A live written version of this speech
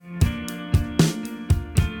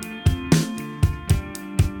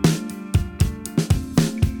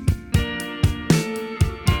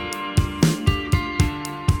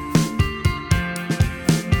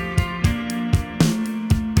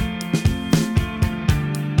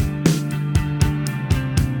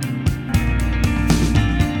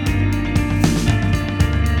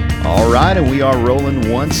All right, and we are rolling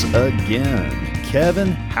once again. Kevin,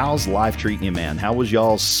 how's life treating you, man? How was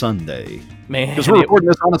y'all's Sunday? Man, because we're recording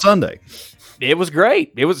this on a Sunday. It was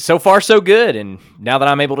great. It was so far so good, and now that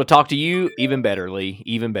I'm able to talk to you, even better, Lee.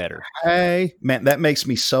 Even better. Hey, man, that makes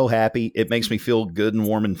me so happy. It makes me feel good and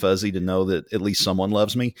warm and fuzzy to know that at least someone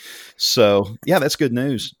loves me. So, yeah, that's good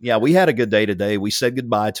news. Yeah, we had a good day today. We said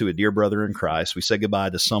goodbye to a dear brother in Christ. We said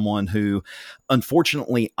goodbye to someone who,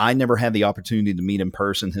 unfortunately, I never had the opportunity to meet in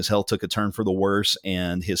person. His health took a turn for the worse,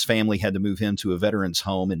 and his family had to move him to a veteran's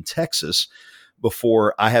home in Texas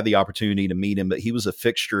before I had the opportunity to meet him. But he was a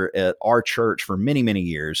fixture at our church for many, many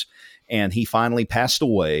years, and he finally passed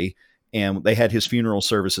away. And they had his funeral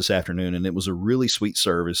service this afternoon, and it was a really sweet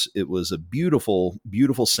service. It was a beautiful,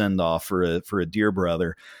 beautiful send-off for a dear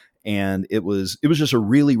brother, and it was just a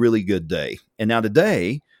really, really good day. And now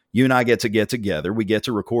today, you and I get together. We get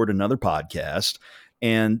to record another podcast,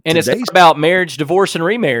 and it's about marriage, divorce, and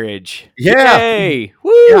remarriage. Yeah, Yay!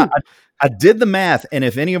 Woo! Yeah, I did the math, and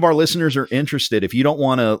if any of our listeners are interested, if you don't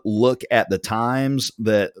want to look at the times,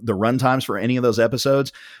 the run times for any of those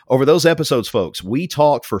episodes, over those episodes, folks, we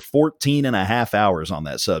talked for 14 and a half hours on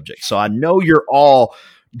that subject. So I know you're all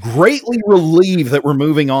greatly relieved that we're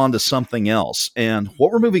moving on to something else. And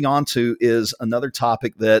what we're moving on to is another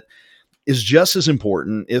topic that is just as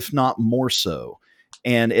important, if not more so.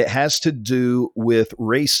 And it has to do with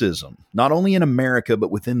racism, not only in America,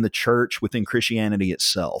 but within the church, within Christianity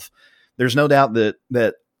itself. There's no doubt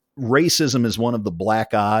that racism is one of the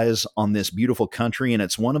black eyes on this beautiful country, and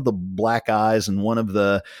it's one of the black eyes and one of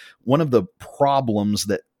the problems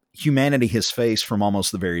that humanity has faced from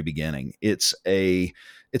almost the very beginning. It's a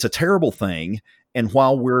terrible thing. And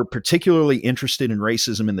while we're particularly interested in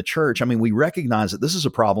racism in the church, I mean, we recognize that this is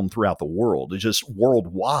a problem throughout the world. It's just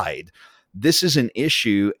worldwide. This is an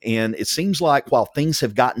issue, and it seems like while things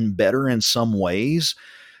have gotten better in some ways,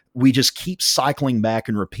 we just keep cycling back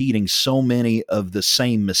and repeating so many of the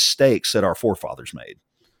same mistakes that our forefathers made.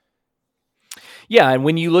 Yeah, and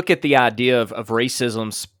when you look at the idea of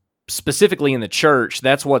racism specifically in the church,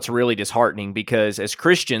 that's what's really disheartening, because as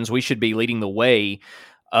Christians, we should be leading the way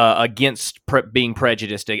against being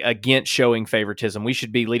prejudiced, against showing favoritism. We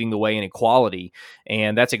should be leading the way in equality,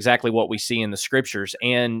 and that's exactly what we see in the scriptures.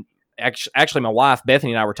 And actually, my wife,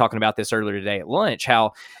 Bethany, and I were talking about this earlier today at lunch,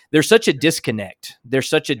 how there's such a disconnect. There's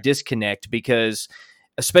such a disconnect because,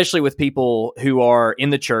 especially with people who are in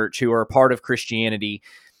the church, who are a part of Christianity,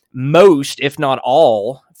 most, if not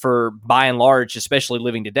all, for by and large, especially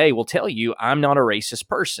living today, will tell you, I'm not a racist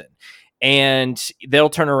person. And they'll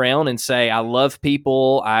turn around and say, I love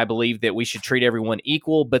people. I believe that we should treat everyone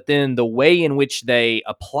equal. But then the way in which they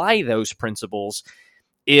apply those principles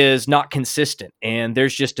is not consistent, and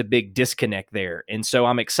there's just a big disconnect there. And so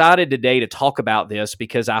I'm excited today to talk about this,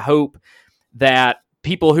 because I hope that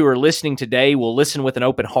people who are listening today will listen with an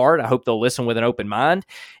open heart. I hope they'll listen with an open mind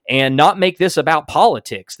and not make this about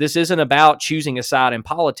politics. This isn't about choosing a side in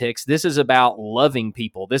politics. This is about loving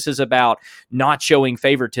people. This is about not showing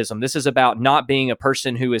favoritism. This is about not being a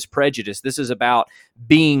person who is prejudiced. This is about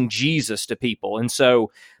being Jesus to people. And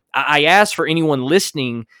so I ask for anyone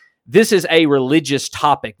listening, this is a religious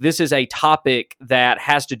topic. This is a topic that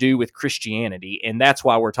has to do with Christianity, and that's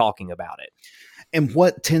why we're talking about it. And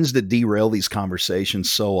what tends to derail these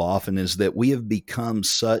conversations so often is that we have become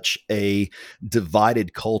such a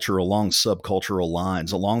divided culture along subcultural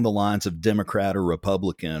lines, along the lines of Democrat or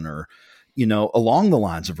Republican, or, you know, along the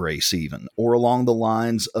lines of race even, or along the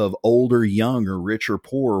lines of old or young, or rich or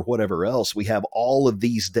poor, or whatever else. We have all of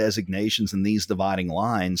these designations and these dividing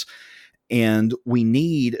lines. And we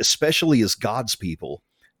need, especially as God's people,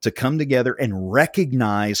 to come together and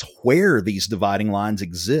recognize where these dividing lines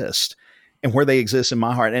exist and where they exist in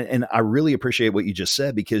my heart. And I really appreciate what you just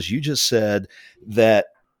said, because you just said that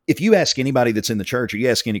if you ask anybody that's in the church, or you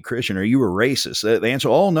ask any Christian, are you a racist? The answer,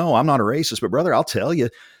 oh, no, I'm not a racist. But brother, I'll tell you,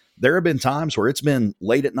 there have been times where it's been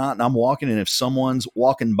late at night and I'm walking, and if someone's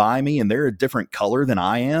walking by me and they're a different color than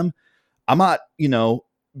I am, I might,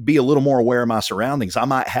 be a little more aware of my surroundings. I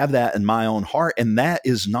might have that in my own heart, and that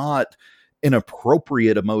is not an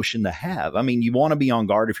appropriate emotion to have. I mean, you want to be on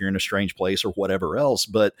guard if you're in a strange place or whatever else,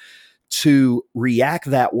 but to react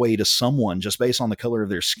that way to someone just based on the color of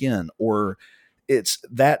their skin, or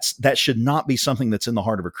that should not be something that's in the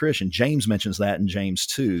heart of a Christian. James mentions that in James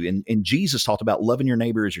 2, and Jesus talked about loving your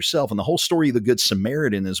neighbor as yourself. And the whole story of the Good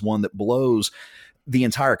Samaritan is one that blows the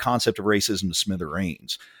entire concept of racism to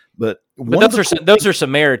smithereens. But those are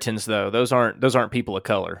Samaritans, though. Those aren't people of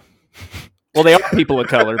color. Well, they are people of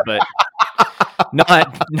color, but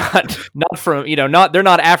not from, they're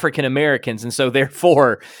not African Americans, and so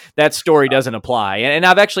therefore that story doesn't apply. And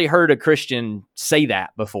I've actually heard a Christian say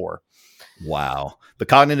that before. Wow. The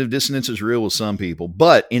cognitive dissonance is real with some people.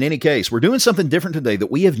 But in any case, we're doing something different today that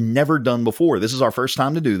we have never done before. This is our first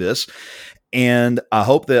time to do this. And I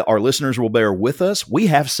hope that our listeners will bear with us. We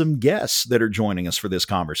have some guests that are joining us for this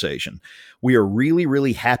conversation. We are really,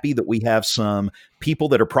 really happy that we have some people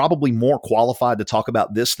that are probably more qualified to talk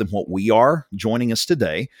about this than what we are joining us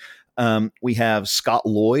today. We have Scott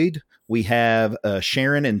Lloyd. We have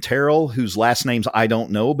Sharon and Terrell, whose last names I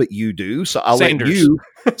don't know, but you do. So I'll Sanders. let you.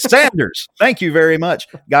 Sanders. Thank you very much.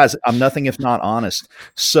 Guys, I'm nothing if not honest.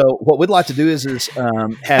 So what we'd like to do is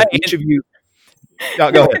have each of you. Go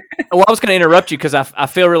ahead. Well, I was going to interrupt you because I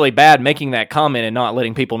feel really bad making that comment and not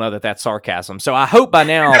letting people know that that's sarcasm. So I hope by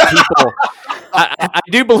now people, I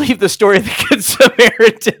do believe the story of the Good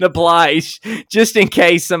Samaritan applies, just in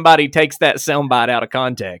case somebody takes that soundbite out of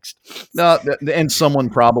context. No, and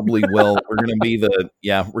someone probably will. We're going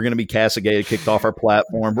to be castigated, kicked off our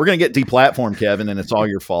platform. We're going to get deplatformed, Kevin, and it's all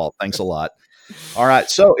your fault. Thanks a lot. All right.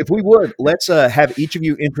 So if we would, let's have each of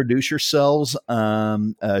you introduce yourselves.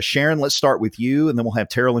 Sharon, let's start with you, and then we'll have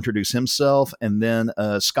Terrell introduce himself. And then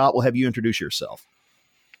Scott, will have you introduce yourself.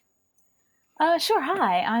 Sure.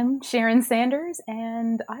 Hi, I'm Sharon Sanders,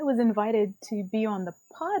 and I was invited to be on the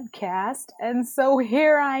podcast. And so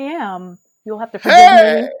here I am. You'll have to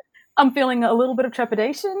forgive me. I'm feeling a little bit of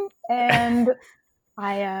trepidation, and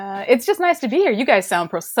it's just nice to be here. You guys sound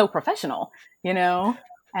so professional,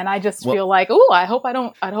 And I just feel like, I hope I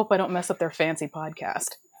don't mess up their fancy podcast.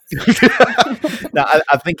 Now,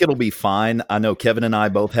 I think it'll be fine. I know Kevin and I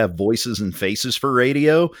both have voices and faces for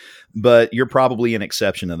radio, but you're probably an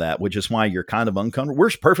exception to that, which is why you're kind of uncomfortable. We're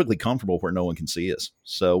perfectly comfortable where no one can see us.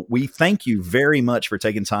 So we thank you very much for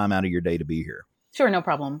taking time out of your day to be here. Sure, no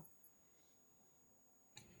problem.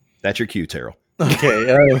 That's your cue, Terrell.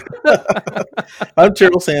 Okay. I'm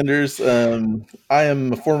Terrell Sanders. I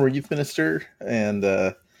am a former youth minister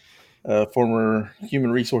and former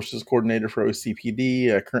human resources coordinator for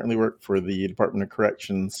OCPD. I currently work for the Department of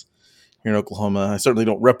Corrections here in Oklahoma. I certainly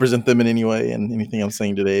don't represent them in any way in anything I'm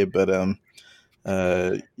saying today, but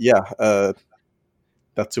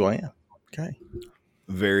that's who I am. Okay.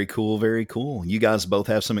 Very cool. Very cool. You guys both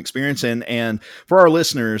have some experience. And for our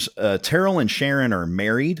listeners, Terrell and Sharon are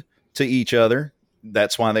married to each other.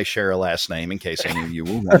 That's why they share a last name, in case any of you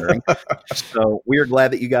were wondering. So we are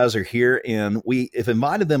glad that you guys are here, and we have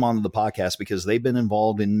invited them onto the podcast because they've been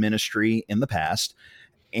involved in ministry in the past,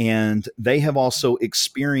 and they have also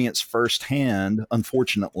experienced firsthand,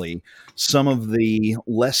 unfortunately, some of the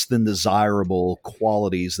less than desirable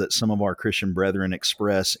qualities that some of our Christian brethren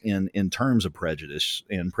express in terms of prejudice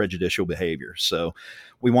and prejudicial behavior. So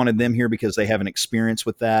we wanted them here because they have an experience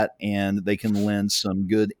with that, and they can lend some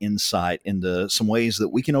good insight into some ways that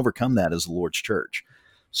we can overcome that as the Lord's church.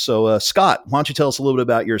 So, Scott, why don't you tell us a little bit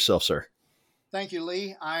about yourself, sir? Thank you,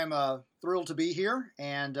 Lee. I'm thrilled to be here,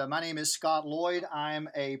 and my name is Scott Lloyd. I'm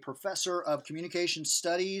a professor of communication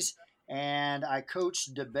studies, and I coach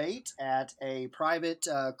debate at a private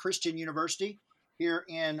Christian university here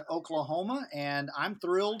in Oklahoma, and I'm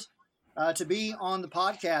thrilled to be on the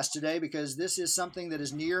podcast today because this is something that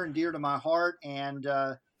is near and dear to my heart, and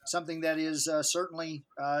something that is certainly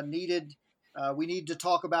needed. We need to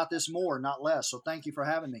talk about this more, not less. So thank you for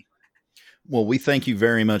having me. Well, we thank you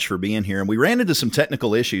very much for being here. And we ran into some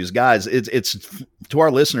technical issues, guys. It's to our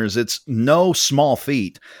listeners, it's no small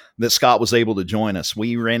feat that Scott was able to join us.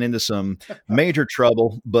 We ran into some major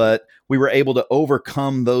trouble, but we were able to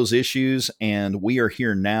overcome those issues, and we are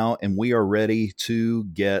here now, and we are ready to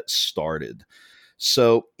get started.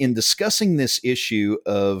 So in discussing this issue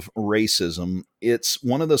of racism, it's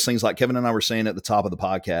one of those things, like Kevin and I were saying at the top of the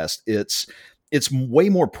podcast, it's way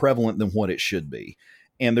more prevalent than what it should be.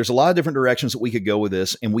 And there's a lot of different directions that we could go with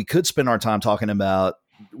this. And we could spend our time talking about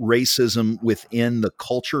racism within the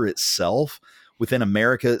culture itself, within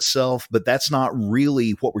America itself, but that's not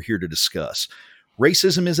really what we're here to discuss.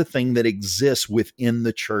 Racism is a thing that exists within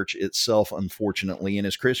the church itself, unfortunately. And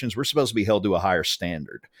as Christians, we're supposed to be held to a higher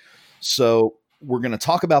standard. So we're going to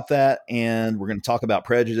talk about that, and we're going to talk about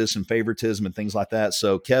prejudice and favoritism and things like that.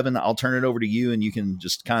 So Kevin, I'll turn it over to you, and you can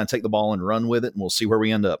just kind of take the ball and run with it, and we'll see where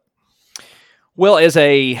we end up. Well, as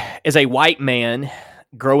a white man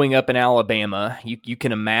growing up in Alabama, you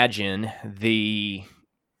can imagine the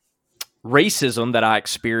racism that I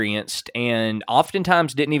experienced, and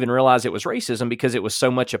oftentimes didn't even realize it was racism because it was so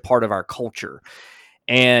much a part of our culture.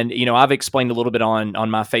 And, I've explained a little bit on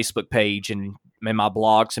my Facebook page and in my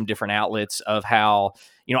blog, some different outlets of how,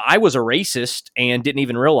 I was a racist and didn't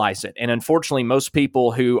even realize it. And unfortunately, most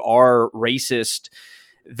people who are racist,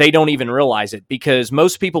 they don't even realize it, because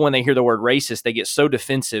most people, when they hear the word racist, they get so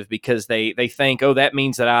defensive because they think, oh, that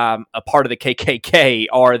means that I'm a part of the KKK,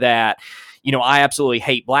 or that, I absolutely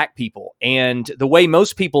hate black people. And the way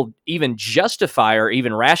most people even justify or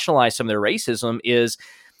even rationalize some of their racism is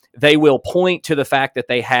they will point to the fact that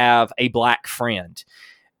they have a black friend.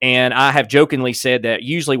 And I have jokingly said that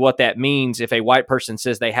usually what that means, if a white person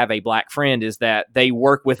says they have a black friend, is that they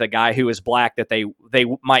work with a guy who is black that they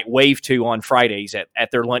might wave to on Fridays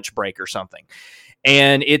at their lunch break or something.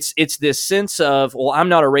 And it's this sense of, well, I'm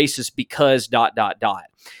not a racist because ...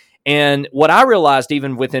 And what I realized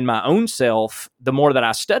even within my own self, the more that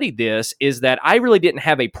I studied this, is that I really didn't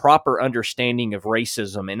have a proper understanding of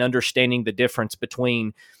racism and understanding the difference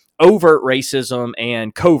between overt racism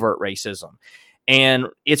and covert racism. And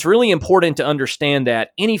it's really important to understand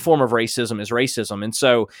that any form of racism is racism. And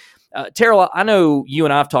so, Terrell, I know you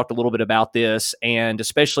and I have talked a little bit about this, and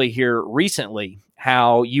especially here recently,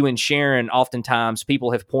 how you and Sharon, oftentimes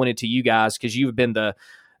people have pointed to you guys because you've been the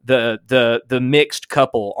mixed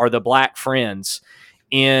couple or the black friends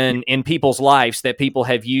in people's lives that people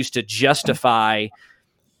have used to justify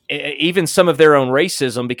even some of their own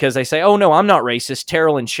racism, because they say, oh, no, I'm not racist.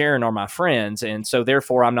 Terrell and Sharon are my friends, and so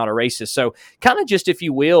therefore I'm not a racist. So kind of just, if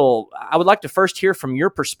you will, I would like to first hear from your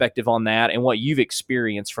perspective on that and what you've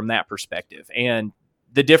experienced from that perspective and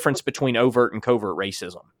the difference between overt and covert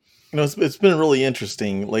racism. It's been really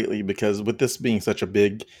interesting lately, because with this being such a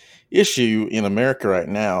big issue in America right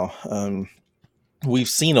now, we've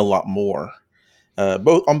seen a lot more,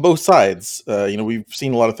 on both sides. We've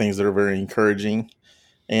seen a lot of things that are very encouraging,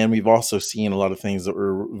 and we've also seen a lot of things that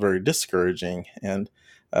were very discouraging. And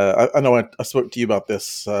I know I spoke to you about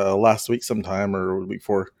this last week sometime, or the week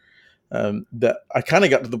before, that I kind of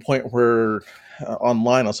got to the point where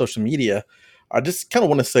online on social media, I just kind of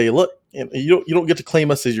want to say, look, you don't get to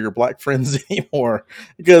claim us as your black friends anymore,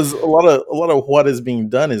 because a lot of what is being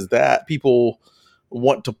done is that people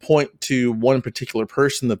want to point to one particular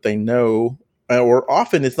person that they know, or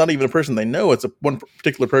often it's not even a person they know, it's one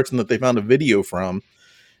particular person that they found a video from,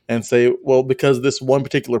 and say, well, because this one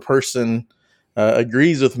particular person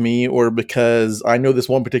agrees with me, or because I know this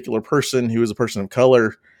one particular person who is a person of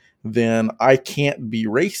color, then I can't be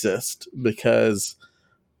racist because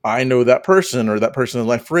I know that person, or that person is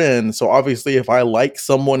my friend. So obviously, if I like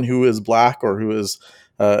someone who is black or who is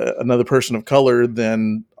another person of color,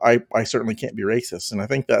 then I certainly can't be racist. And I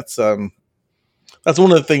think that's one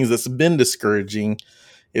of the things that's been discouraging,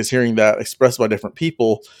 is hearing that expressed by different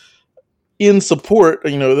people in support.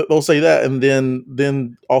 They'll say that, and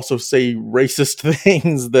then also say racist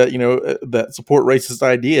things that that support racist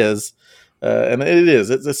ideas, and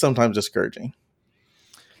it's sometimes discouraging.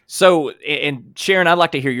 So, and Sharon, I'd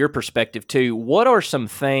like to hear your perspective too. What are some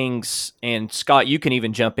things, and Scott, you can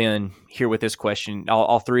even jump in here with this question,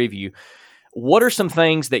 all three of you. What are some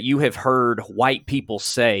things that you have heard white people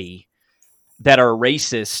say that are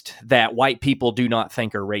racist that white people do not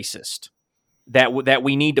think are racist, that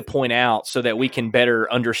we need to point out so that we can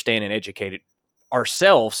better understand and educate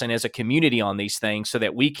ourselves and as a community on these things, so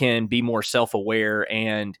that we can be more self-aware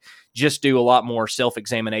and just do a lot more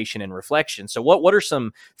self-examination and reflection? So what are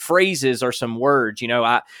some phrases or some words?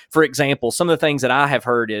 For example, some of the things that I have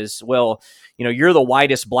heard is, well, you're the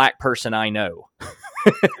whitest black person I know.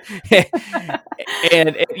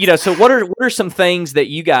 and so what are some things that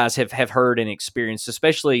you guys have heard and experienced,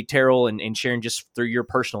 especially Terrell and Sharon, just through your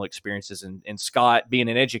personal experiences, and Scott, being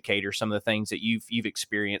an educator, some of the things that you've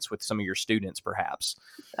experienced with some of your students, perhaps?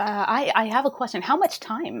 I have a question. How much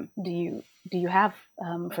time do you have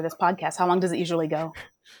for this podcast? How long does it usually go?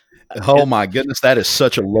 Oh my goodness, that is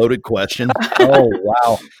such a loaded question. Oh,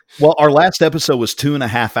 wow. Well, our last episode was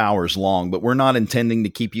 2.5 hours long, but we're not intending to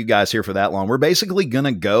keep you guys here for that long. We're basically going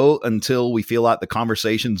to go until we feel like the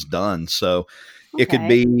conversation's done. So It could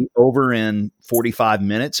be over in 45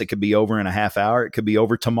 minutes. It could be over in a half hour. It could be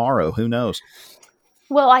over tomorrow. Who knows?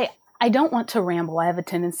 Well, I don't want to ramble. I have a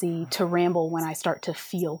tendency to ramble when I start to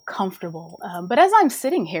feel comfortable. But as I'm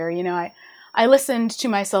sitting here, I listened to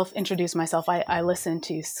myself introduce myself. I listened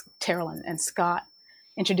to Terrell and Scott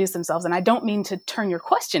introduce themselves. And I don't mean to turn your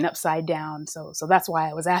question upside down. So that's why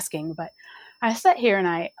I was asking. But I sat here and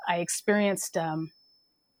I experienced a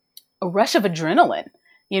rush of adrenaline,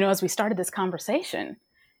 as we started this conversation.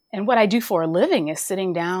 And what I do for a living is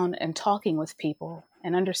sitting down and talking with people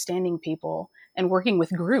and understanding people and working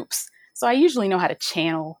with groups. So I usually know how to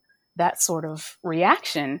channel that sort of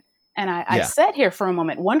reaction And I sat here for a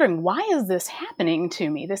moment wondering, why is this happening to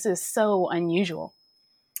me? This is so unusual.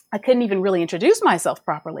 I couldn't even really introduce myself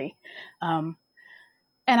properly. And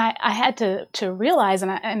I had to realize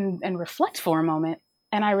and reflect for a moment.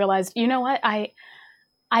 And I realized, you know what? I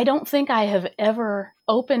don't think I have ever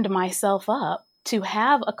opened myself up to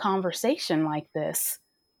have a conversation like this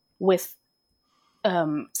with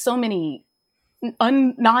so many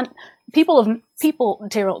people.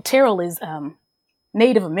 Terrell is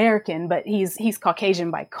Native American, but he's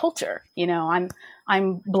Caucasian by culture. You know,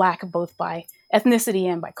 I'm Black both by ethnicity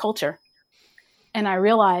and by culture. And I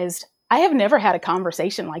realized I have never had a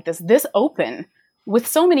conversation like this open with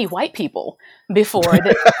so many white people before.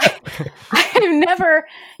 That I've never,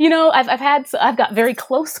 you know, I've got very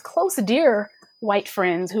close, dear white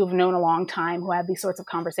friends who have known a long time who I have these sorts of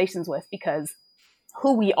conversations with, because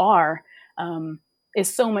who we are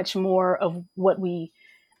is so much more of what we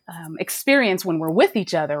experience when we're with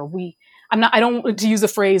each other. I don't want to use the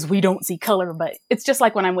phrase, we don't see color, but it's just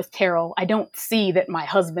like when I'm with Terrell, I don't see that my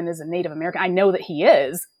husband is a Native American. I know that he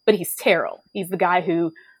is, but he's Terrell. He's the guy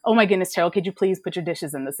who, oh my goodness, Terrell, could you please put your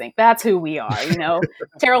dishes in the sink? That's who we are, you know?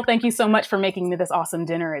 Terrell, thank you so much for making me this awesome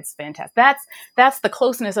dinner. It's fantastic. That's the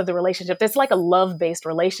closeness of the relationship. It's like a love-based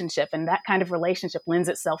relationship. And that kind of relationship lends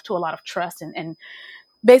itself to a lot of trust and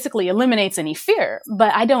basically eliminates any fear.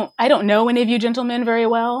 But I don't know any of you gentlemen very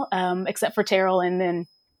well, except for Terrell. And then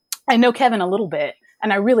I know Kevin a little bit.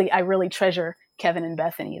 And I really treasure Kevin and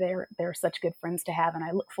Bethany. They're such good friends to have, and I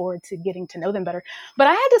look forward to getting to know them better. But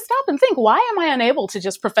I had to stop and think, why am I unable to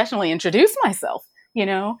just professionally introduce myself, you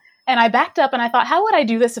know? And I backed up and I thought, how would I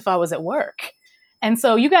do this if I was at work? And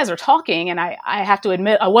so you guys are talking, and I have to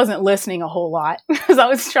admit, I wasn't listening a whole lot because I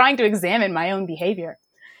was trying to examine my own behavior.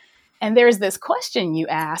 And there's this question you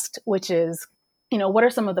asked, which is, you know, what are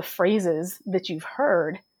some of the phrases that you've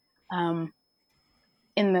heard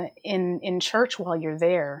in church while you're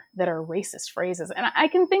there that are racist phrases? And I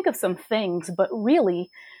can think of some things, but really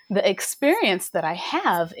the experience that I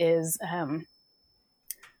have is, and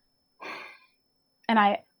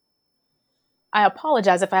I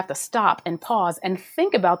apologize if I have to stop and pause and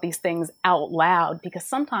think about these things out loud, because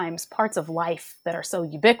sometimes parts of life that are so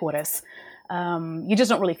ubiquitous, you just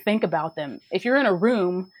don't really think about them. If you're in a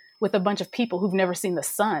room with a bunch of people who've never seen the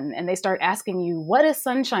sun and they start asking you, what is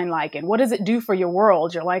sunshine like? And what does it do for your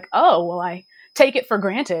world? You're like, oh, well, I take it for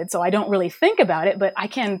granted. So I don't really think about it, but I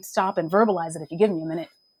can stop and verbalize it if you give me a minute.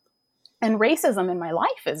 And racism in my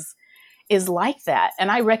life is like that.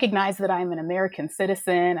 And I recognize that I'm an American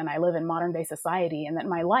citizen and I live in modern day society, and that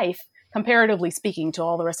my life, comparatively speaking to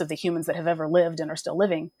all the rest of the humans that have ever lived and are still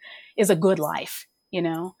living, is a good life, you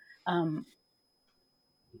know?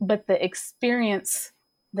 But the experience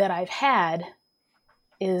that I've had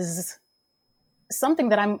is something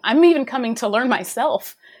that I'm even coming to learn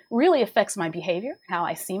myself really affects my behavior, how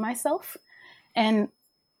I see myself. And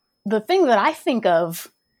the thing that I think of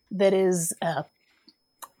that is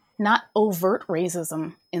not overt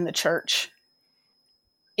racism in the church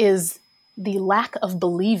is the lack of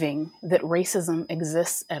believing that racism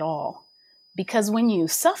exists at all. Because when you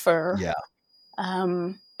suffer,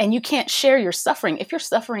 and you can't share your suffering, if your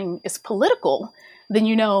suffering is political, then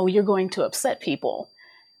you know you're going to upset people.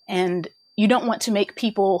 And you don't want to make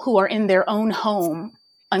people who are in their own home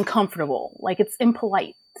uncomfortable. Like, it's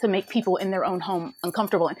impolite to make people in their own home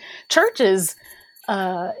uncomfortable. And churches,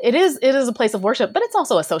 it is a place of worship, but it's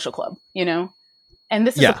also a social club, you know? And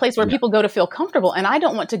this is a place where people go to feel comfortable. And I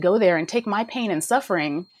don't want to go there and take my pain and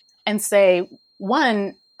suffering and say,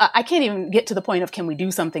 one, I can't even get to the point of, can we do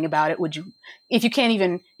something about it? Would you, if you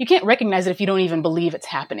can't recognize it if you don't even believe it's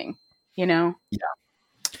happening, you know? Yeah.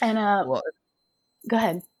 And, well, go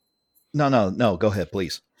ahead. No, go ahead,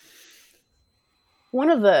 please. One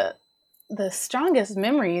of the strongest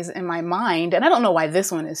memories in my mind, and I don't know why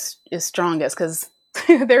this one is strongest, because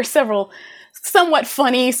there are several somewhat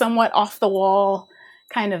funny, somewhat off the wall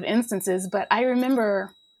kind of instances, but I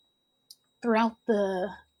remember throughout the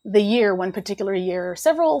year, one particular year,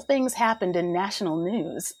 several things happened in national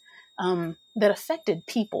news that affected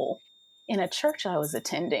people in a church I was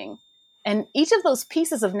attending. And each of those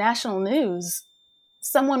pieces of national news,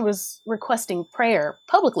 someone was requesting prayer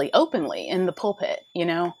publicly, openly in the pulpit, you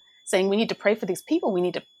know, saying, we need to pray for these people. We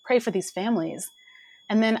need to pray for these families.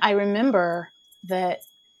 And then I remember that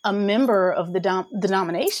a member of the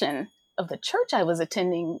denomination of the church I was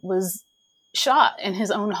attending was shot in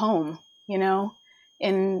his own home, you know,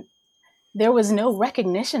 and there was no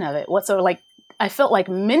recognition of it whatsoever. Like, I felt like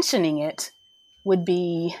mentioning it would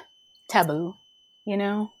be taboo, you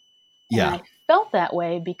know? Yeah. And I felt that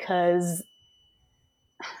way because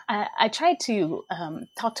I tried to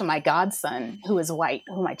talk to my godson, who is white,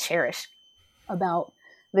 whom I cherish, about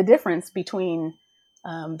the difference between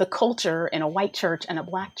the culture in a white church and a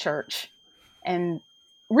black church, and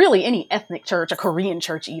really any ethnic church, a Korean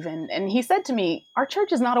church even. And he said to me, our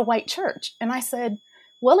church is not a white church. And I said,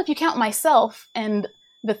 well, if you count myself and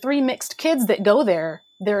the 3 mixed kids that go there,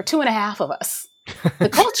 there are 2.5 of us. The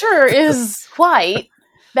culture is white.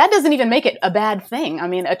 That doesn't even make it a bad thing. I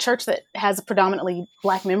mean, a church that has a predominantly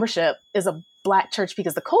black membership is a black church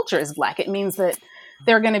because the culture is black. It means that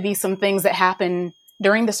there are going to be some things that happen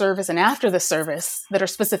during the service and after the service that are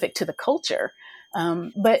specific to the culture.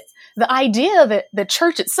 But the idea that the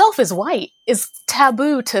church itself is white is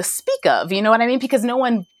taboo to speak of, you know what I mean? Because no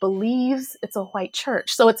one believes it's a white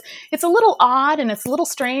church. So it's a little odd and it's a little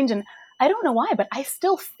strange, and I don't know why, but I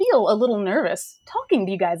still feel a little nervous talking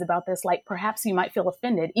to you guys about this. Like perhaps you might feel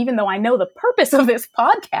offended, even though I know the purpose of this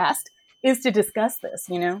podcast is to discuss this,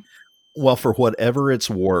 you know? Well, for whatever it's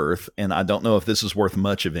worth, and I don't know if this is worth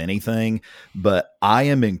much of anything, but I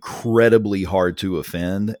am incredibly hard to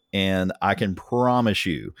offend. And I can promise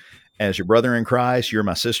you, as your brother in Christ, you're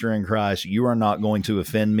my sister in Christ, you are not going to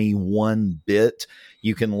offend me one bit.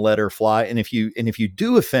 You can let her fly. And if you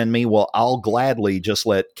do offend me, well, I'll gladly just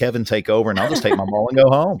let Kevin take over and I'll just take my ball and go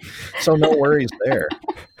home. So no worries there.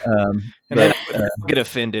 And then I get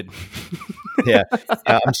offended. Yeah,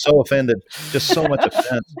 I'm so offended. Just so much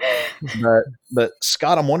offense. But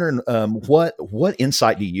Scott, I'm wondering, what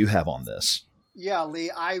insight do you have on this? Yeah, Lee,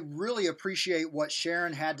 I really appreciate what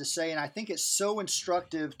Sharon had to say, and I think it's so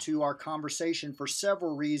instructive to our conversation for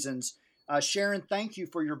several reasons. Sharon, thank you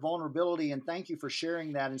for your vulnerability, and thank you for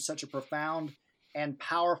sharing that in such a profound and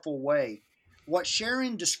powerful way. What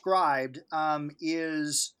Sharon described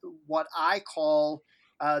is what I call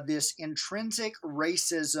this intrinsic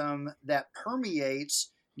racism that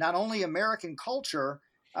permeates not only American culture,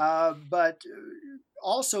 but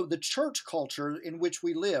also the church culture in which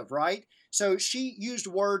we live, right? So she used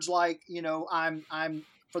words like, you know, I'm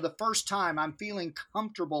for the first time, I'm feeling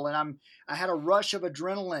comfortable and I had a rush of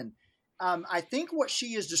adrenaline. I think what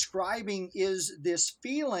she is describing is this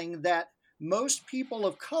feeling that most people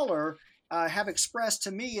of color have expressed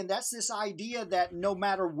to me, and that's this idea that no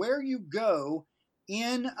matter where you go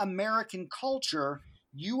in American culture,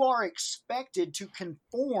 you are expected to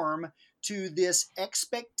conform to this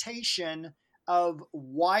expectation of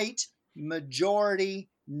white majority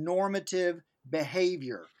normative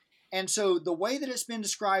behavior. And so the way that it's been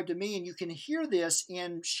described to me, and you can hear this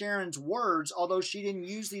in Sharon's words, although she didn't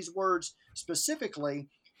use these words specifically,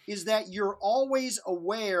 is that you're always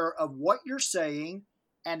aware of what you're saying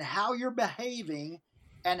and how you're behaving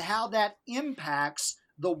and how that impacts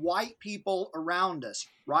the white people around us,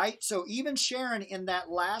 right? So even Sharon, in that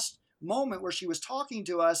last moment where she was talking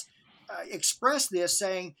to us, expressed this,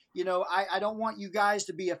 saying, you know, I don't want you guys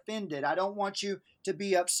to be offended. I don't want you to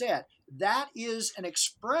be upset. That is an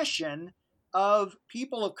expression of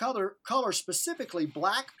people of color, specifically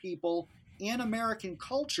black people in American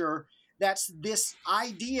culture. That's this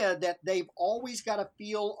idea that they've always got to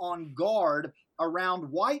feel on guard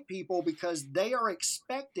around white people because they are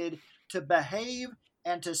expected to behave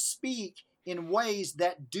and to speak in ways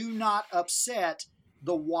that do not upset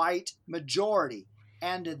the white majority.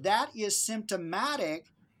 And that is symptomatic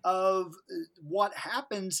of what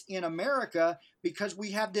happens in America because we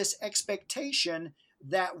have this expectation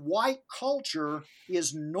that white culture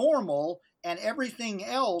is normal and everything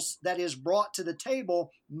else that is brought to the table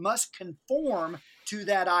must conform to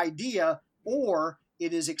that idea or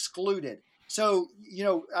it is excluded. So, you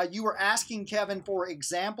know, you were asking, Kevin, for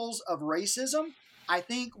examples of racism. I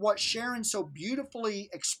think what Sharon so beautifully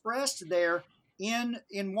expressed there in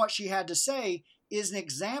what she had to say is an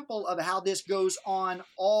example of how this goes on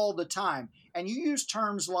all the time. And you use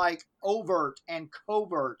terms like overt and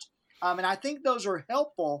covert. And I think those are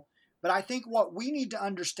helpful. But I think what we need to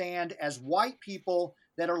understand as white people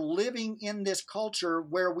that are living in this culture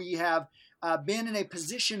where we have been in a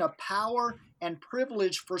position of power and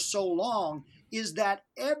privilege for so long is that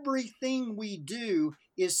everything we do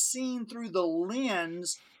is seen through the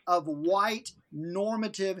lens of white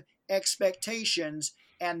normative expectations.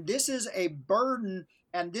 And this is a burden,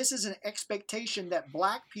 and this is an expectation that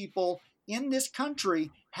black people in this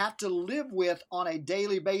country have to live with on a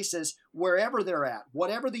daily basis, wherever they're at,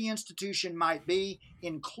 whatever the institution might be,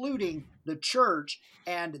 including the church.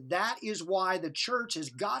 And that is why the church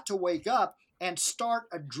has got to wake up and start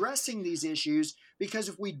addressing these issues, because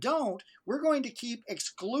if we don't, we're going to keep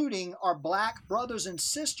excluding our black brothers and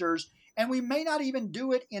sisters. And we may not even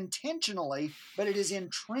do it intentionally, but it is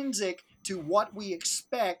intrinsic to what we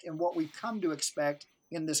expect and what we come to expect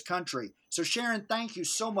in this country. So Sharon, thank you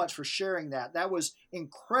so much for sharing that. That was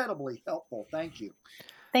incredibly helpful. Thank you.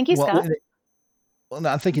 Thank you, Scott. Well,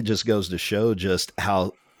 I think it just goes to show just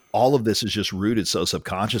how all of this is just rooted so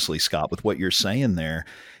subconsciously, Scott, with what you're saying there.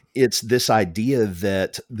 It's this idea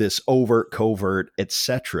that this overt, covert,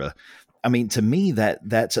 etc. I mean, to me,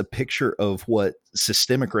 that's a picture of what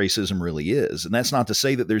systemic racism really is. And that's not to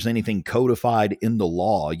say that there's anything codified in the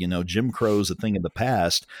law. Jim Crow is a thing of the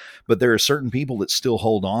past, but there are certain people that still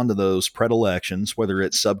hold on to those predilections, whether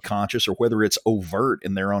it's subconscious or whether it's overt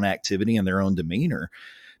in their own activity and their own demeanor.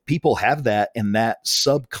 People have that, and that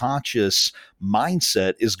subconscious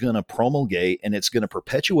mindset is going to promulgate and it's going to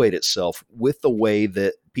perpetuate itself with the way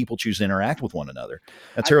that people choose to interact with one another.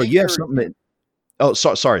 Now, Terrell, you have something that, oh,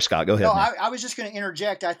 sorry, Scott, go ahead. No, I was just going to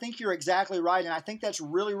interject. I think you're exactly right. And I think that's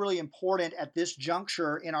really, really important at this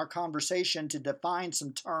juncture in our conversation to define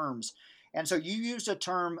some terms. And so you used a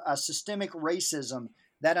term, systemic racism,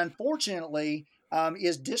 that unfortunately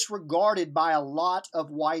is disregarded by a lot of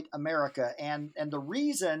white America. And the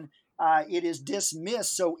reason it is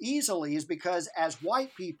dismissed so easily is because as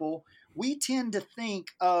white people, we tend to think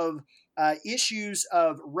of issues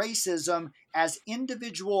of racism as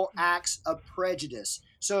individual acts of prejudice.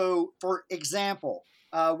 So, for example,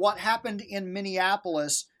 what happened in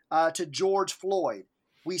Minneapolis to George Floyd,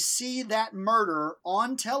 we see that murder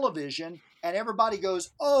on television and everybody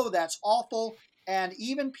goes, oh, that's awful. And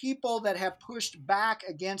even people that have pushed back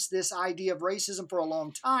against this idea of racism for a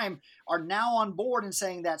long time are now on board and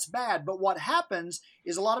saying that's bad. But what happens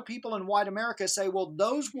is a lot of people in white America say, well,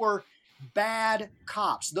 those were bad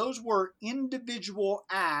cops. Those were individual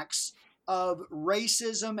acts of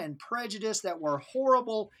racism and prejudice that were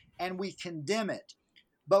horrible, and we condemn it.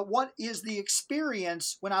 But what is the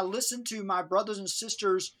experience when I listen to my brothers and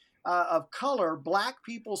sisters of color, Black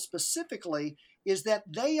people specifically, is that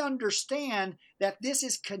they understand that this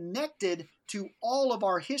is connected to all of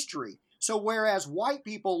our history. So whereas white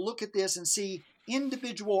people look at this and see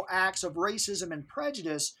individual acts of racism and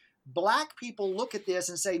prejudice, Black people look at this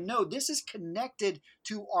and say, no, this is connected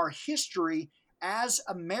to our history as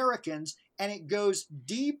Americans, and it goes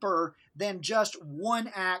deeper than just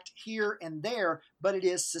one act here and there, but it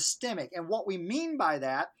is systemic. And what we mean by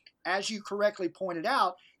that, as you correctly pointed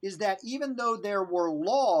out, is that even though there were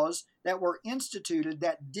laws that were instituted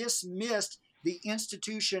that dismissed the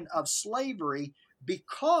institution of slavery,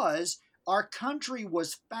 because our country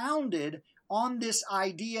was founded on this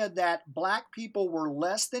idea that Black people were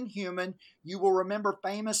less than human. You will remember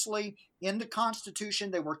famously in the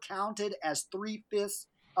Constitution, they were counted as 3/5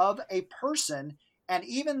 of a person. And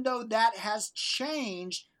even though that has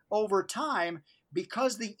changed over time,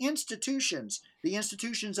 because the institutions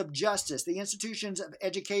of justice, the institutions of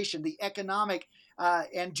education, the economic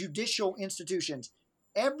and judicial institutions,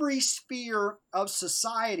 every sphere of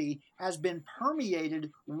society has been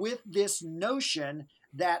permeated with this notion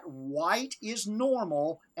that white is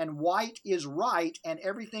normal and white is right and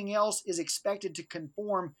everything else is expected to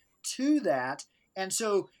conform to that. And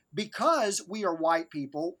so because we are white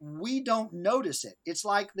people, we don't notice it. It's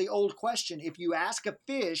like the old question, if you ask a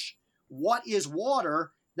fish, what is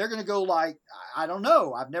water? They're going to go like, I don't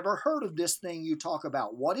know. I've never heard of this thing you talk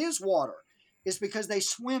about. What is water? It's because they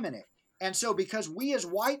swim in it. And so because we as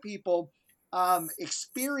white people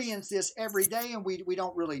experience this every day and we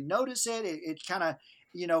don't really notice it, it kind of,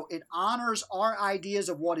 it honors our ideas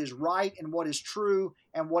of what is right and what is true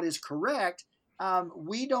and what is correct.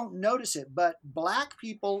 We don't notice it, but Black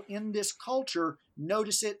people in this culture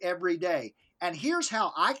notice it every day. And here's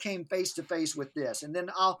how I came face to face with this, and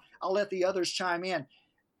then I'll let the others chime in.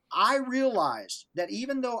 I realized that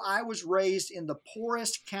even though I was raised in the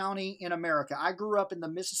poorest county in America, I grew up in the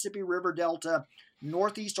Mississippi River Delta,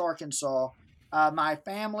 Northeast Arkansas. My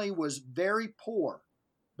family was very poor.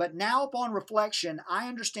 But now upon reflection, I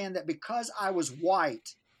understand that because I was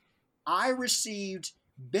white, I received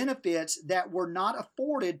benefits that were not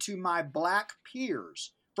afforded to my Black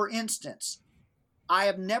peers. For instance, I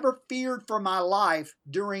have never feared for my life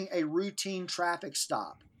during a routine traffic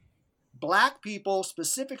stop. Black people,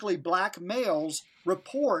 specifically Black males,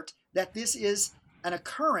 report that this is an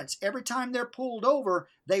occurrence. Every time they're pulled over,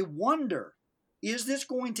 they wonder, is this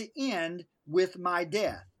going to end with my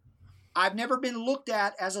death? I've never been looked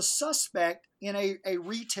at as a suspect in a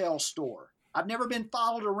retail store. I've never been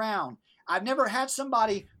followed around. I've never had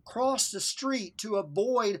somebody cross the street to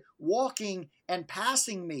avoid walking and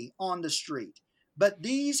passing me on the street. But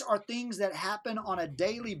these are things that happen on a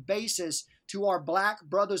daily basis to our Black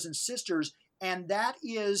brothers and sisters, and that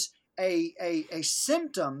is a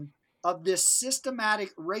symptom of this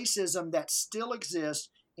systematic racism that still exists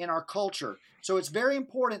in our culture. So it's very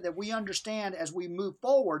important that we understand as we move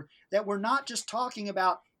forward that we're not just talking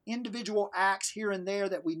about individual acts here and there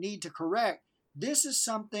that we need to correct. This is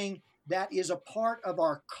something that is a part of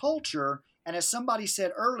our culture. And as somebody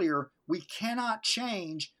said earlier, we cannot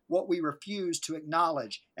change what we refuse to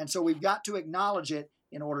acknowledge. And so we've got to acknowledge it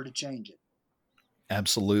in order to change it.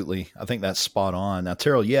 Absolutely. I think that's spot on. Now,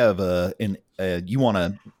 Terrell, you have you want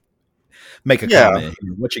to make a comment.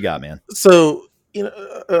 What you got, man? So,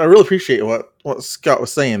 I really appreciate what Scott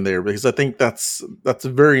was saying there, because I think that's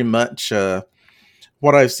very much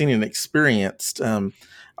what I've seen and experienced. The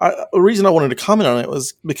reason I wanted to comment on it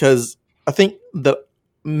was because I think that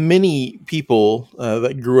many people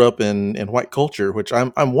that grew up in white culture, which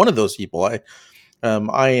I'm one of those people.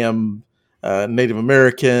 I am Native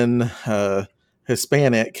American,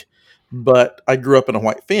 Hispanic, but I grew up in a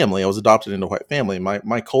white family. I was adopted into a white family.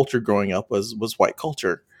 My culture growing up was white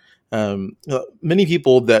culture. Many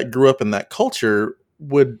people that grew up in that culture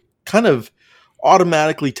would kind of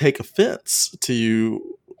automatically take offense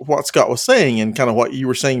to what Scott was saying and kind of what you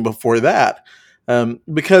were saying before that,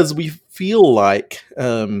 because we feel like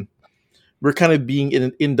we're kind of being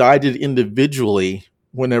indicted individually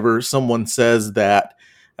whenever someone says that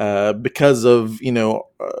because of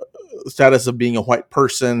status of being a white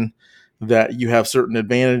person that you have certain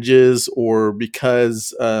advantages, or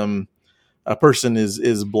because a person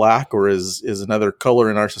is black or is another color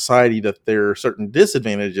in our society that there are certain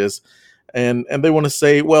disadvantages, and they want to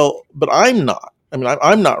say, well, but I'm not. I mean,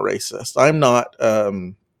 I'm not racist. I'm not.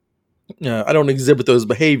 I don't exhibit those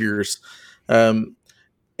behaviors, and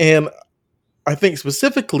I think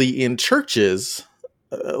specifically in churches,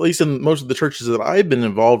 at least in most of the churches that I've been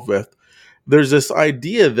involved with, there's this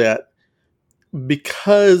idea that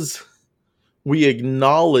because we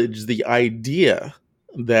acknowledge the idea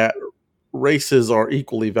that races are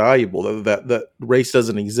equally valuable, that race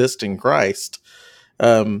doesn't exist in Christ,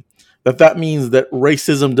 that means that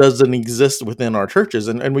racism doesn't exist within our churches.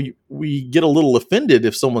 And we get a little offended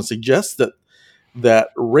if someone suggests that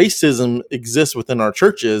racism exists within our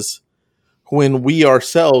churches when we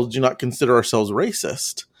ourselves do not consider ourselves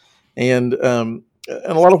racist. And a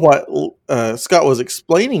lot of what Scott was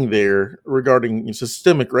explaining there regarding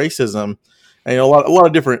systemic racism, and a lot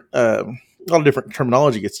of different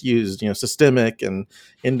terminology gets used, systemic and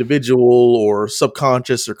individual or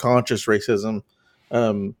subconscious or conscious racism.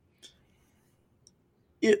 A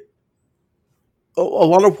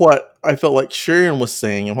lot of what I felt like Sharon was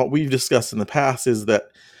saying and what we've discussed in the past is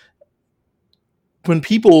that when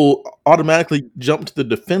people automatically jump to the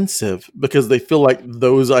defensive because they feel like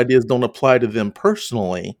those ideas don't apply to them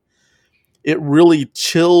personally, it really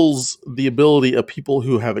chills the ability of people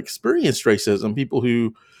who have experienced racism, people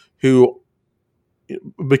who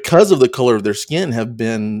because of the color of their skin have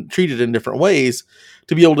been treated in different ways,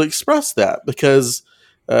 to be able to express that, because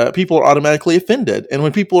people are automatically offended. And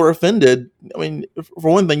when people are offended, I mean,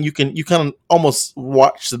 for one thing, you kind of almost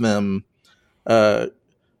watch them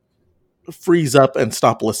freeze up and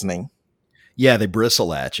stop listening. Yeah, they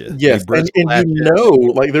bristle at you. Yes,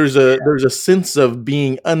 and like there's a sense of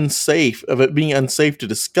being unsafe, of it being unsafe to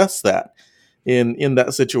discuss that in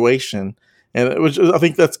that situation. And I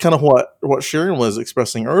think that's kind of what Sharon was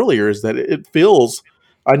expressing earlier, is that it feels,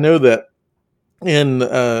 I know that in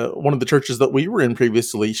one of the churches that we were in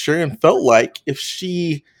previously, Sharon felt like if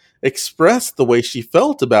she expressed the way she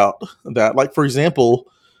felt about that, like, for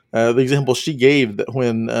example, the example she gave that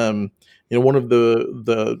when one of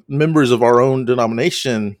the members of our own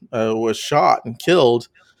denomination was shot and killed,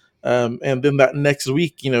 and then that next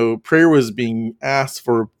week, prayer was being asked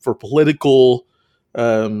for political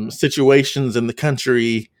situations in the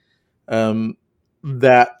country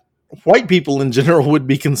that white people in general would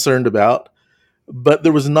be concerned about, but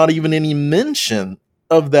there was not even any mention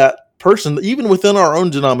of that person, even within our own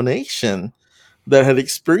denomination, that had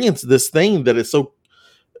experienced this thing that is so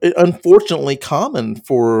unfortunately common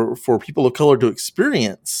for people of color to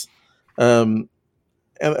experience, and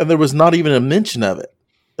there was not even a mention of it.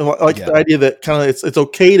 The idea that kind of it's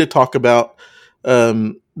okay to talk about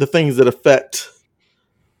the things that affect.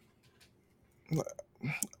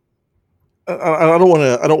 I don't want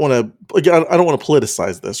to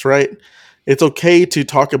politicize this, right? It's okay to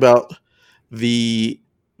talk about the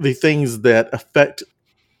things that affect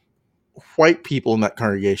white people in that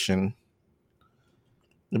congregation,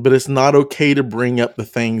 but it's not okay to bring up the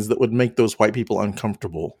things that would make those white people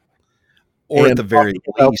uncomfortable. Or at the very least,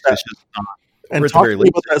 it's just not. And talking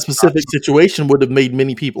about that specific situation would have made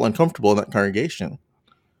many people uncomfortable in that congregation.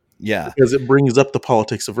 Yeah, because it brings up the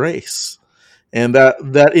politics of race, and that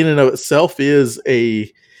in and of itself is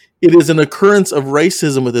a it is an occurrence of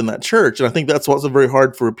racism within that church. And I think that's what's very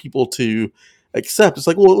hard for people to accept. It's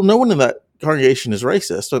like, well, no one in that congregation is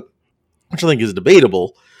racist, which I think is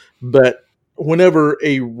debatable. But whenever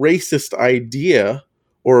a racist idea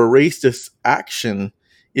or a racist action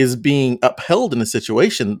is being upheld in a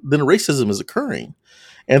situation, then racism is occurring.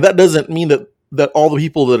 And that doesn't mean that all the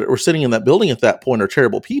people that were sitting in that building at that point are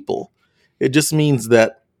terrible people. It just means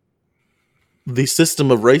that the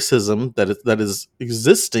system of racism that is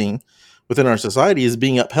existing within our society is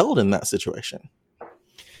being upheld in that situation.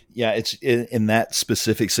 Yeah, it's in that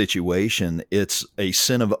specific situation, it's a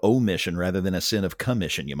sin of omission rather than a sin of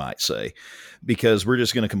commission, you might say, because we're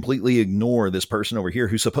just going to completely ignore this person over here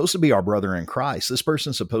who's supposed to be our brother in Christ. This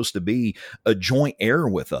person's supposed to be a joint heir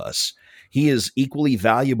with us. He is equally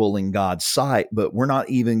valuable in God's sight, but we're not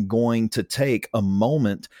even going to take a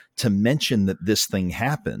moment to mention that this thing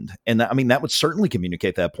happened. And I mean, that would certainly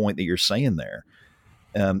communicate that point that you're saying there.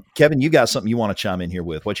 Kevin, you got something you want to chime in here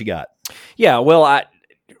with. What you got? Yeah, well,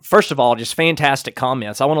 first of all, just fantastic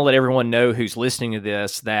comments. I want to let everyone know who's listening to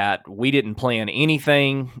this that we didn't plan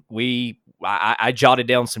anything. I jotted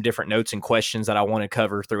down some different notes and questions that I want to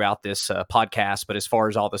cover throughout this podcast. But as far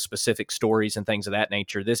as all the specific stories and things of that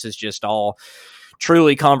nature, this is just all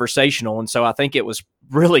truly conversational. And so I think it was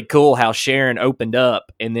really cool how Sharon opened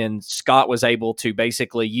up, and then Scott was able to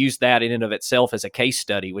basically use that in and of itself as a case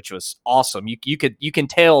study, which was awesome. You can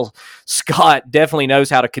tell Scott definitely knows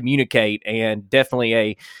how to communicate and definitely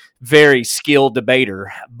a very skilled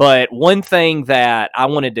debater. But one thing that I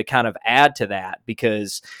wanted to kind of add to that,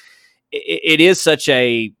 because it is such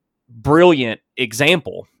a brilliant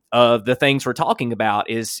example of the things we're talking about,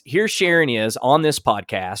 is here Sharon is on this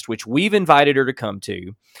podcast, which we've invited her to come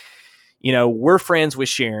to. You know, we're friends with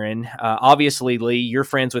Sharon. Obviously, Lee, you're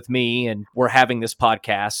friends with me, and we're having this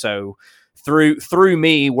podcast. So through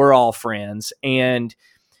me, we're all friends. And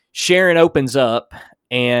Sharon opens up,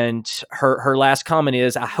 and her last comment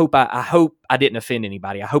is, I hope I didn't offend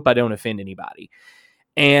anybody. I hope I don't offend anybody.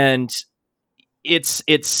 And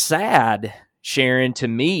it's sad, Sharon, to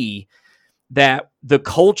me, that the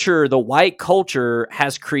culture, the white culture,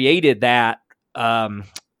 has created that,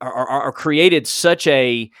 or created such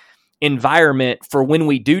a environment for when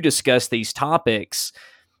we do discuss these topics,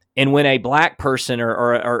 and when a black person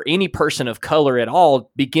or any person of color at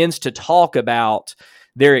all begins to talk about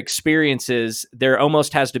their experiences, there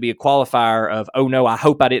almost has to be a qualifier of, oh no, I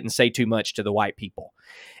hope I didn't say too much to the white people.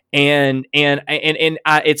 And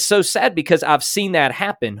it's so sad, because I've seen that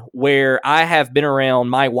happen where I have been around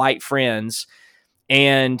my white friends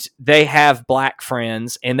and they have black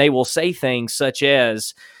friends, and they will say things such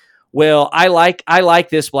as, well, I like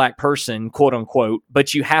this black person, quote unquote,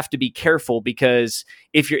 but you have to be careful, because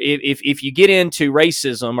if you get into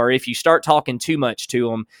racism, or if you start talking too much to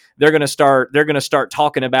them, they're going to start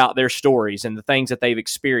talking about their stories and the things that they've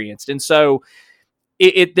experienced. And so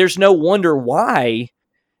there's no wonder why,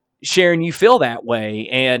 Sharon, you feel that way.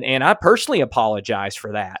 And I personally apologize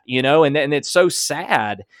for that, you know, and it's so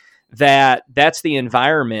sad that that's the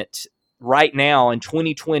environment right now in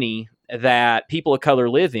 2020 that people of color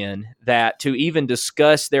live in, that to even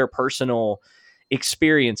discuss their personal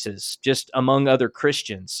experiences just among other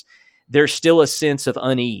Christians, there's still a sense of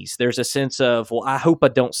unease. There's a sense of, well, I hope I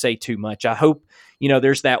don't say too much. I hope, you know,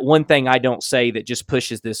 there's that one thing I don't say that just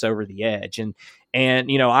pushes this over the edge.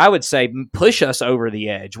 And you know, I would say push us over the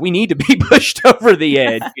edge. We need to be pushed over the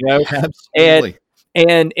edge, you know. Absolutely.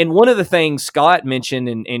 And one of the things Scott mentioned,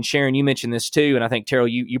 and Sharon, you mentioned this too, and I think Terrell,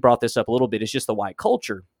 you brought this up a little bit, is just the white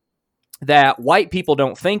culture that white people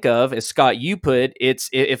don't think of. As Scott, you put, it's,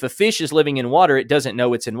 if a fish is living in water, it doesn't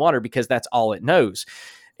know it's in water because that's all it knows.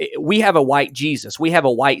 We have a white Jesus. We have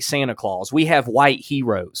a white Santa Claus. We have white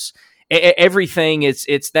heroes. Everything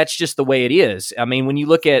that's just the way it is. I mean, when you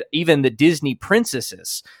look at even the Disney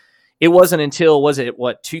princesses, it wasn't until,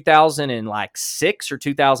 2006 or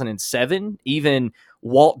 2007, even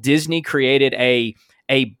Walt Disney created a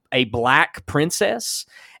black princess.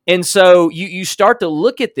 And so you start to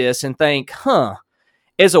look at this and think,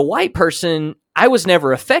 as a white person, I was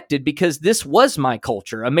never affected because this was my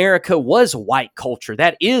culture. America was white culture.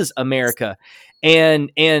 That is America.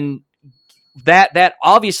 And that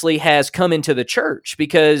obviously has come into the church,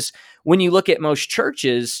 because when you look at most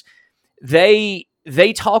churches, they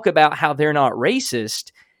talk about how they're not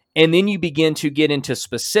racist, and then you begin to get into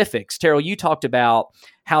specifics. Terrell, you talked about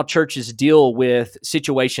how churches deal with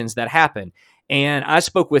situations that happen. And I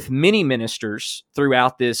spoke with many ministers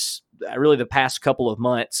throughout this, really the past couple of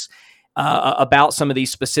months, about some of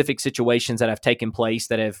these specific situations that have taken place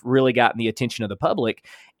that have really gotten the attention of the public.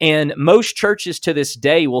 And most churches to this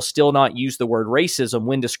day will still not use the word racism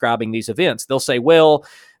when describing these events. They'll say, well,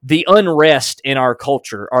 the unrest in our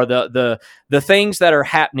culture or the things that are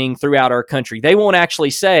happening throughout our country. They won't actually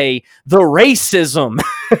say the racism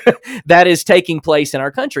that is taking place in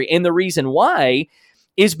our country. And the reason why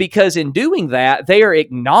is because in doing that, they are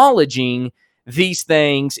acknowledging these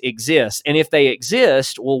things exist. And if they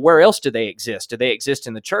exist, well, where else do they exist? Do they exist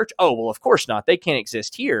in the church? Oh, well, of course not. They can't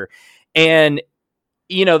exist here. And,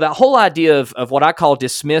 you know, that whole idea of what I call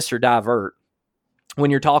dismiss or divert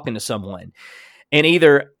when you're talking to someone. And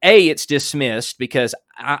either A, it's dismissed because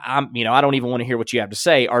I don't even want to hear what you have to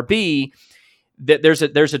say, or B, that there's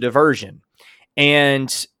a diversion.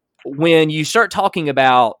 And when you start talking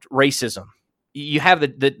about racism, you have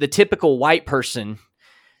the typical white person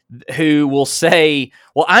who will say,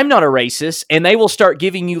 well, I'm not a racist. And they will start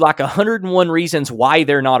giving you like 101 reasons why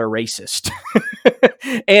they're not a racist.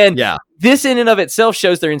 And this in and of itself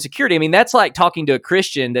shows their insecurity. I mean, that's like talking to a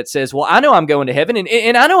Christian that says, well, I know I'm going to heaven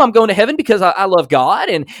and I know I'm going to heaven because I love God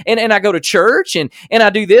and I go to church and I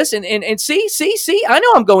do this and see, I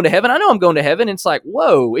know I'm going to heaven. I know I'm going to heaven. And it's like,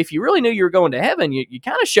 whoa, if you really knew you were going to heaven, you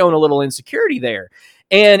kind of showing a little insecurity there.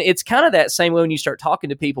 And it's kind of that same way when you start talking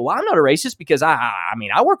to people. Well, I'm not a racist because I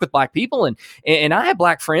work with black people and I have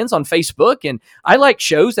black friends on Facebook and I like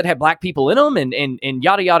shows that have black people in them and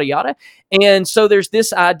yada, yada, yada. And so there's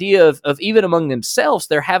this idea of even among themselves,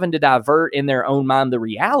 they're having to divert in their own mind the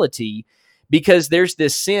reality because there's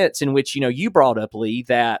this sense in which, you brought up, Lee,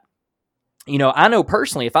 that, I know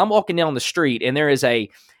personally, if I'm walking down the street and there is a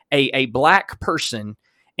black person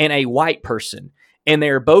and a white person, and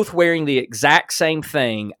they're both wearing the exact same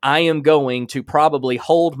thing, I am going to probably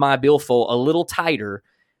hold my billfold a little tighter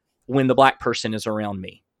when the black person is around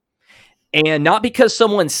me. And not because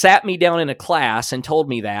someone sat me down in a class and told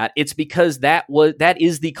me that, it's because that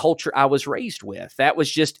is the culture I was raised with. That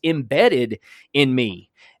was just embedded in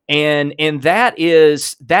me. And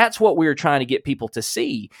that's what we're trying to get people to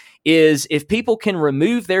see is if people can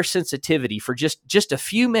remove their sensitivity for just a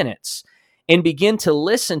few minutes and begin to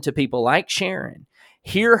listen to people like Sharon,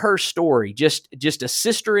 hear her story, just a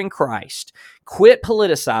sister in Christ. Quit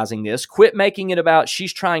politicizing this. Quit making it about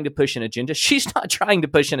she's trying to push an agenda. She's not trying to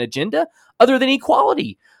push an agenda other than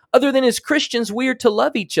equality. Other than as Christians, we are to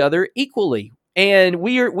love each other equally. And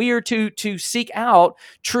we are to seek out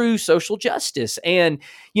true social justice. And,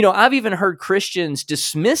 I've even heard Christians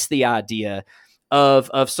dismiss the idea of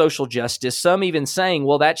social justice. Some even saying,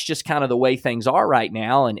 well, that's just kind of the way things are right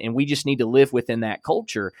now. And we just need to live within that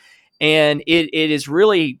culture. And it is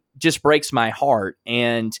really just breaks my heart.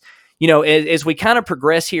 And, as we kind of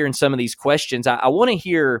progress here in some of these questions, I want to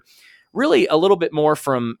hear really a little bit more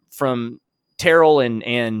from Terrell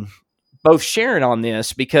and both Sharon on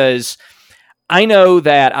this, because I know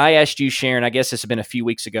that I asked you, Sharon, I guess this has been a few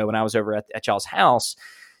weeks ago when I was over at y'all's house,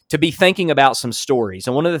 to be thinking about some stories.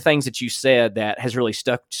 And one of the things that you said that has really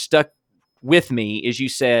stuck with me is you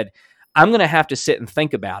said, I'm going to have to sit and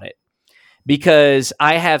think about it, because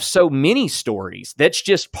I have so many stories. That's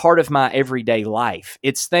just part of my everyday life.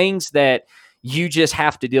 It's things that you just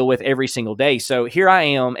have to deal with every single day. So here I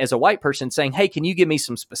am as a white person saying, hey, can you give me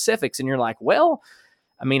some specifics? And you're like, well,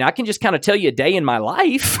 I mean, I can just kind of tell you a day in my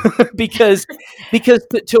life because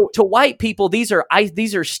to white people, these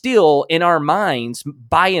are still in our minds,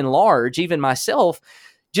 by and large, even myself,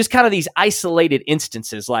 just kind of these isolated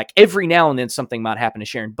instances. Like every now and then something might happen to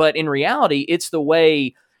Sharon, but in reality, it's the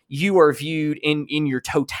way you are viewed in your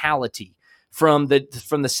totality from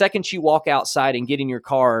the second you walk outside and get in your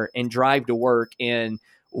car and drive to work and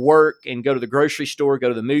go to the grocery store, go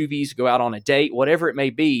to the movies, go out on a date, whatever it may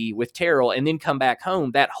be with Terrell, and then come back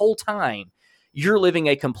home. That whole time you're living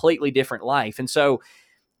a completely different life. And so,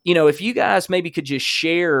 if you guys maybe could just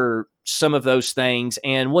share some of those things.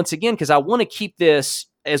 And once again, because I want to keep this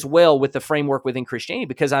as well with the framework within Christianity,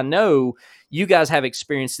 because I know you guys have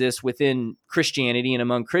experienced this within Christianity and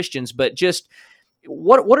among Christians, but just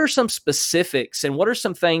what are some specifics and what are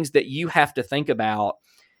some things that you have to think about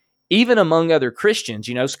even among other Christians?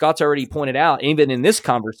 Scott's already pointed out, even in this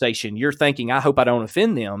conversation, you're thinking, I hope I don't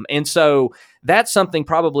offend them. And so that's something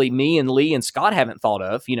probably me and Lee and Scott haven't thought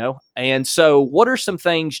of, And so what are some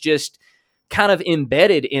things just kind of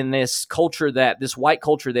embedded in this culture, this white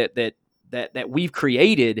culture that we've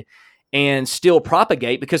created and still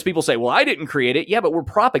propagate? Because people say, well, I didn't create it. Yeah, but we're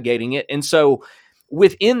propagating it. And so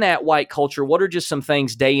within that white culture, what are just some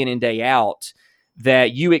things day in and day out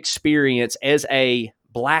that you experience as a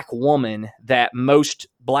Black woman that most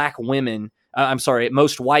white women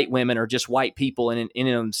are just white people and in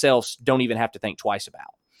themselves don't even have to think twice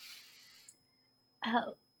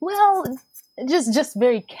about? Well, just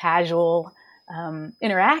very casual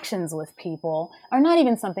interactions with people are not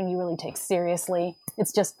even something you really take seriously.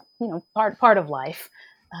 It's just, part of life.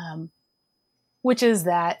 which is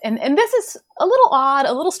that, and this is a little odd,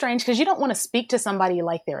 a little strange, because you don't want to speak to somebody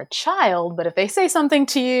like they're a child, but if they say something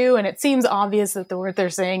to you and it seems obvious that the word they're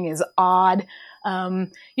saying is odd,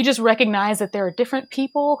 you just recognize that there are different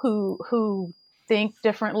people who think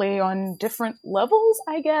differently on different levels,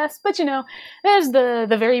 I guess. But, there's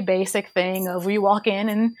the very basic thing of you walk in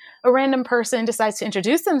and a random person decides to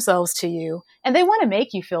introduce themselves to you and they want to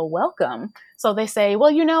make you feel welcome. So they say,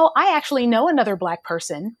 well, I actually know another Black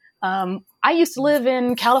person. I used to live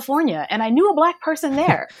in California and I knew a Black person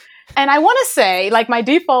there. And I want to say, like, my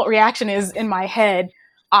default reaction is in my head,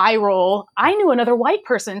 eye roll. I knew another white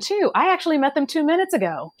person too. I actually met them 2 minutes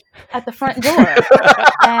ago at the front door.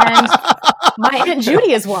 And my Aunt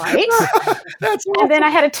Judy is white. That's awesome. And then I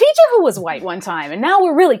had a teacher who was white one time. And now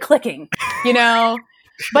we're really clicking,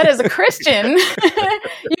 But as a Christian,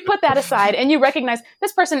 you put that aside and you recognize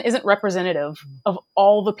this person isn't representative of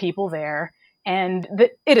all the people there. And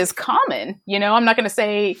it is common, I'm not going to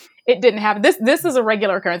say it didn't happen. This is a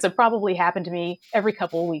regular occurrence. It probably happened to me every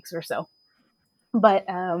couple of weeks or so. But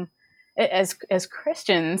as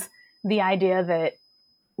Christians, the idea that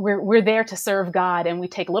we're there to serve God and we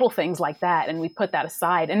take little things like that and we put that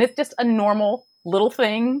aside, and it's just a normal little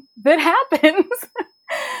thing that happens.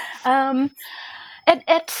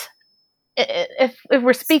 If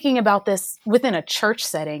we're speaking about this within a church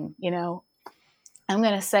setting, I'm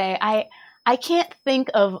going to say I can't think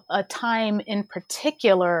of a time in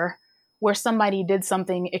particular where somebody did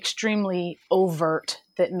something extremely overt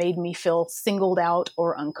that made me feel singled out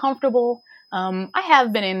or uncomfortable. I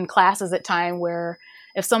have been in classes at time where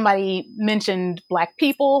if somebody mentioned Black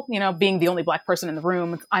people, being the only Black person in the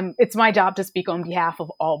room, it's my job to speak on behalf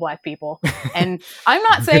of all Black people. And I'm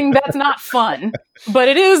not saying that's not fun, but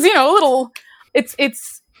it is, a little,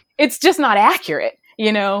 it's just not accurate,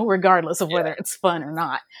 regardless of whether it's fun or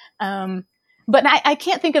not. But I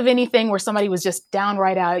can't think of anything where somebody was just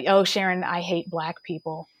downright out, oh, Sharon, I hate Black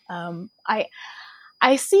people.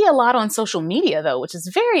 I see a lot on social media, though, which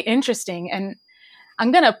is very interesting. And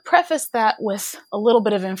I'm going to preface that with a little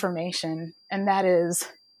bit of information. And that is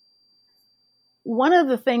one of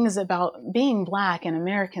the things about being Black in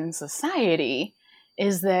American society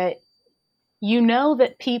is that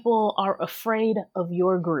that people are afraid of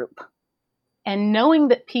your group. And knowing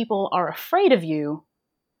that people are afraid of you,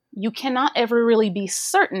 you cannot ever really be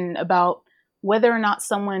certain about whether or not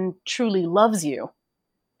someone truly loves you.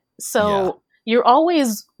 So you're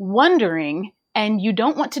always wondering, and you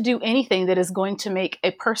don't want to do anything that is going to make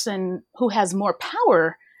a person who has more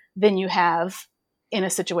power than you have in a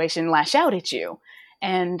situation lash out at you.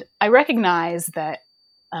 And I recognize that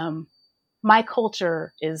my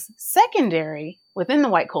culture is secondary within the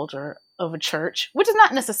white culture of a church, which is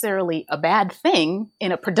not necessarily a bad thing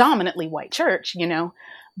in a predominantly white church,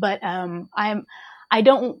 but I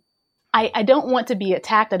don't want to be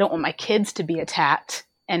attacked. I don't want my kids to be attacked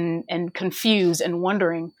and confused and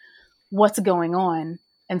wondering what's going on.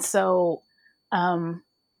 And so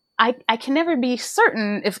I can never be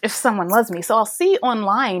certain if someone loves me. So I'll see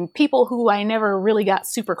online people who I never really got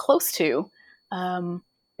super close to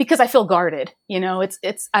because I feel guarded.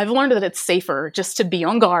 I've learned that it's safer just to be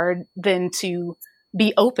on guard than to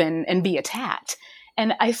be open and be attacked.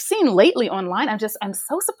 And I've seen lately online, I'm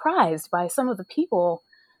so surprised by some of the people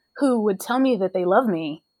who would tell me that they love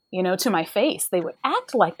me, to my face. They would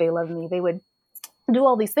act like they love me. They would do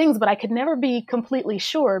all these things, but I could never be completely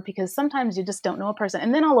sure because sometimes you just don't know a person.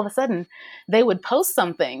 And then all of a sudden they would post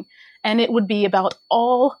something and it would be about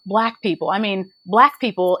all Black people. I mean, Black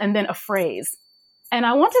people, and then a phrase. And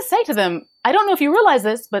I want to say to them, I don't know if you realize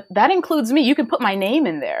this, but that includes me. You can put my name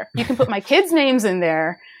in there. You can put my kids' names in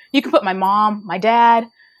there. You can put my mom, my dad,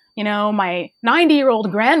 my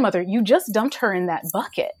 90-year-old grandmother. You just dumped her in that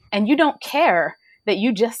bucket. And you don't care that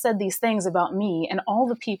you just said these things about me and all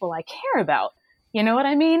the people I care about. You know what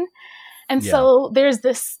I mean? And so there's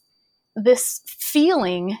this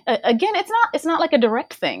feeling, again, it's not like a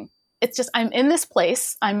direct thing. It's just, I'm in this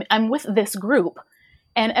place. I'm with this group.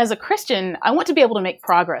 And as a Christian, I want to be able to make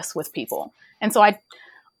progress with people. And so I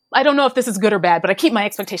don't know if this is good or bad, but I keep my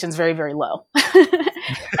expectations very, very low.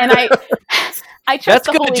 And I trust that's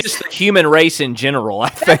the good. Holy Just the human race in general, I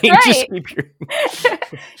think. Right. Just keep your...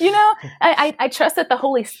 I trust that the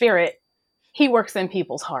Holy Spirit, He works in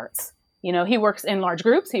people's hearts. He works in large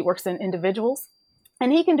groups. He works in individuals,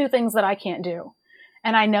 and He can do things that I can't do.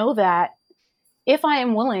 And I know that if I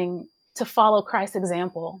am willing to follow Christ's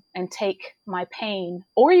example and take my pain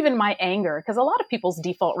or even my anger, because a lot of people's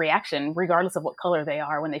default reaction, regardless of what color they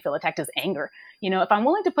are when they feel attacked, is anger. If I'm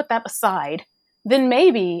willing to put that aside, then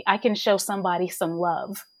maybe I can show somebody some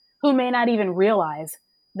love who may not even realize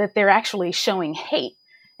that they're actually showing hate.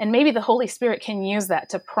 And maybe the Holy Spirit can use that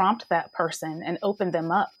to prompt that person and open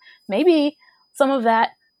them up. Maybe some of that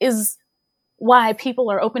is why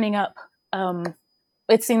people are opening up.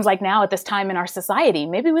 It seems like now at this time in our society,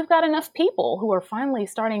 maybe we've got enough people who are finally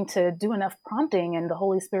starting to do enough prompting, and the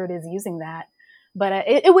Holy Spirit is using that. But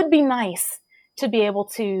it would be nice to be able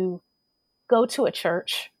to go to a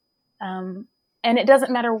church, and it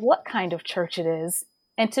doesn't matter what kind of church it is,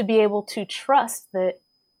 and to be able to trust that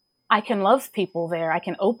I can love people there. I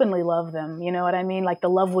can openly love them. You know what I mean? Like the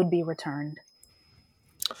love would be returned.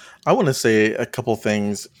 I want to say a couple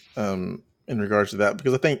things in regards to that,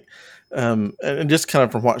 because I think, and just kind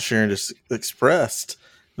of from what Sharon just expressed,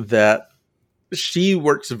 that she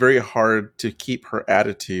works very hard to keep her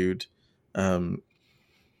attitude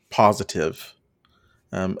positive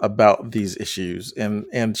about these issues.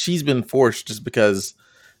 And she's been forced just because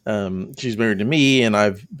she's married to me, and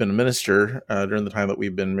I've been a minister during the time that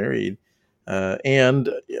we've been married. And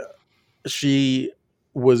she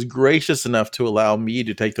was gracious enough to allow me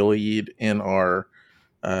to take the lead in our,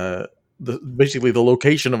 basically the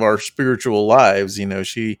location of our spiritual lives. You know,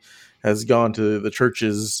 she has gone to the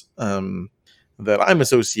churches that I'm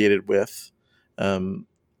associated with, and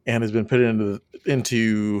has been put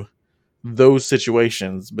into those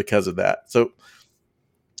situations because of that. So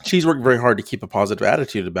she's worked very hard to keep a positive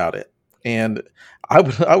attitude about it. And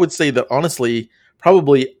I would say that honestly,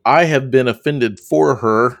 probably I have been offended for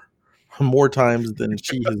her more times than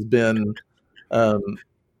she has been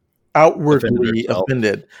outwardly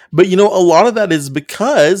offended. But you know, a lot of that is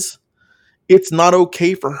because it's not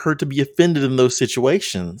okay for her to be offended in those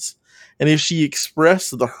situations. And if she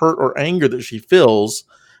expressed the hurt or anger that she feels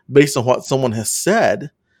based on what someone has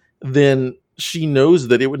said, then she knows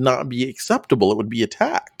that it would not be acceptable. It would be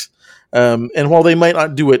attacked. And while they might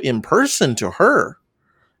not do it in person to her,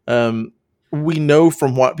 we know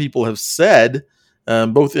from what people have said,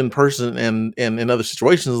 both in person and in other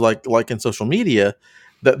situations, like in social media,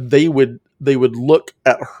 that they would look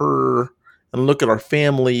at her and look at our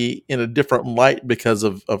family in a different light because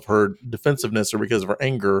of her defensiveness, or because of her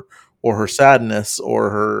anger, or her sadness,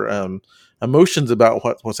 or her emotions about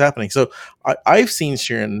what's happening. So I've seen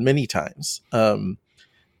Sharon many times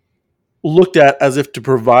looked at as if to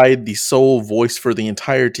provide the sole voice for the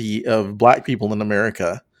entirety of Black people in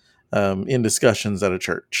America in discussions at a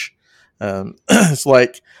church. It's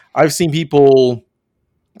like I've seen people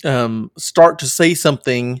start to say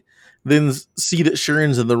something, then see that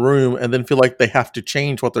Sharon's in the room, and then feel like they have to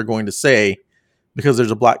change what they're going to say because there's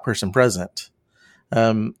a Black person present.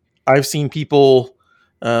 I've seen people,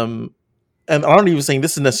 and I'm not even saying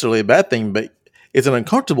this is necessarily a bad thing, but it's an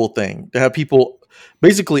uncomfortable thing to have people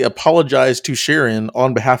basically apologize to Sharon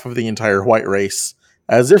on behalf of the entire white race,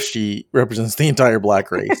 as if she represents the entire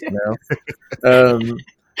Black race. You know,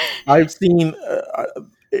 I've seen,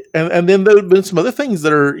 and then there have been some other things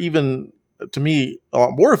that are even, to me, a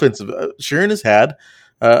lot more offensive. Sharon has had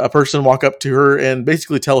a person walk up to her and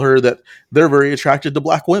basically tell her that they're very attracted to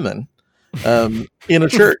Black women in a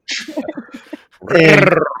church. And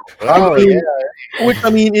which I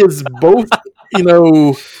mean is both, you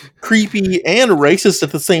know, creepy and racist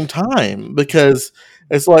at the same time, because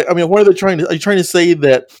it's like, I mean, what are they trying to? Are you trying to say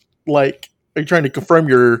that, like, are you trying to confirm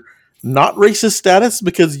your not racist status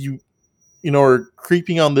because you know, are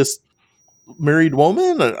creeping on this married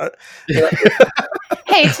woman?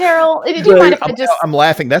 Hey, Terrell, do you mind if I'm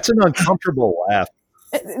laughing. That's an uncomfortable laugh.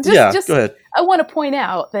 Just go ahead. I want to point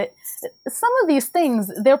out that some of these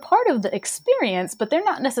things, they're part of the experience, but they're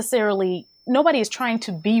not necessarily, nobody is trying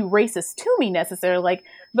to be racist to me necessarily. Like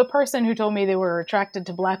the person who told me they were attracted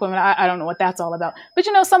to Black women, I don't know what that's all about. But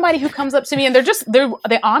you know, somebody who comes up to me and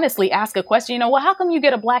they honestly ask a question, you know, well, how come you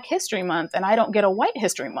get a Black History Month and I don't get a White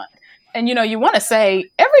History Month? And you know, you want to say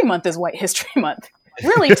every month is White History Month.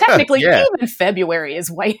 Really, technically, even February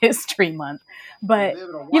is White History Month. But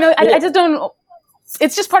you know, I just don't.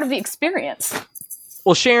 It's just part of the experience.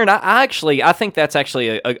 Well, Sharon, I think that's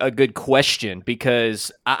actually a good question,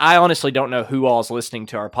 because I honestly don't know who all's listening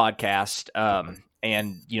to our podcast.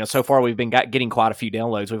 And you know, so far we've been getting quite a few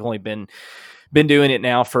downloads. We've only been doing it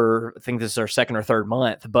now for, I think this is our second or third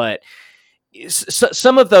month, but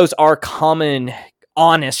some of those are common,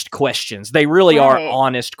 honest questions. They really are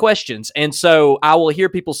honest questions. And so I will hear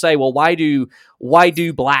people say, well, why do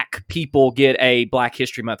Black people get a Black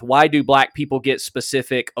History Month? Why do Black people get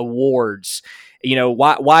specific awards? You know,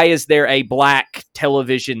 why is there a Black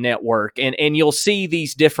television network? And you'll see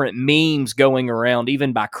these different memes going around,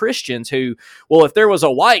 even by Christians who, well, if there was a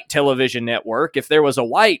white television network, if there was a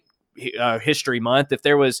white History Month, if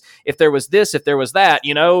there was this, if there was that,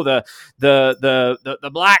 the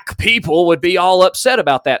black people would be all upset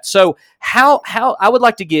about that. So how I would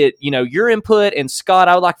like to get your input, and Scott,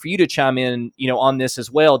 I would like for you to chime in on this as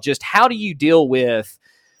well. Just how do you deal with,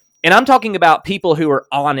 and I'm talking about people who are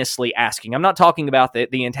honestly asking. I'm not talking about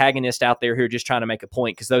the antagonist out there who are just trying to make a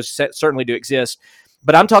point, because those certainly do exist.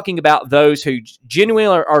 But I'm talking about those who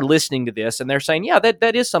genuinely are listening to this and they're saying, yeah,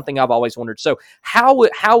 that is something I've always wondered. So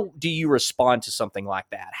how do you respond to something like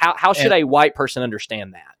that? How should a white person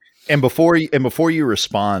understand that? And before you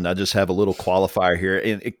respond, I just have a little qualifier here.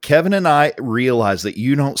 And Kevin and I realize that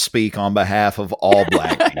you don't speak on behalf of all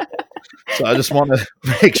black people. So I just want to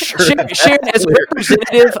make sure. Sharon, as a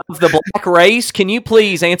representative of the black race, can you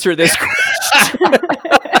please answer this question?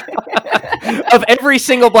 Of every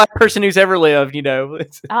single black person who's ever lived,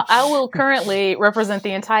 I will currently represent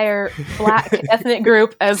the entire black ethnic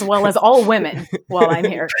group as well as all women while I'm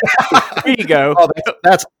here. There you go. Oh,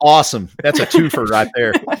 that's awesome. That's a twofer right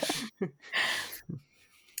there.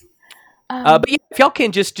 But yeah, if y'all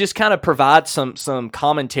can just kind of provide some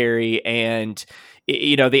commentary, and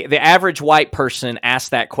the average white person asks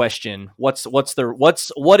that question, what should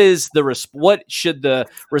the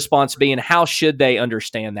response be, and how should they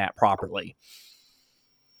understand that properly?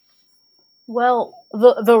 Well,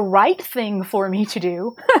 the right thing for me to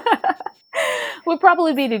do would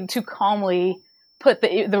probably be to calmly put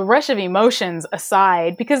the rush of emotions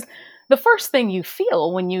aside, because the first thing you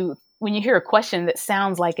feel when you hear a question that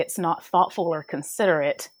sounds like it's not thoughtful or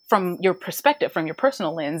considerate from your perspective, from your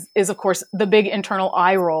personal lens, is of course the big internal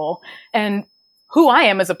eye roll. And who I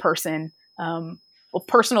am as a person,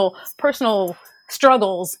 personal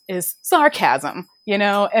struggles is sarcasm,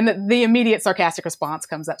 and the immediate sarcastic response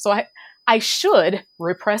comes up. So I should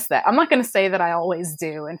repress that. I'm not going to say that I always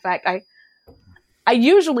do. In fact, I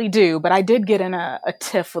usually do, but I did get in a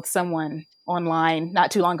tiff with someone online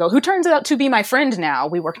not too long ago who turns out to be my friend now.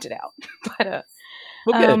 We worked it out. But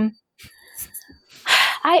good.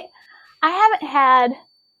 I haven't had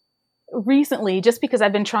recently, just because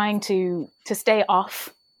I've been trying to stay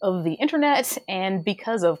off of the internet, and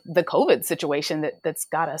because of the COVID situation that's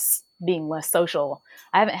got us being less social.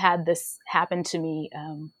 I haven't had this happen to me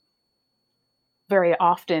very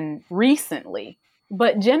often recently,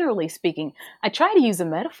 but generally speaking, I try to use a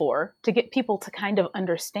metaphor to get people to kind of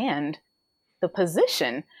understand the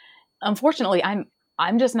position. Unfortunately,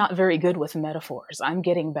 I'm just not very good with metaphors. I'm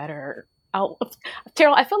getting better.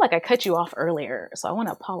 Terrell, I feel like I cut you off earlier, so I want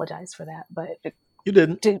to apologize for that. But you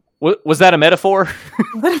didn't. Was that a metaphor?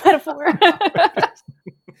 Was that a metaphor?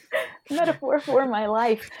 Metaphor for my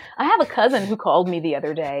life. I have a cousin who called me the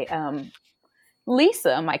other day.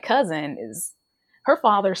 Lisa, my cousin, her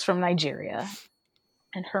father's from Nigeria,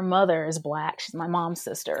 and her mother is black. She's my mom's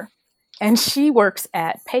sister, and she works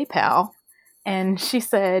at PayPal. And she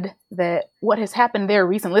said that what has happened there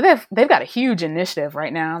recently, they've got a huge initiative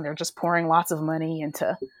right now. They're just pouring lots of money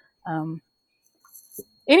into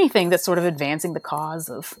anything that's sort of advancing the cause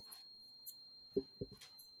of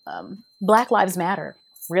Black Lives Matter,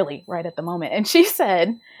 really, right at the moment. And she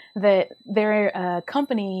said that their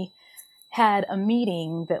company had a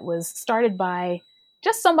meeting that was started by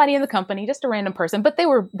just somebody in the company, just a random person, but they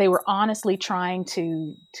were honestly trying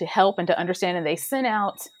to help and to understand. And they sent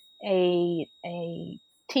out a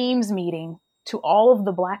Teams meeting to all of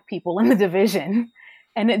the black people in the division.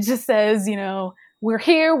 And it just says, we're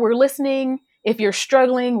here, we're listening. If you're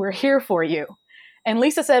struggling, we're here for you. And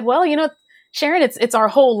Lisa said, well, Sharon, it's our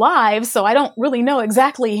whole lives, so I don't really know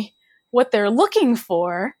exactly what they're looking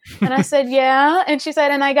for. And I said, yeah. And she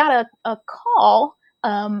said, and I got a call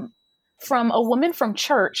from a woman from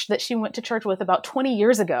church that she went to church with about 20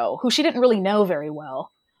 years ago, who she didn't really know very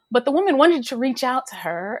well. But the woman wanted to reach out to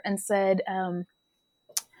her and said,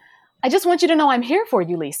 I just want you to know I'm here for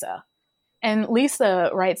you, Lisa. And Lisa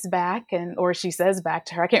writes back, or she says back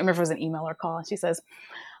to her, I can't remember if it was an email or call, and she says,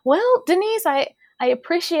 well, Denise, I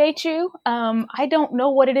appreciate you. I don't know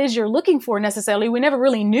what it is you're looking for necessarily. We never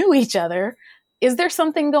really knew each other. Is there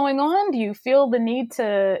something going on? Do you feel the need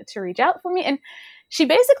to reach out for me? And she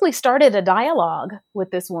basically started a dialogue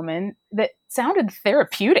with this woman that sounded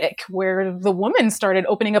therapeutic, where the woman started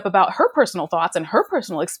opening up about her personal thoughts and her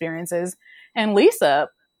personal experiences. And Lisa,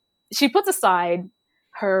 she puts aside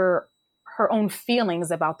her own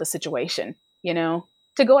feelings about the situation, to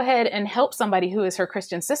go ahead and help somebody who is her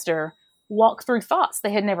Christian sister walk through thoughts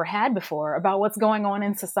they had never had before about what's going on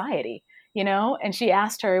in society, and she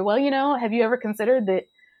asked her, well, have you ever considered that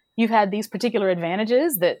you've had these particular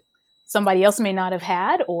advantages that somebody else may not have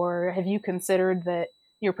had? Or have you considered that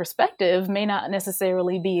your perspective may not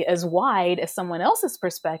necessarily be as wide as someone else's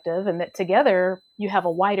perspective, and that together you have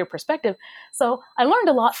a wider perspective. So I learned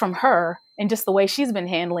a lot from her and just the way she's been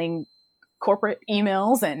handling corporate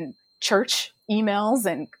emails and church emails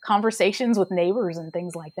and conversations with neighbors and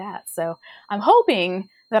things like that. So I'm hoping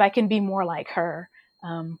that I can be more like her.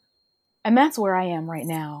 And that's where I am right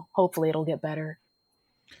now. Hopefully it'll get better.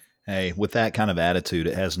 Hey, with that kind of attitude,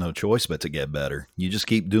 it has no choice but to get better. You just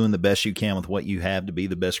keep doing the best you can with what you have to be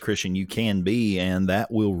the best Christian you can be, and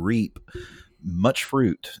that will reap much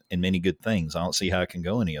fruit and many good things. I don't see how it can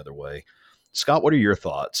go any other way. Scott, what are your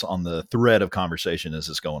thoughts on the thread of conversation as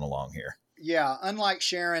it's going along here? Yeah, unlike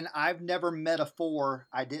Sharon, I've never met a 4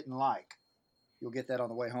 I didn't like. You'll get that on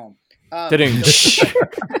the way home. Yeah.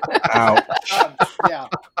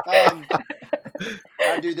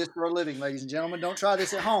 I do this for a living, ladies and gentlemen. Don't try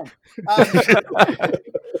this at home.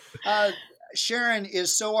 Sharon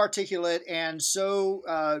is so articulate and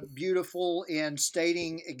so beautiful in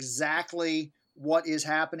stating exactly what is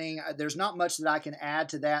happening. There's not much that I can add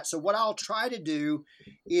to that. So what I'll try to do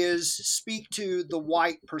is speak to the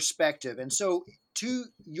white perspective. And so to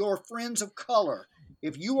your friends of color,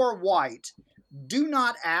 if you are white, do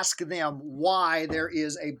not ask them why there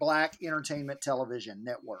is a Black entertainment television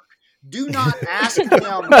network. Do not ask them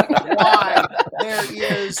why there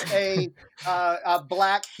is a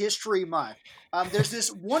Black History Month. There's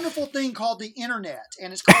this wonderful thing called the internet,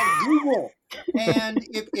 and it's called Google. And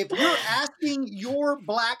if you're asking your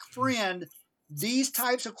Black friend these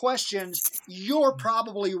types of questions, you're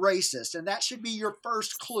probably racist, and that should be your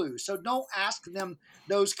first clue. So don't ask them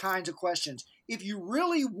those kinds of questions. If you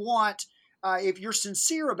really want, if you're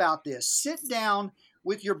sincere about this, sit down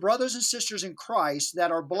with your brothers and sisters in Christ that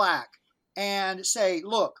are Black and say,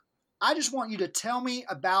 look, I just want you to tell me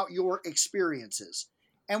about your experiences.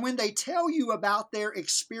 And when they tell you about their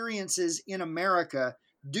experiences in America,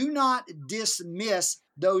 do not dismiss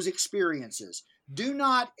those experiences. Do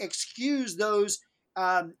not excuse those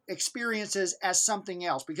experiences as something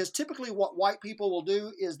else. Because typically what white people will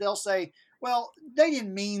do is they'll say, well, they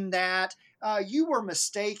didn't mean that. You were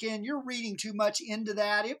mistaken. You're reading too much into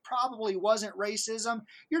that. It probably wasn't racism.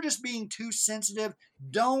 You're just being too sensitive.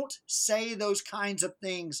 Don't say those kinds of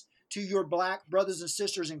things to your Black brothers and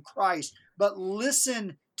sisters in Christ, but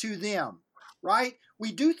listen to them, right?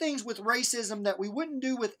 We do things with racism that we wouldn't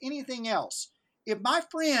do with anything else. If my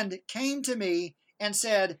friend came to me and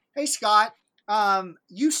said, hey, Scott,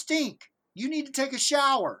 you stink. You need to take a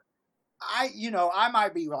shower. I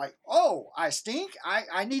might be like, oh, I stink.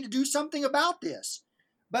 I need to do something about this.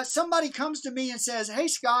 But somebody comes to me and says, hey,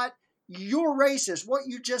 Scott, you're racist. What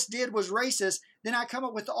you just did was racist. Then I come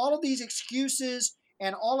up with all of these excuses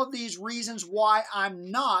and all of these reasons why I'm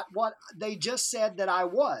not what they just said that I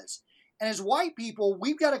was. And as white people,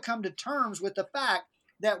 we've got to come to terms with the fact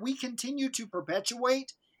that we continue to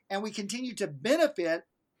perpetuate and we continue to benefit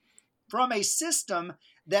from a system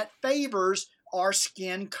that favors our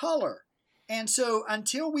skin color. And so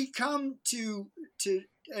until we come to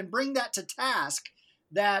and bring that to task,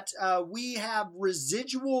 that we have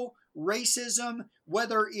residual racism,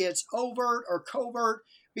 whether it's overt or covert,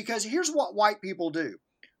 because here's what white people do.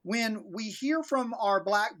 When we hear from our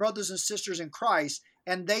Black brothers and sisters in Christ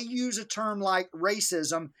and they use a term like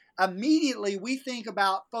racism, immediately we think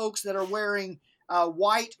about folks that are wearing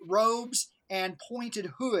white robes and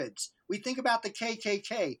pointed hoods. We think about the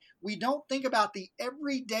KKK. We don't think about the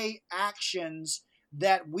everyday actions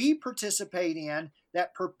that we participate in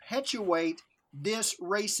that perpetuate this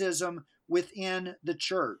racism within the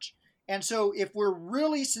church. And so if we're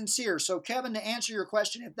really sincere, so Kevin, to answer your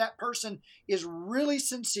question, if that person is really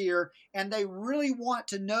sincere and they really want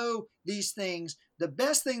to know these things, the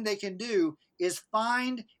best thing they can do is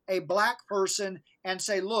find a Black person and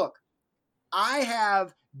say, look, I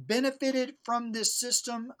have benefited from this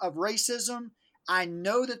system of racism. I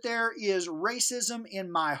know that there is racism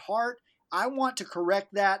in my heart. I want to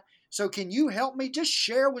correct that. So can you help me? Just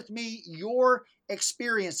share with me your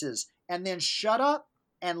experiences and then shut up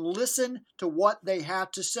and listen to what they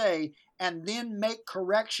have to say and then make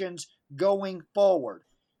corrections going forward.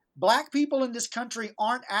 Black people in this country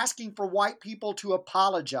aren't asking for white people to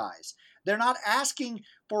apologize. They're not asking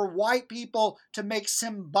for white people to make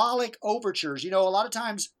symbolic overtures. You know, a lot of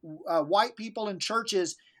times white people in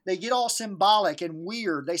churches, they get all symbolic and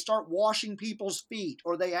weird. They start washing people's feet,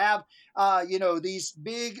 or they have, these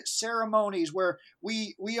big ceremonies where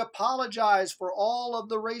we apologize for all of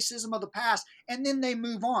the racism of the past, and then they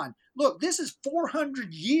move on. Look, this is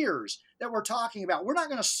 400 years that we're talking about. We're not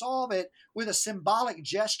going to solve it with a symbolic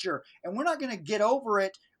gesture, and we're not going to get over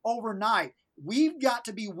it overnight. we've got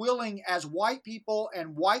to be willing as white people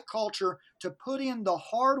and white culture to put in the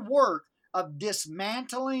hard work of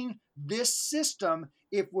dismantling this system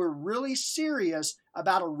if we're really serious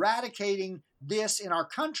about eradicating this in our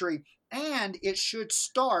country. And it should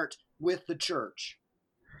start with the church.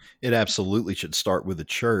 It absolutely should start with the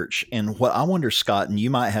church. And what I wonder, Scott, and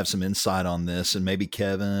you might have some insight on this, and maybe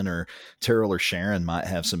Kevin or Terrell or Sharon might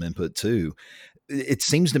have some input too. It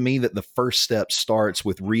seems to me that the first step starts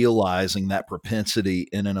with realizing that propensity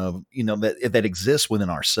in and of, that exists within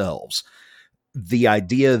ourselves. The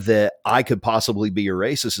idea that I could possibly be a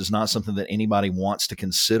racist is not something that anybody wants to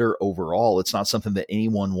consider overall. It's not something that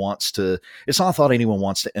it's not a thought anyone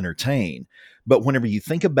wants to entertain. But whenever you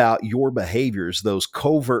think about your behaviors, those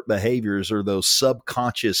covert behaviors or those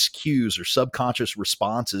subconscious cues or subconscious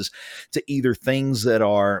responses to either things that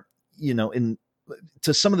are,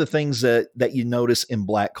 to some of the things that you notice in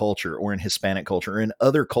Black culture or in Hispanic culture or in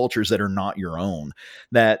other cultures that are not your own,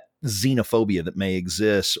 that xenophobia that may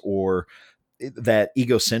exist, or that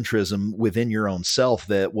egocentrism within your own self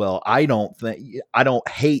that, well, I don't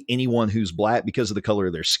hate anyone who's Black because of the color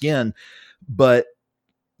of their skin, but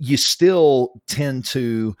you still tend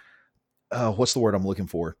to, what's the word I'm looking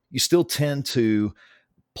for? You still tend to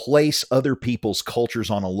place other people's cultures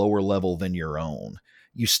on a lower level than your own.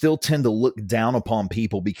 You still tend to look down upon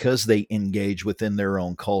people because they engage within their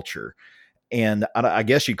own culture. And I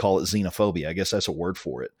guess you'd call it xenophobia. I guess that's a word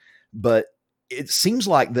for it. But it seems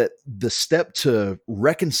like that the step to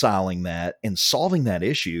reconciling that and solving that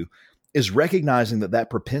issue is recognizing that that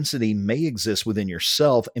propensity may exist within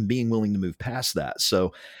yourself and being willing to move past that.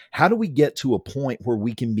 So how do we get to a point where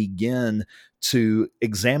we can begin to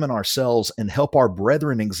examine ourselves and help our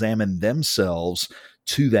brethren examine themselves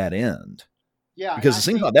to that end? Yeah, because it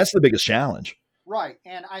seems like that's the biggest challenge. Right.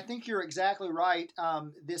 And I think you're exactly right.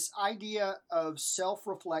 This idea of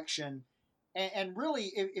self-reflection, and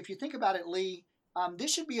really, if you think about it, Lee,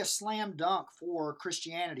 this should be a slam dunk for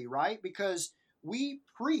Christianity, right? Because we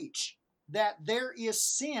preach that there is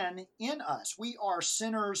sin in us. We are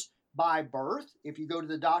sinners by birth, if you go to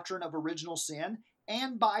the doctrine of original sin,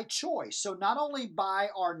 and by choice. So not only by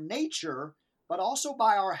our nature, but also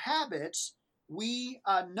by our habits, we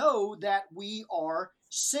know that we are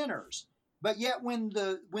sinners. But yet when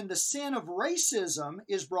the sin of racism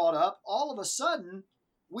is brought up, all of a sudden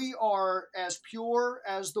we are as pure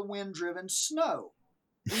as the wind-driven snow.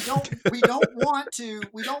 We don't want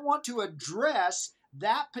to address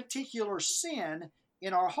that particular sin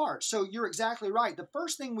in our hearts. So you're exactly right. The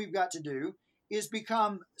first thing we've got to do is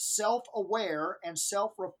become self-aware and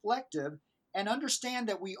self-reflective and understand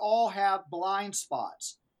that we all have blind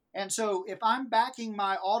spots. And so if I'm backing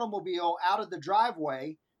my automobile out of the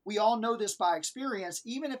driveway, we all know this by experience,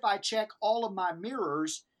 even if I check all of my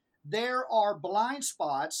mirrors, there are blind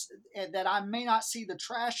spots that I may not see the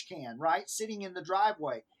trash can, right, sitting in the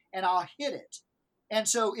driveway, and I'll hit it. And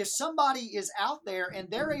so if somebody is out there and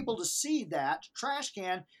they're able to see that trash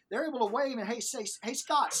can, they're able to wave and, hey,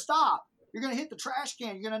 Scott, stop. You're going to hit the trash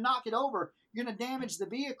can. You're going to knock it over. You're going to damage the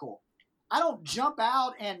vehicle. I don't jump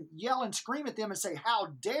out and yell and scream at them and say,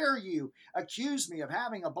 how dare you accuse me of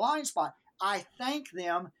having a blind spot? I thank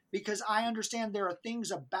them because I understand there are things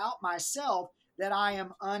about myself that I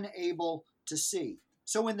am unable to see.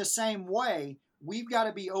 So in the same way, we've got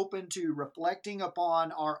to be open to reflecting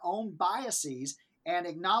upon our own biases and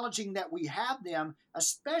acknowledging that we have them,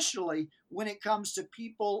 especially when it comes to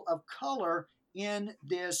people of color in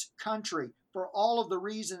this country, for all of the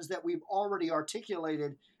reasons that we've already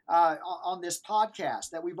articulated on this podcast,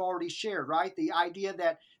 that we've already shared, right? The idea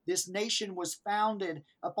that this nation was founded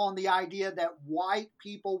upon the idea that white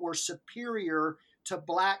people were superior to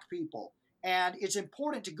Black people. And it's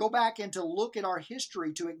important to go back and to look at our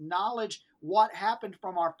history, to acknowledge what happened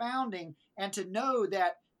from our founding, and to know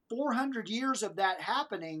that 400 years of that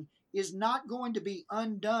happening is not going to be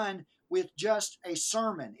undone with just a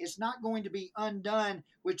sermon. It's not going to be undone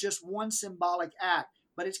with just one symbolic act,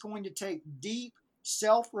 but it's going to take deep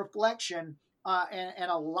self-reflection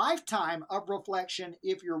and a lifetime of reflection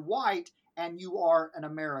if you're white and you are an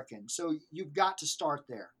American. So you've got to start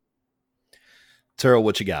there. Terrell,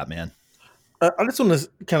 what you got, man? I just want to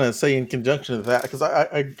kind of say in conjunction with that, because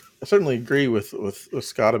I certainly agree with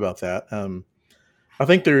Scott about that. I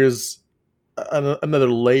think there is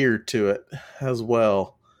another layer to it as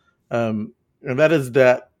well. And that is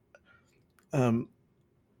that I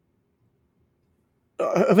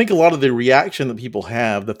think a lot of the reaction that people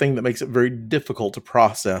have, the thing that makes it very difficult to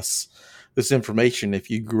process this information if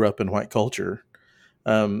you grew up in white culture,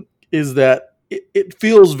 is that it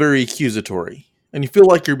feels very accusatory. And you feel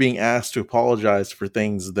like you're being asked to apologize for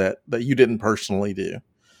things that you didn't personally do.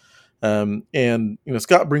 And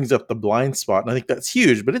Scott brings up the blind spot, and I think that's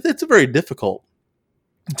huge, but it's very difficult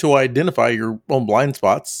to identify your own blind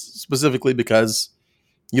spots, specifically because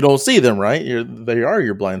you don't see them, right? They are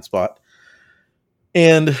your blind spot.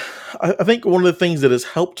 And I think one of the things that has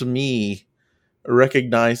helped me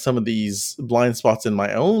recognize some of these blind spots in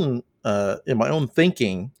my own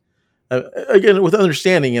thinking, again with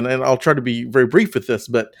understanding, and I'll try to be very brief with this,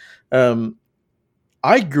 but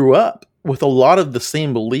I grew up with a lot of the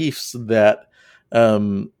same beliefs that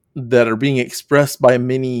are being expressed by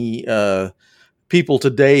many people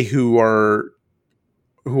today who are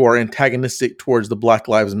antagonistic towards the Black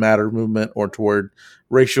Lives Matter movement or toward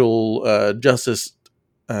racial justice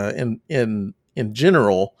in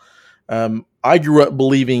general. I grew up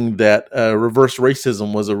believing that reverse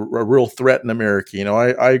racism was a real threat in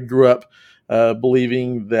America. I grew up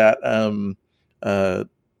believing that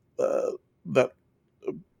that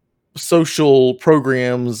social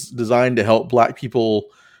programs designed to help Black people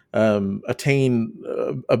attain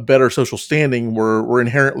a better social standing were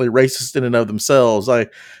inherently racist in and of themselves. I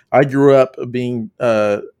grew up being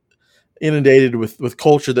inundated with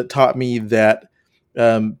culture that taught me that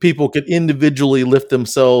people could individually lift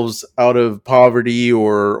themselves out of poverty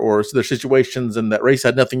or their situations, and that race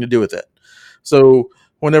had nothing to do with it. So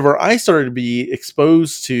whenever I started to be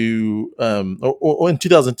exposed to, in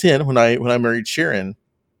 2010, when I married Sharon,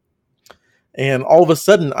 and all of a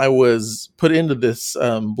sudden I was put into this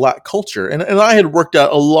Black culture, and I had worked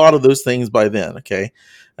out a lot of those things by then. Okay.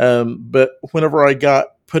 But whenever I got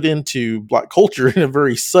put into Black culture in a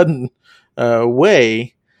very sudden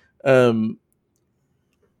way,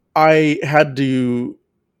 I had to,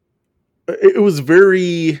 it was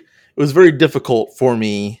very difficult for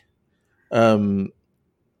me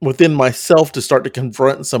within myself to start to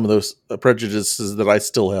confront some of those prejudices that I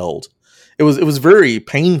still held. It was very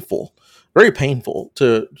painful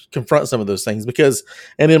to confront some of those things, because,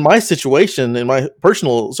 and in my situation, in my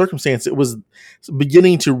personal circumstance, it was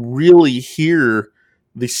beginning to really hear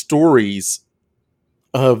the stories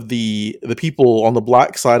of the people on the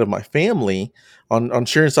Black side of my family, on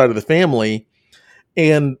Sharon's side of the family,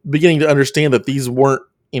 and beginning to understand that these weren't,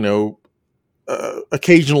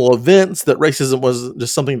 occasional events, that racism was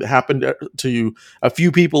just something that happened to a few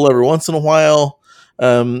people every once in a while.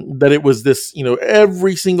 That it was this,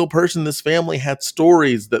 every single person in this family had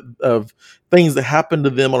stories of things that happened to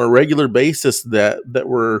them on a regular basis that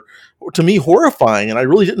were, to me, horrifying. And I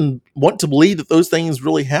really didn't want to believe that those things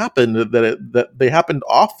really happened, that they happened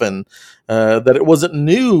often, that it wasn't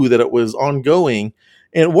new, that it was ongoing.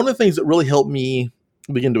 And one of the things that really helped me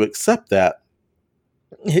begin to accept that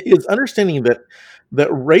is understanding that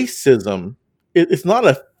racism, it's not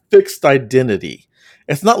a fixed identity.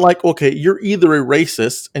 It's not like, okay, you're either a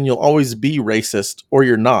racist and you'll always be racist, or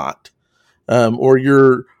you're not, or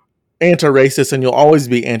you're anti-racist and you'll always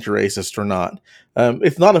be anti-racist or not.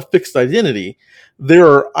 It's not a fixed identity. There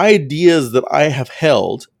are ideas that I have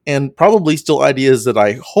held, and probably still ideas that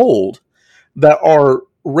I hold, that are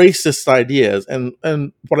racist ideas. And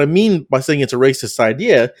what I mean by saying it's a racist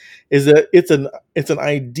idea is that it's an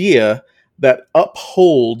idea that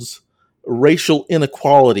upholds racial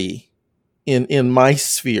inequality in my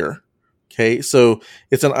sphere. Okay, so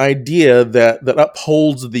it's an idea that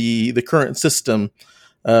upholds the current system,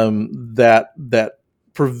 that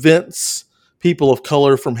prevents people of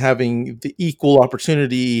color from having the equal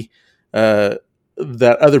opportunity that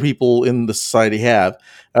other people in the society have.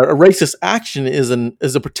 A racist action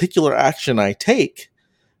is a particular action I take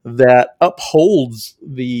that upholds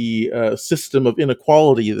the system of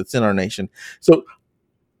inequality that's in our nation. So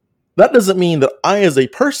that doesn't mean that I, as a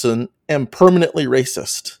person, am permanently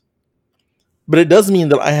racist, but it does mean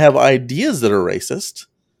that I have ideas that are racist,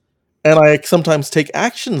 and I sometimes take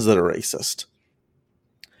actions that are racist.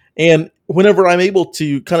 And whenever I'm able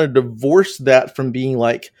to kind of divorce that from being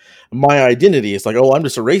like my identity, it's like, oh, I'm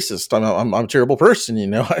just a racist. I'm a terrible person.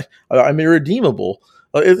 I'm irredeemable.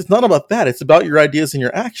 It's not about that. It's about your ideas and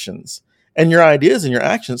your actions. And your ideas and your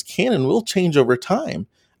actions can and will change over time.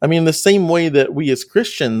 I mean, the same way that we as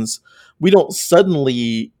Christians, we don't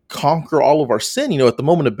suddenly conquer all of our sin. At the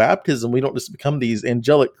moment of baptism, we don't just become these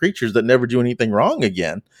angelic creatures that never do anything wrong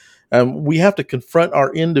again. We have to confront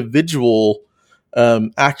our individual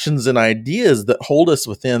actions and ideas that hold us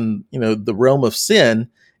within, the realm of sin,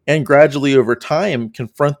 and gradually over time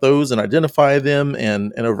confront those and identify them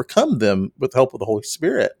and overcome them with the help of the Holy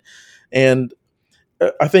Spirit. And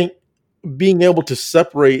I think being able to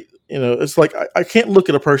separate, it's like I can't look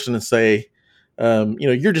at a person and say,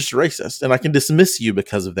 you're just racist, and I can dismiss you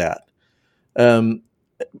because of that.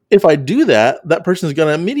 if I do that, that person is going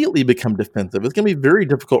to immediately become defensive. It's going to be very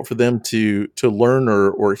difficult for them to learn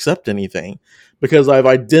or accept anything because I've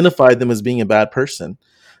identified them as being a bad person.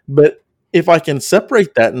 But if I can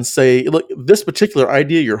separate that and say, look, this particular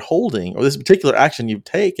idea you're holding or this particular action you've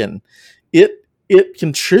taken, it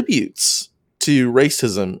contributes to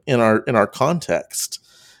racism in our context.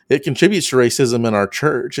 It contributes to racism in our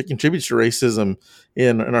church. It contributes to racism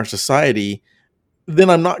in our society. Then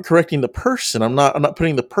I'm not correcting the person. I'm not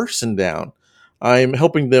putting the person down. I'm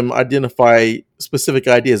helping them identify specific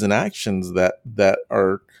ideas and actions that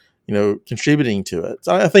are, contributing to it.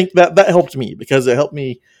 So I think that helped me because it helped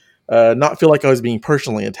me not feel like I was being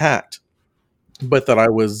personally attacked, but that I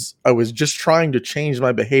was just trying to change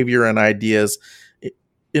my behavior and ideas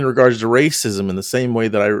in regards to racism in the same way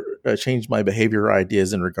that I changed my behavior or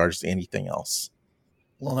ideas in regards to anything else.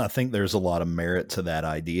 Well, I think there's a lot of merit to that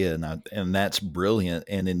idea, and that's brilliant.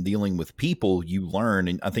 And in dealing with people, you learn,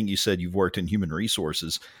 and I think you said you've worked in human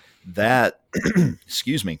resources, that,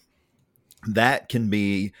 excuse me, that can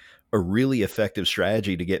be a really effective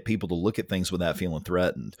strategy to get people to look at things without feeling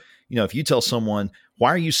threatened. If you tell someone,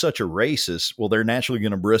 why are you such a racist? Well, they're naturally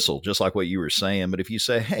going to bristle, just like what you were saying. But if you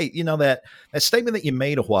say, hey, that statement that you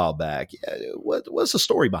made a while back, what's the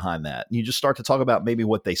story behind that? And you just start to talk about maybe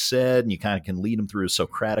what they said, and you kind of can lead them through a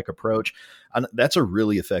Socratic approach. That's a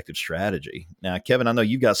really effective strategy. Now, Kevin, I know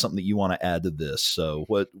you've got something that you want to add to this. So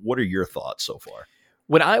what are your thoughts so far?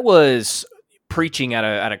 When I was preaching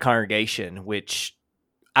at a congregation, which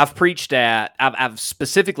I've preached at, I've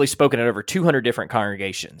specifically spoken at over 200 different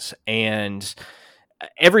congregations, and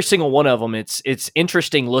every single one of them, it's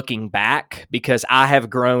interesting looking back because I have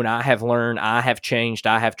grown, I have learned, I have changed,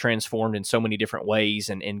 I have transformed in so many different ways,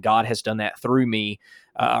 and God has done that through me,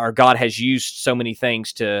 or God has used so many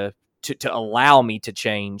things to allow me to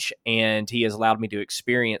change, and He has allowed me to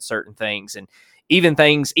experience certain things, and even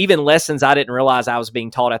lessons I didn't realize I was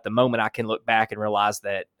being taught at the moment, I can look back and realize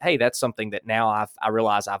that, hey, that's something that now I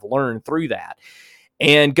realize I've learned through that.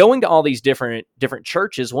 And going to all these different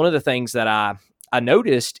churches, one of the things that I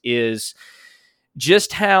noticed is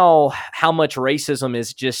just how much racism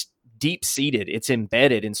is just deep seated. It's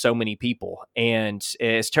embedded in so many people. And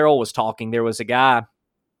as Terrell was talking, there was a guy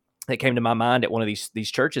that came to my mind at one of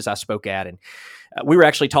these churches I spoke at, and we were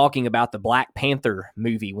actually talking about the Black Panther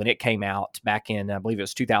movie when it came out back in, I believe it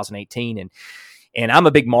was 2018, and I'm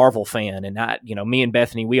a big Marvel fan, and me and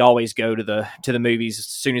Bethany, we always go to the movies as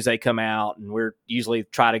soon as they come out, and we're usually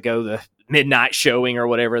try to go the midnight showing or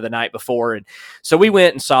whatever the night before, and so we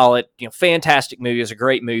went and saw it. Fantastic movie, it was a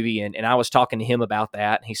great movie, and I was talking to him about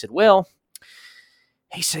that, and he said,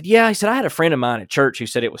 I had a friend of mine at church who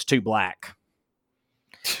said it was too black.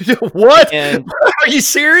 What? Are you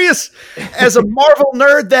serious? As a Marvel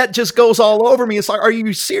nerd, that just goes all over me. It's like, are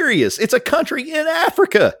you serious? It's a country in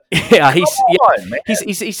Africa. Yeah, he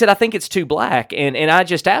said, I think it's too black. And I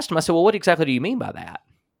just asked him, I said, well, what exactly do you mean by that?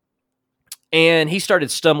 And he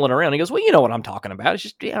started stumbling around. He goes, well, you know what I'm talking about. It's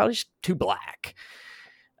just, it's too black.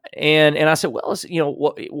 And I said, well,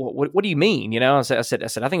 what do you mean? I said,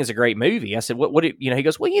 I think it's a great movie. I said, what do he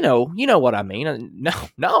goes, well, you know what I mean.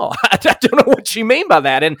 No, I don't know what you mean by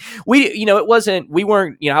that. And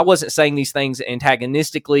I wasn't saying these things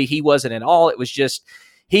antagonistically. He wasn't at all. It was just,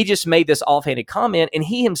 he just made this offhanded comment, and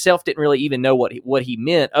he himself didn't really even know what he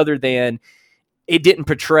meant, other than it didn't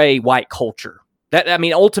portray white culture.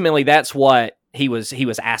 Ultimately that's what he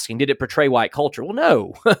was asking. Did it portray white culture? Well,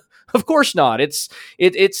 no. Of course not. It's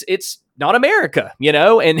not America,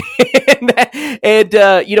 and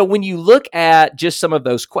when you look at just some of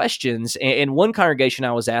those questions, and one congregation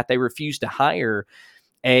I was at, they refused to hire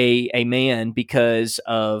a man because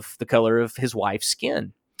of the color of his wife's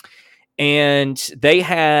skin. And they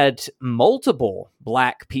had multiple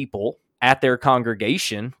black people at their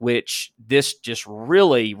congregation, which this just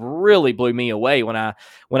really, really blew me away when I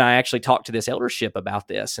actually talked to this eldership about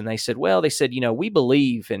this. And they said, we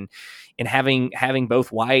believe in having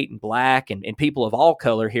both white and black and people of all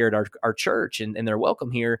color here at our church, and they're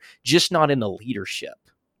welcome here, just not in the leadership.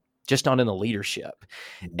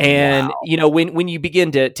 And, when you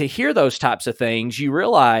begin to hear those types of things, you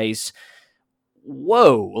realize,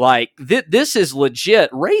 whoa, like this is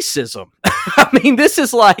legit racism.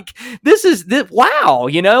 Wow,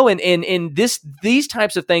 and these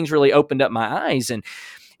types of things really opened up my eyes. And,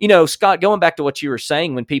 Scott, going back to what you were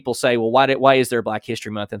saying, when people say, well, why is there Black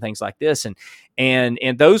History Month and things like this? And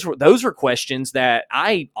those were questions that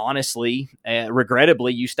I honestly,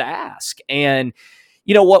 regrettably used to ask. And,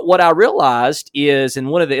 what I realized is, and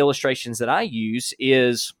one of the illustrations that I use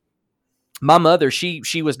is, my mother,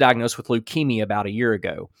 she was diagnosed with leukemia about a year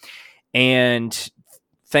ago. And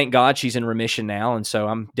thank God she's in remission now, and so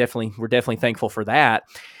we're definitely thankful for that.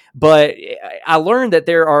 But I learned that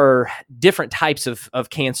there are different types of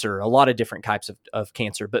cancer, a lot of different types of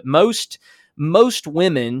cancer, but most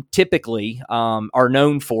women typically are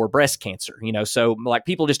known for breast cancer. So like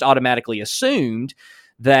people just automatically assumed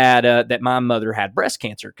that my mother had breast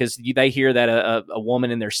cancer because they hear that a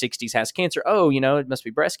woman in their 60s has cancer. Oh, it must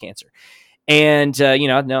be breast cancer. And,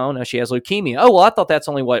 no, she has leukemia. Oh, well, I thought that's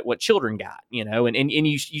only what children got, and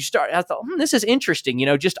you start, I thought, this is interesting,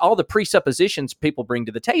 just all the presuppositions people bring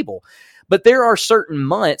to the table. But there are certain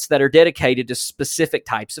months that are dedicated to specific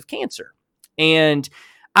types of cancer. And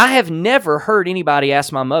I have never heard anybody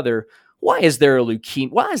ask my mother, why is there a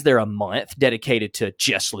leukemia? Why is there a month dedicated to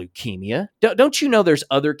just leukemia? Don't you know there's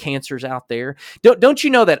other cancers out there? Don't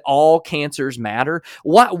you know that all cancers matter?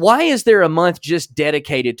 Why is there a month just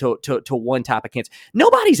dedicated to one type of cancer?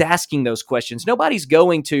 Nobody's asking those questions. Nobody's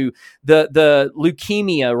going to the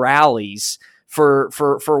leukemia rallies for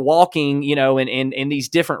walking, in these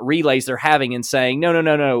different relays they're having and saying,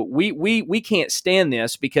 no, we can't stand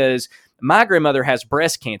this because my grandmother has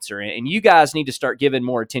breast cancer, and you guys need to start giving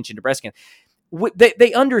more attention to breast cancer.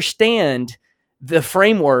 They understand the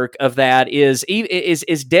framework of that is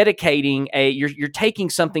dedicating you're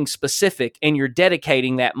taking something specific and you're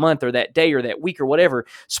dedicating that month or that day or that week or whatever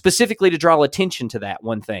specifically to draw attention to that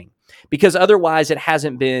one thing, because otherwise it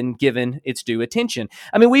hasn't been given its due attention.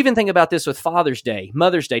 I mean, we even think about this with Father's Day,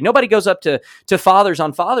 Mother's Day. Nobody goes up to fathers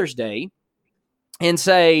on Father's Day and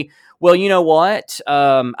say, well, you know what?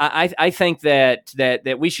 I think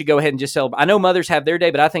that we should go ahead and just celebrate. I know mothers have their day,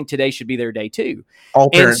 but I think today should be their day too. All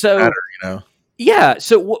parents matter, Yeah.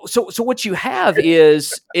 So what you have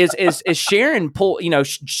is Sharon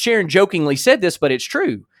Sharon jokingly said this, but it's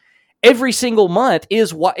true. Every single month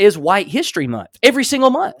is White History Month. Every single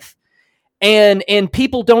month. And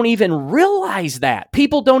people don't even realize that.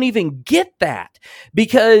 People don't even get that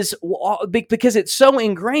because it's so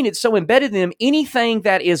ingrained, it's so embedded in them. Anything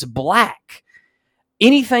that is black,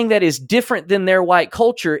 anything that is different than their white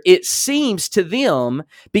culture, it seems to them,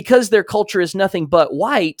 because their culture is nothing but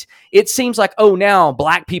white, it seems like, oh, now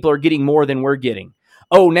black people are getting more than we're getting.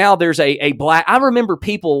 Oh, now there's a black. I remember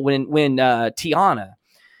people when Tiana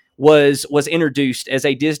was introduced as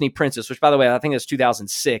a Disney princess, which, by the way, I think it's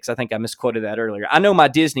 2006. I think I misquoted that earlier. I know my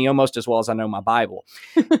Disney almost as well as I know my Bible,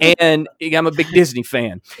 and I'm a big Disney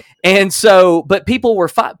fan. And so, but people were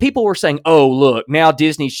saying, "Oh, look, now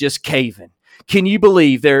Disney's just caving. Can you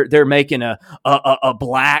believe they're making a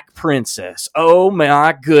black princess? Oh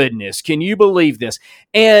my goodness, can you believe this?"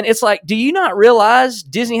 And it's like, do you not realize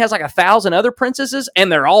Disney has like 1,000 other princesses,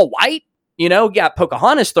 and they're all white? You got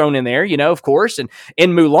Pocahontas thrown in there, of course, and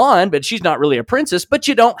Mulan, but she's not really a princess. But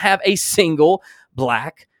you don't have a single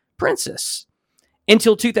black princess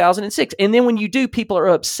until 2006. And then when you do, people are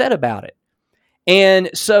upset about it. And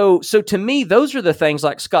so to me, those are the things,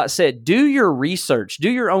 like Scott said, do your research, do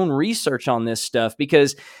your own research on this stuff,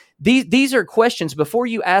 because these are questions. Before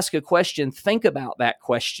you ask a question, think about that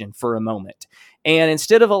question for a moment. And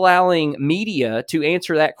instead of allowing media to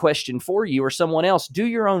answer that question for you or someone else, do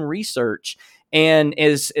your own research. And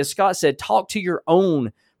as Scott said, talk to your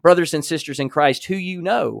own brothers and sisters in Christ who you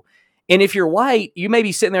know. And if you're white, you may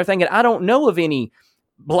be sitting there thinking, I don't know of any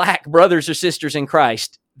black brothers or sisters in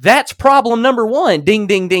Christ. That's problem number one. Ding,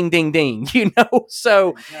 ding, ding, ding, ding.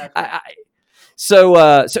 So exactly. So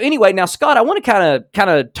anyway, now Scott, I want to kind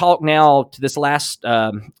of talk now to this last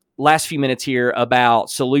few minutes here about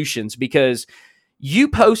solutions, because you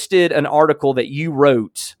posted an article that you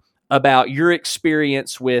wrote about your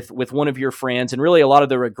experience with one of your friends, and really a lot of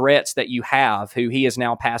the regrets that you have, who he has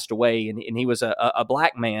now passed away, and he was a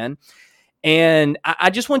black man. And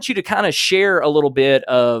I just want you to kind of share a little bit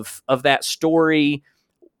of that story,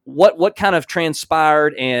 what kind of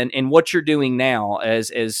transpired, and what you're doing now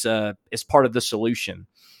as part of the solution.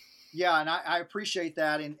 Yeah, and I appreciate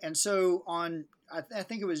that. And so on, I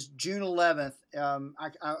think it was June 11th,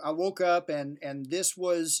 I woke up and this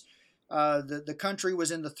was, the country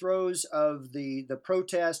was in the throes of the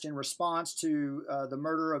protest in response to the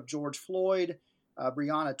murder of George Floyd,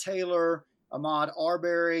 Breonna Taylor, Ahmaud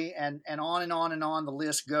Arbery, and on and on and on the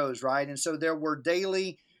list goes, right? And so there were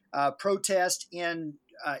daily protests in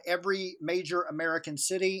every major American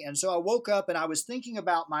city. And so I woke up and I was thinking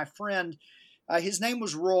about my friend. His name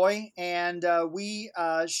was Roy, and we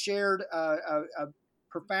shared a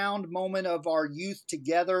profound moment of our youth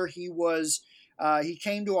together. He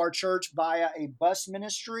came to our church via a bus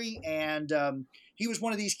ministry, and he was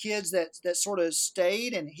one of these kids that sort of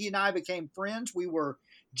stayed, and he and I became friends. We were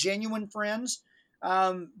genuine friends.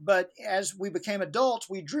 But as we became adults,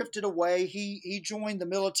 we drifted away. He joined the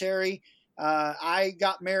military, I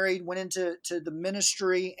got married, went into the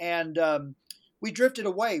ministry, and we drifted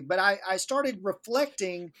away. But I started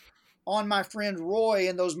reflecting on my friend Roy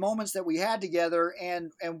and those moments that we had together,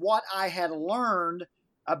 and what I had learned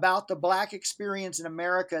about the Black experience in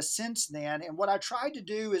America since then. And what I tried to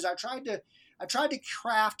do is I tried to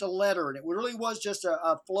craft a letter, and it really was just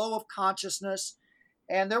a flow of consciousness.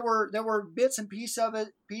 And there were bits and pieces of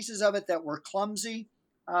it that were clumsy,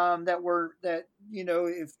 that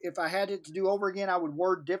if I had it to do over again, I would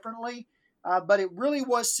word differently. But it really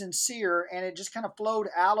was sincere, and it just kind of flowed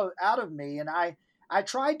out of me. And I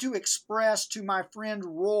tried to express to my friend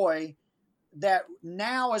Roy that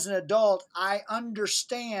now as an adult, I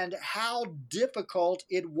understand how difficult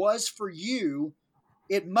it was for you.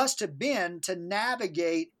 It must have been to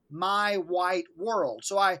navigate my white world.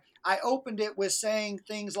 So I opened it with saying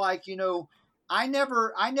things like, I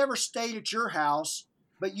never stayed at your house,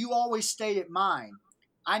 but you always stayed at mine.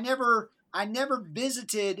 I never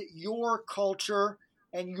visited your culture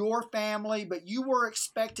and your family, but you were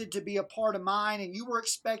expected to be a part of mine, and you were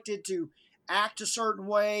expected to act a certain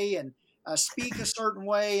way and speak a certain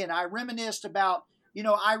way. And I reminisced about,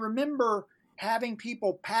 I remember having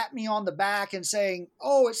people pat me on the back and saying,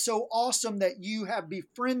 "Oh, it's so awesome that you have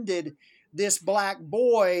befriended this Black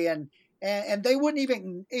boy," and they wouldn't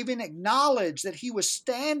even acknowledge that he was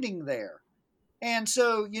standing there. And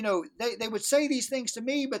so, they would say these things to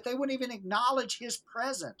me, but they wouldn't even acknowledge his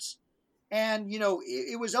presence. And,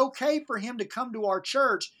 it was okay for him to come to our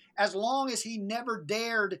church as long as he never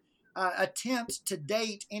dared attempt to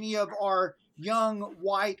date any of our young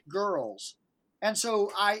white girls. And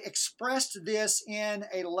so I expressed this in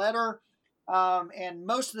a letter, and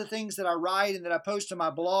most of the things that I write and that I post to my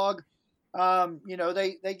blog,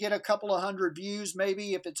 they get a couple of hundred views,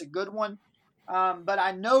 maybe, if it's a good one. But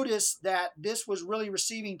I noticed that this was really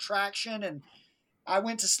receiving traction, and I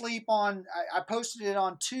went to sleep I posted it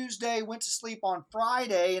on Tuesday, went to sleep on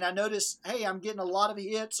Friday, and I noticed, hey, I'm getting a lot of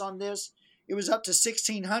hits on this. It was up to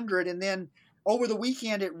 1,600, and then over the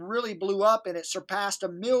weekend, it really blew up and it surpassed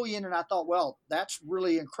 1 million. And I thought, well, that's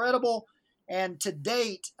really incredible. And to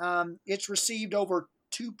date, it's received over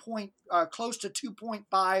close to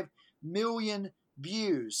 2.5 million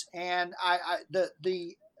views. And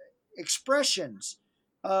the expressions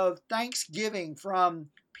of thanksgiving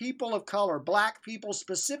from people of color, Black people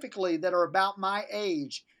specifically, that are about my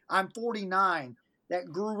age. I'm 49,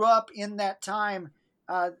 that grew up in that time.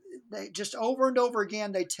 They just over and over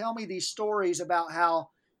again, they tell me these stories about how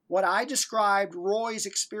what I described Roy's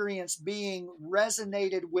experience being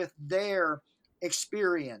resonated with their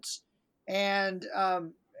experience. And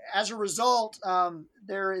as a result,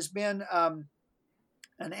 there has been an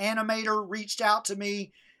animator reached out to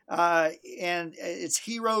me, and it's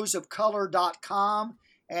heroesofcolor.com.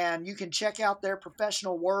 And you can check out their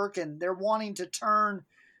professional work, and they're wanting to turn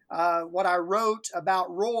what I wrote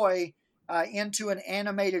about Roy into an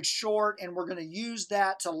animated short, and we're going to use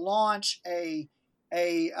that to launch a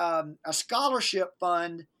scholarship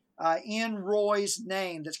fund in Roy's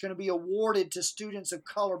name that's going to be awarded to students of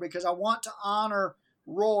color, because I want to honor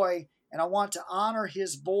Roy, and I want to honor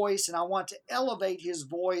his voice, and I want to elevate his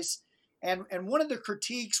voice. And one of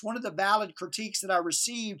the valid critiques that I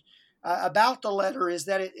received about the letter is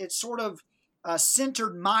that it sort of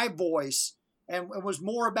centered my voice, and it was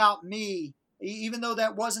more about me, even though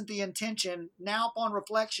that wasn't the intention. Now, upon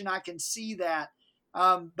reflection, I can see that.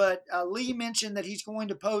 But Lee mentioned that he's going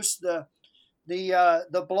to post the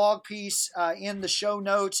blog piece in the show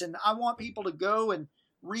notes, and I want people to go and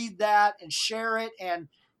read that and share it. And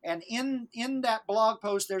in that blog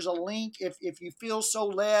post, there's a link if you feel so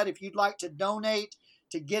led, if you'd like to donate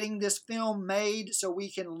to getting this film made so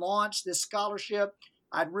we can launch this scholarship.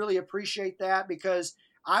 I'd really appreciate that, because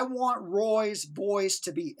I want Roy's voice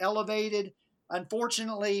to be elevated.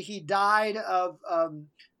 Unfortunately, he died of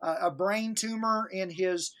a brain tumor in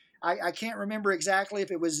his, I can't remember exactly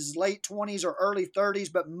if it was his late 20s or early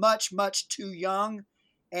 30s, but much, much too young.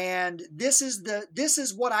 And this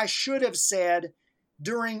is what I should have said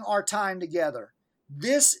during our time together.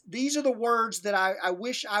 These are the words that I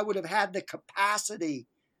wish I would have had the capacity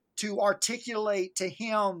to articulate to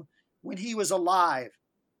him when he was alive,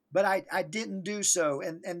 but I didn't do so,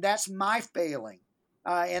 and that's my failing,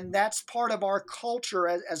 and that's part of our culture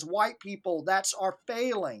as white people. That's our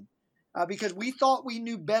failing, because we thought we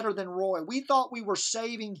knew better than Roy. We thought we were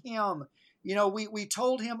saving him. We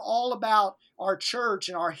told him all about our church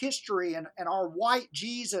and our history and our white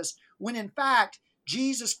Jesus, when in fact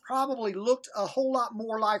Jesus probably looked a whole lot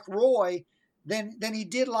more like Roy than he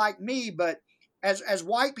did like me. But as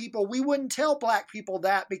white people, we wouldn't tell Black people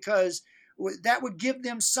that, because that would give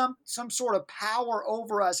them some sort of power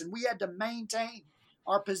over us, and we had to maintain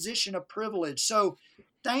our position of privilege. So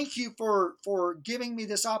thank you for giving me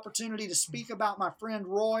this opportunity to speak about my friend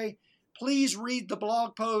Roy. Please read the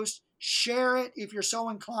blog post, share it if you're so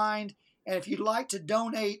inclined, and if you'd like to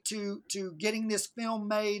donate to getting this film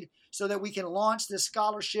made so that we can launch this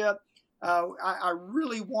scholarship, I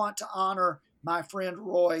really want to honor my friend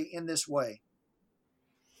Roy in this way.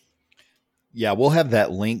 Yeah, we'll have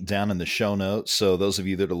that link down in the show notes. So those of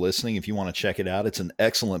you that are listening, if you want to check it out, it's an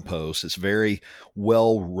excellent post. It's very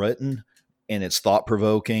well written and it's thought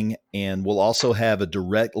provoking. And we'll also have a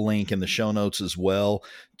direct link in the show notes as well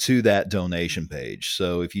to that donation page.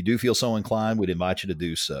 So if you do feel so inclined, we'd invite you to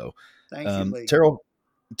do so. Thank you, Lee.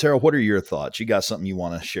 Terrell, what are your thoughts? You got something you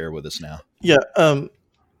want to share with us now? Yeah. I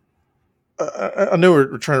know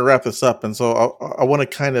we're trying to wrap this up. And so I want to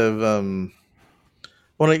kind of,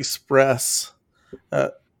 want to express,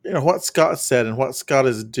 what Scott said and what Scott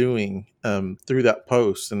is doing through that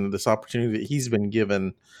post and this opportunity that he's been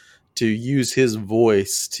given to use his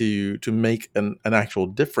voice to make an actual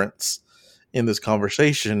difference in this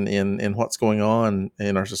conversation in what's going on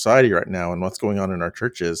in our society right now and what's going on in our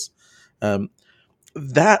churches.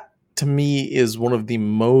 That to me is one of the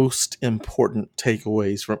most important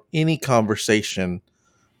takeaways from any conversation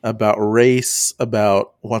about race,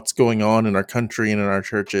 about what's going on in our country and in our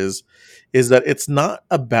churches, is that it's not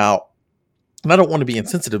about, and I don't want to be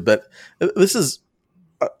insensitive, but this is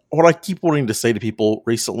what I keep wanting to say to people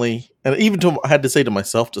recently, and even I had to say to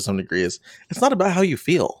myself to some degree, is it's not about how you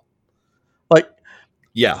feel. Like,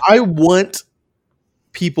 yeah, I want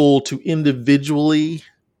people to individually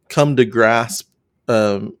come to grasp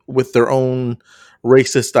with their own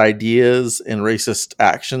racist ideas and racist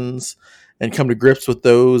actions and come to grips with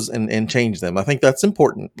those and change them. I think that's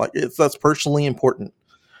important. Like that's personally important.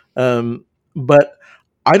 But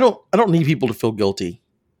I don't need people to feel guilty.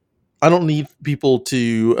 I don't need people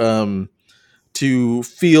to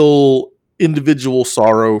feel individual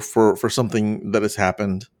sorrow for something that has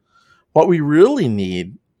happened. What we really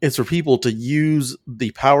need is for people to use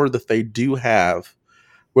the power that they do have,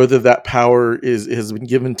 whether that power has been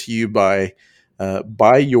given to you by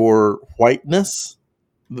your whiteness,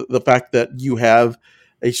 the fact that you have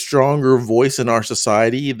a stronger voice in our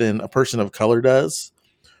society than a person of color does,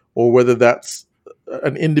 or whether that's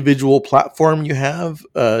an individual platform you have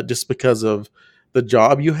just because of the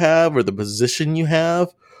job you have or the position you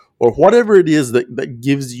have, or whatever it is that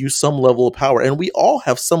gives you some level of power. And we all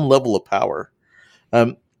have some level of power.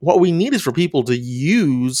 What we need is for people to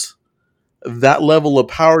use that level of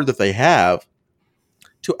power that they have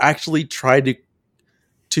to actually try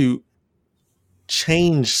to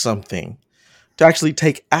change something, to actually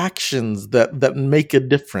take actions that make a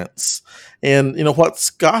difference. And what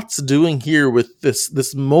Scott's doing here with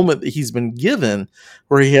this moment that he's been given,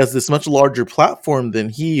 where he has this much larger platform than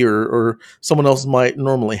he or someone else might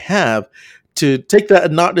normally have, to take that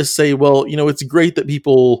and not just say, well, it's great that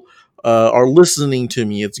people are listening to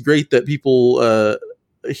me. It's great that people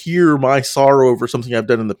hear my sorrow over something I've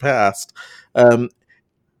done in the past.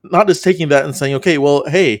 Not just taking that and saying, okay, well,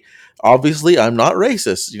 hey, obviously I'm not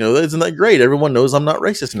racist. Isn't that great? Everyone knows I'm not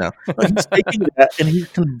racist now. He's taking that and he's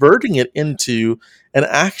converting it into an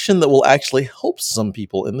action that will actually help some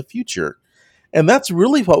people in the future. And that's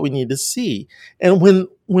really what we need to see. And when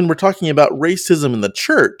we're talking about racism in the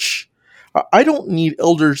church, I don't need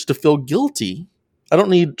elders to feel guilty. I don't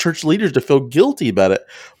need church leaders to feel guilty about it.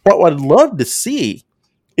 What I'd love to see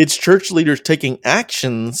is church leaders taking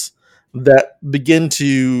actions that begin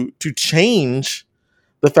to change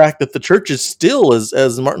the fact that the church is still,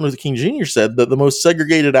 as Martin Luther King Jr. said, the most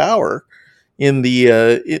segregated hour in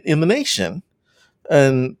the nation,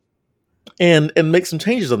 and make some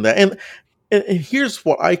changes on that. And here's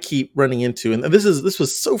what I keep running into, and this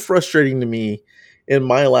was so frustrating to me in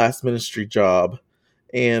my last ministry job,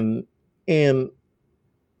 and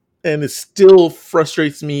it still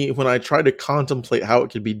frustrates me when I try to contemplate how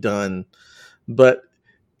it could be done, but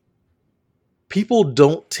people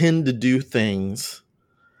don't tend to do things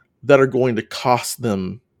that are going to cost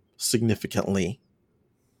them significantly.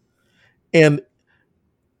 And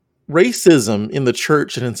racism in the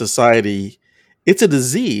church and in society, it's a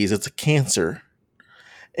disease, it's a cancer.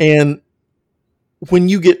 And when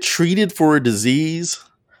you get treated for a disease,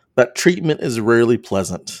 that treatment is rarely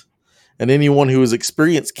pleasant. And anyone who has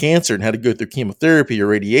experienced cancer and had to go through chemotherapy or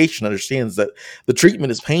radiation understands that the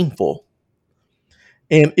treatment is painful.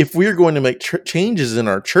 And if we're going to make changes in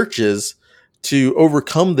our churches to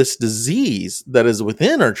overcome this disease that is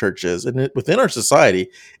within our churches and within our society,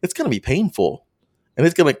 it's going to be painful and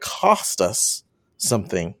it's going to cost us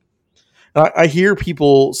something. I hear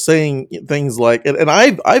people saying things like, and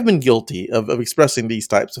I've been guilty of expressing these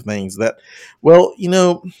types of things that, well,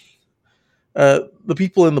 the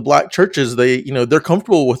people in the black churches, they're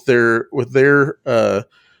comfortable with their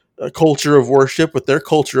culture of worship, with their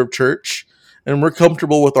culture of church, and we're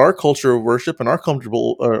comfortable with our culture of worship and our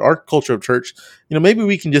culture of church. Maybe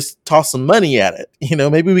we can just toss some money at it.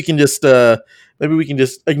 Maybe we can just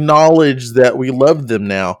acknowledge that we love them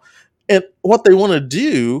now. And what they want to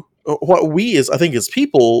do, what we I think as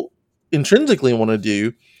people intrinsically want to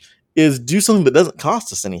do, is do something that doesn't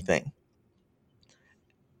cost us anything.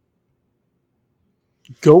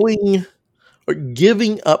 Going or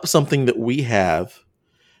giving up something that we have,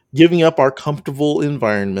 giving up our comfortable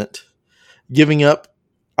environment, giving up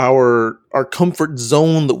our comfort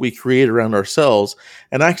zone that we create around ourselves,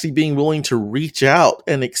 and actually being willing to reach out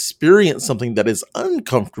and experience something that is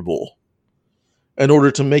uncomfortable in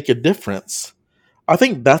order to make a difference. I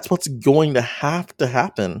think that's what's going to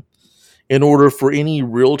happen in order for any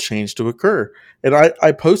real change to occur. And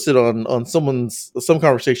I posted on some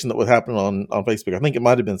conversation that was happening on Facebook. I think it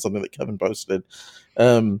might have been something that Kevin posted.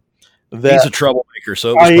 That he's a troublemaker,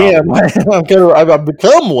 so I am. I've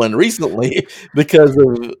become one recently because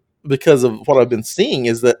of what I've been seeing.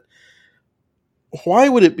 Is that why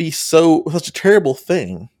would it be such a terrible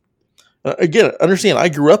thing? Again, understand, I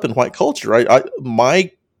grew up in white culture.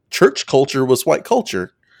 My church culture was white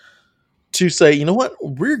culture. To say, you know what,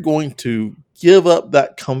 we're going to give up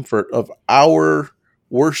that comfort of our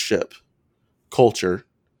worship culture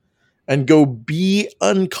and go be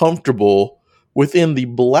uncomfortable within the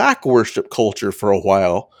black worship culture for a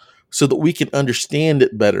while so that we can understand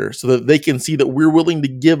it better, so that they can see that we're willing to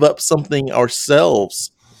give up something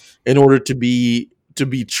ourselves in order to be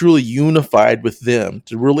truly unified with them,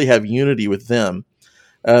 to really have unity with them.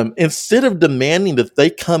 Instead of demanding that they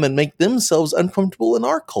come and make themselves uncomfortable in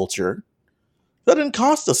our culture. That didn't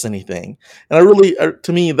cost us anything. And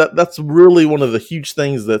to me, that's really one of the huge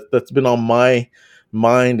things that's been on my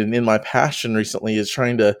mind and in my passion recently, is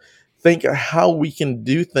trying to think of how we can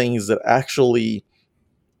do things that actually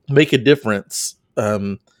make a difference,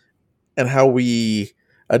 and how we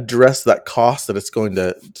address that cost that it's going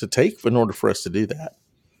to take in order for us to do that.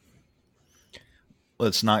 Well,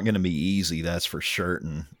 it's not going to be easy, that's for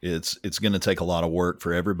certain. It's going to take a lot of work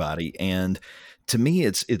for everybody. And to me,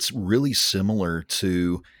 it's really similar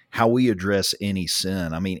to how we address any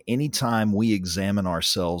sin. I mean, anytime we examine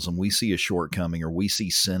ourselves and we see a shortcoming or we see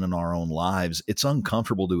sin in our own lives, it's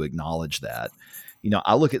uncomfortable to acknowledge that.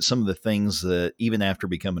 I look at some of the things that even after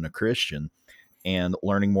becoming a Christian and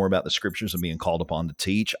learning more about the scriptures and being called upon to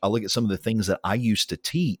teach, I look at some of the things that I used to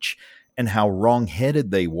teach and how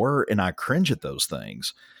wrong-headed they were, and I cringe at those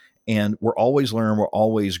things. And we're always learning, we're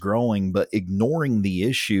always growing, but ignoring the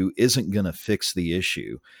issue isn't going to fix the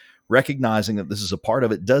issue. Recognizing that this is a part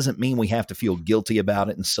of it doesn't mean we have to feel guilty about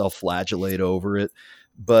it and self-flagellate over it,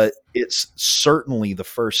 but it's certainly the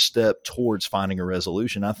first step towards finding a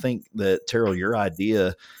resolution. I think that, Terrell, your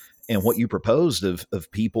idea and what you proposed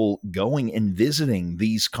of people going and visiting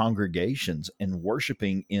these congregations and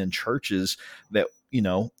worshiping in churches that,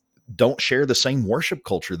 don't share the same worship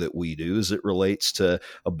culture that we do as it relates to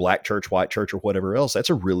a black church, white church, or whatever else, that's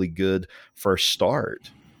a really good first start.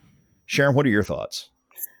 Sharon, what are your thoughts?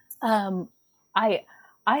 I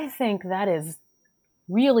think that is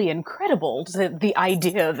really incredible, the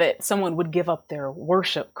idea that someone would give up their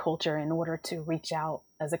worship culture in order to reach out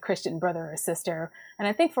as a Christian brother or sister. And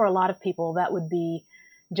I think for a lot of people, that would be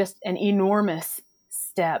just an enormous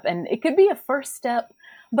step. And it could be a first step,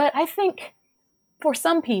 but I think for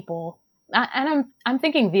some people, and I'm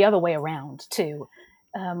thinking the other way around too.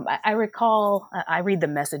 I recall, I read the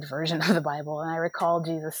Message version of the Bible, and I recall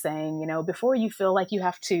Jesus saying, before you feel like you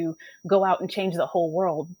have to go out and change the whole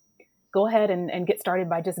world, go ahead and get started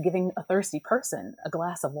by just giving a thirsty person a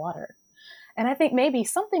glass of water. And I think maybe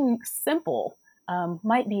something simple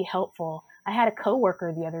might be helpful. I had a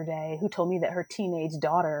coworker the other day who told me that her teenage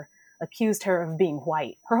daughter accused her of being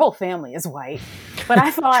white. Her whole family is white. But I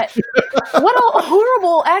thought, what a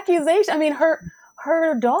horrible accusation. I mean,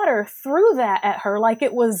 her daughter threw that at her like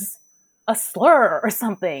it was a slur or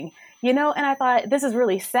something, and I thought, this is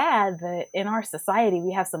really sad that in our society,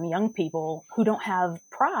 we have some young people who don't have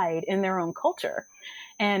pride in their own culture.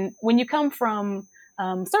 And when you come from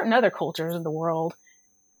certain other cultures of the world,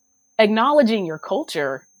 acknowledging your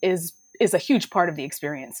culture is is a huge part of the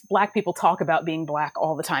experience. Black people talk about being Black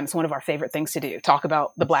all the time. It's one of our favorite things to do, talk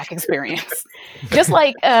about the Black experience. Just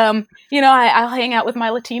like, I'll hang out with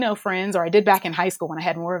my Latino friends, or I did back in high school when I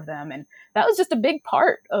had more of them. And that was just a big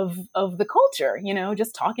part of the culture,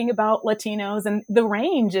 just talking about Latinos. And the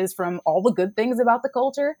range is from all the good things about the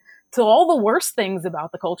culture to all the worst things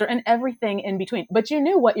about the culture and everything in between. But you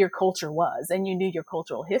knew what your culture was, and you knew your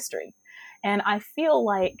cultural history. And I feel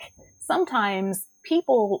like sometimes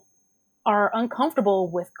people are uncomfortable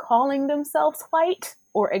with calling themselves white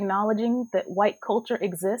or acknowledging that white culture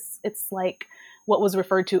exists. It's like what was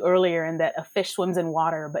referred to earlier, in that a fish swims in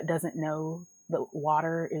water but doesn't know the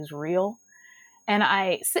water is real. And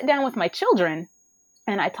I sit down with my children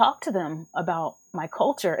and I talk to them about my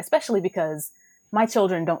culture, especially because my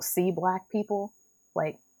children don't see Black people.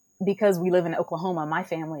 Like, because we live in Oklahoma, my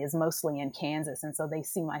family is mostly in Kansas. And so they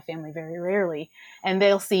see my family very rarely. And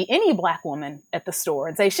they'll see any Black woman at the store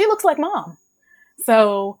and say, she looks like mom.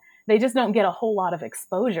 So they just don't get a whole lot of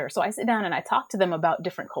exposure. So I sit down and I talk to them about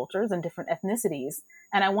different cultures and different ethnicities.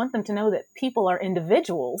 And I want them to know that people are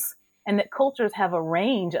individuals, and that cultures have a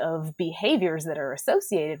range of behaviors that are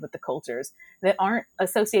associated with the cultures that aren't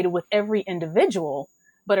associated with every individual,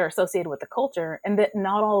 but are associated with the culture, and that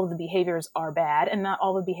not all of the behaviors are bad and not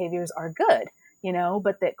all the behaviors are good,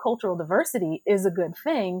 but that cultural diversity is a good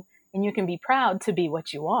thing, and you can be proud to be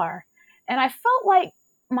what you are. And I felt like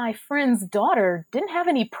my friend's daughter didn't have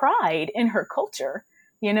any pride in her culture.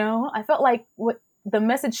 I felt like what the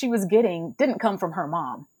message she was getting didn't come from her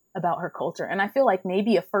mom about her culture. And I feel like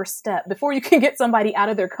maybe a first step before you can get somebody out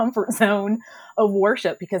of their comfort zone of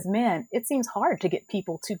worship, because man, it seems hard to get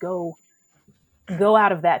people to go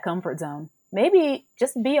out of that comfort zone. Maybe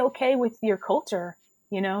just be okay with your culture,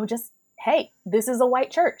 just, hey, this is a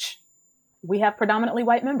white church. We have predominantly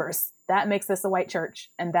white members. That makes this a white church.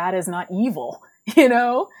 And that is not evil,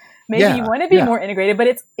 Maybe you want to be more integrated, but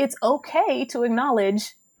it's okay to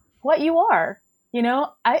acknowledge what you are.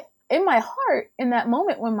 In my heart, in that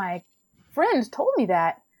moment when my friend told me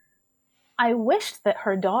that, I wished that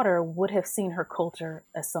her daughter would have seen her culture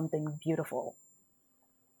as something beautiful.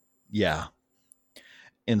 Yeah.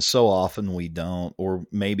 And so often we don't, or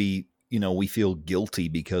maybe, we feel guilty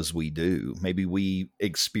because we do. Maybe we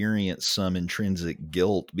experience some intrinsic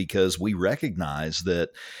guilt because we recognize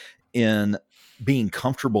that in being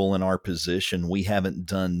comfortable in our position, we haven't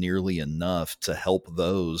done nearly enough to help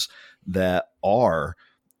those that are,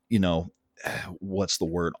 what's the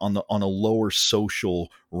word, on a lower social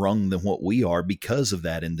rung than what we are, because of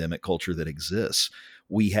that endemic culture that exists.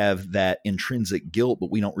 We have that intrinsic guilt,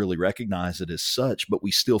 but we don't really recognize it as such, but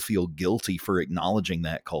we still feel guilty for acknowledging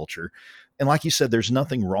that culture. And like you said, there's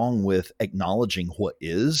nothing wrong with acknowledging what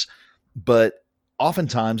is, but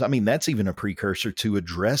oftentimes, that's even a precursor to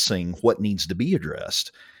addressing what needs to be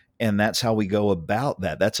addressed. And that's how we go about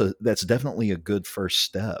that. That's definitely a good first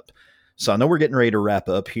step. So I know we're getting ready to wrap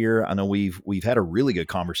up here. I know we've had a really good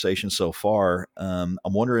conversation so far. I'm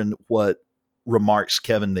wondering what remarks,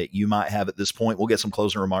 Kevin, that you might have at this point. We'll get some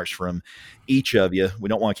closing remarks from each of you. We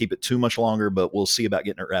don't want to keep it too much longer, but we'll see about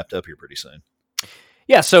getting it wrapped up here pretty soon.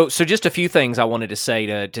 Yeah. So just a few things I wanted to say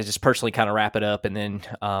to just personally kind of wrap it up. And then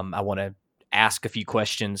I want to ask a few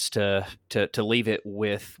questions to leave it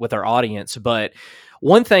with our audience. But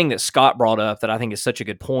one thing that Scott brought up that I think is such a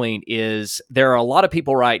good point is there are a lot of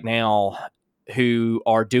people right now who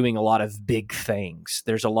are doing a lot of big things.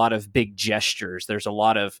 There's a lot of big gestures. There's a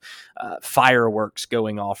lot of fireworks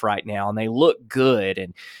going off right now, and they look good.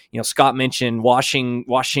 And Scott mentioned washing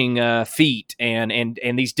feet and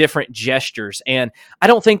these different gestures. And I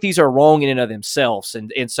don't think these are wrong in and of themselves.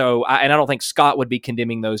 And so I don't think Scott would be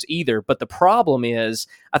condemning those either. But the problem is,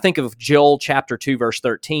 I think of Joel chapter 2 verse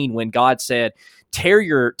 13 when God said, "Tear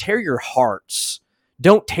your hearts.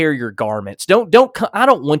 Don't tear your garments. I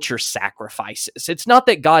don't want your sacrifices." It's not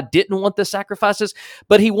that God didn't want the sacrifices,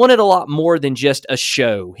 but he wanted a lot more than just a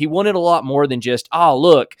show. He wanted a lot more than just, oh,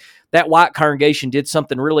 look, that white congregation did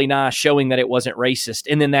something really nice showing that it wasn't racist,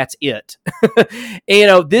 and then that's it.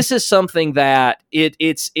 This is something that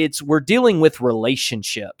we're dealing with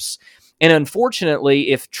relationships. And unfortunately,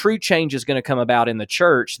 if true change is going to come about in the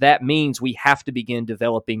church, that means we have to begin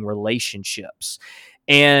developing relationships.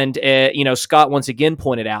 And, Scott once again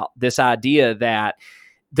pointed out this idea that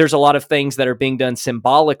there's a lot of things that are being done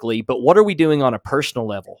symbolically, but what are we doing on a personal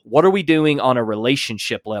level? What are we doing on a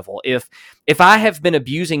relationship level? If I have been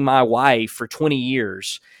abusing my wife for 20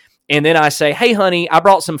 years, and then I say, "Hey, honey, I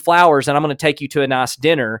brought some flowers and I'm going to take you to a nice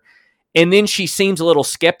dinner," And then she seems a little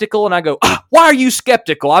skeptical, and I go, why are you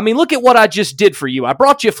skeptical? I mean, look at what I just did for you. I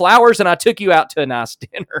brought you flowers and I took you out to a nice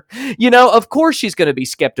dinner. Of course she's going to be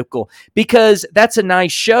skeptical because that's a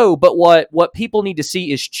nice show. But what people need to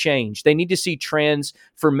see is change. They need to see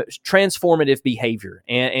transformative behavior.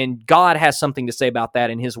 And God has something to say about that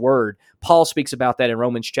in his word. Paul speaks about that in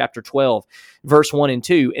Romans chapter 12, verse 1 and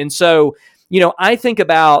 2. And so, I think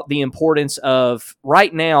about the importance of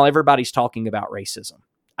right now, everybody's talking about racism.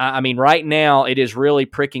 I mean, right now, it is really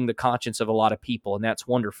pricking the conscience of a lot of people, and that's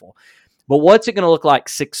wonderful. But what's it going to look like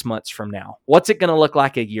 6 months from now? What's it going to look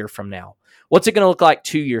like a year from now? What's it going to look like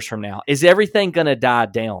 2 years from now? Is everything going to die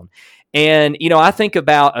down? And, I think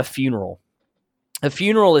about a funeral. A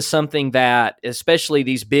funeral is something that, especially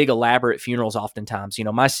these big, elaborate funerals oftentimes,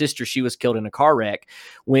 my sister, she was killed in a car wreck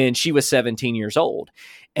when she was 17 years old.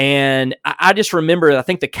 And I just remember, I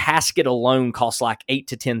think the casket alone cost like $8,000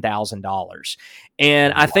 to $10,000.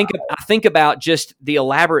 And I think about just the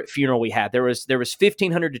elaborate funeral we had. There was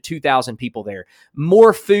 1,500 to 2,000 people there,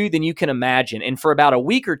 more food than you can imagine. And for about a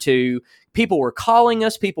week or two, people were calling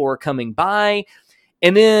us, people were coming by.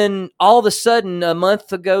 And then all of a sudden, a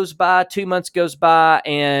month goes by, 2 months goes by,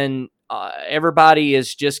 and everybody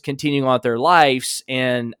is just continuing on with their lives.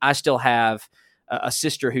 And I still have a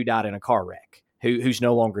sister who died in a car wreck, who's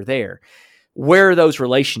no longer there. Where are those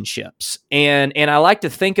relationships? And I like to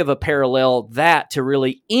think of a parallel that to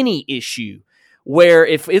really any issue where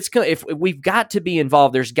if we've got to be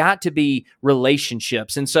involved, there's got to be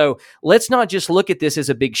relationships. And so let's not just look at this as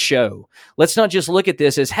a big show. Let's not just look at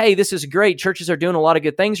this as, hey, this is great. Churches are doing a lot of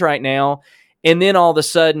good things right now. And then all of a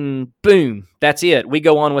sudden, boom, that's it. We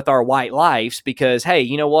go on with our white lives because, hey,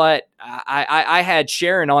 you know what? I had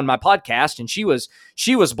Sharon on my podcast and she was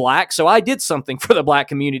black, so I did something for the black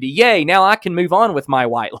community. Yay, now I can move on with my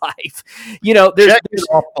white life. Check it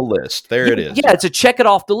off the list. There it is. Yeah, it's a check it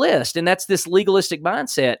off the list. And that's this legalistic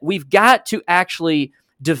mindset. We've got to actually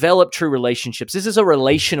develop true relationships. This is a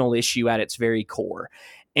relational issue at its very core.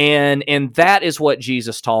 And that is what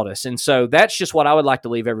Jesus taught us. And so that's just what I would like to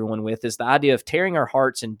leave everyone with is the idea of tearing our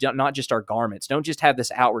hearts and not just our garments. Don't just have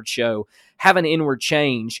this outward show, have an inward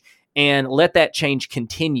change and let that change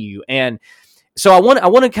continue. And so I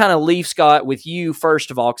want to kind of leave, Scott, with you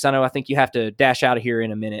first of all, because I think you have to dash out of here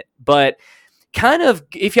in a minute, but kind of,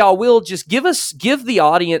 if y'all will, just give the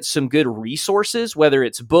audience some good resources, whether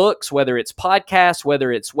it's books, whether it's podcasts, whether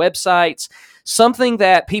it's websites, something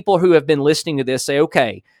that people who have been listening to this say,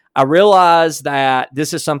 okay, I realize that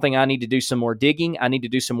this is something I need to do some more digging. I need to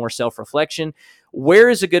do some more self-reflection. Where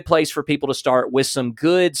is a good place for people to start with some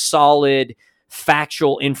good, solid,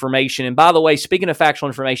 factual information? And by the way, speaking of factual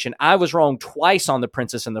information, I was wrong twice on The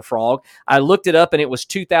Princess and the Frog. I looked it up and it was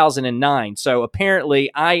 2009. So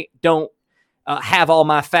apparently I don't have all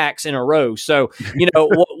my facts in a row. So,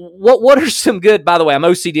 what are some good, by the way, I'm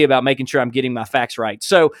OCD about making sure I'm getting my facts right.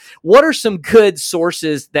 So what are some good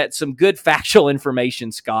sources, some good factual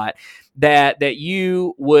information, Scott, that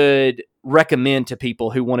you would recommend to people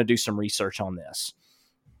who want to do some research on this?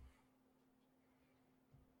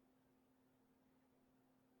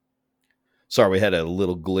 Sorry, we had a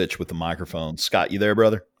little glitch with the microphone. Scott, you there,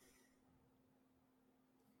 brother?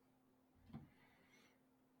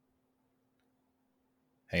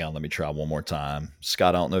 Hang on, let me try one more time.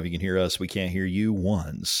 Scott, I don't know if you can hear us. We can't hear you.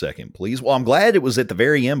 1 second, please. Well, I'm glad it was at the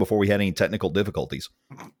very end before we had any technical difficulties.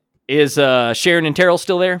 Is Sharon and Terrell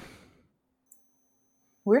still there?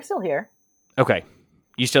 We're still here. Okay.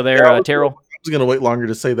 You still there, Terrell? I was going to wait longer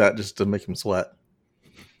to say that just to make him sweat.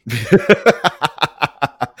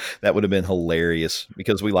 That would have been hilarious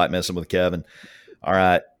because we like messing with Kevin. All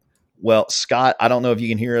right. Well, Scott, I don't know if you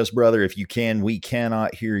can hear us, brother. If you can, we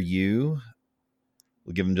cannot hear you.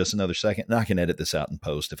 We'll give him just another second. And I can edit this out in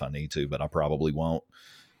post if I need to, but I probably won't.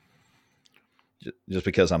 Just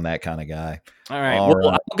because I'm that kind of guy. All right. Well,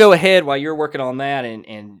 I'll go ahead while you're working on that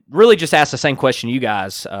and really just ask the same question you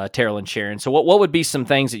guys, Terrell and Sharon. So what would be some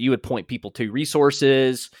things that you would point people to?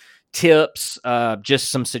 Resources, tips, just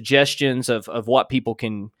some suggestions of what people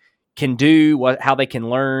can do, how they can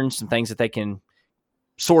learn, some things that they can,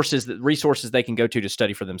 resources they can go to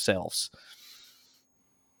study for themselves.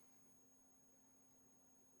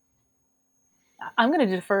 I'm going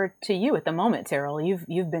to defer to you at the moment, Terrell.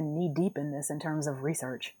 You've been knee deep in this in terms of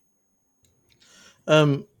research.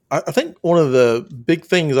 I think one of the big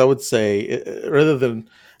things I would say, rather than,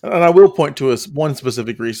 and I will point to one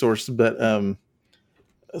specific resource, but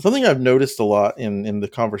something I've noticed a lot in the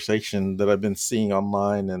conversation that I've been seeing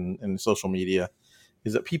online and social media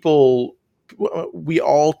is that we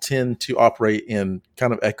all tend to operate in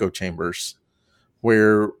kind of echo chambers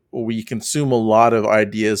where we consume a lot of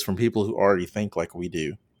ideas from people who already think like we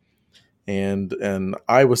do. and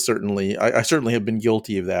I certainly have been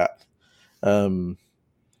guilty of that. But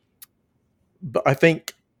I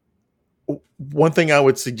think one thing I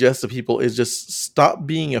would suggest to people is just stop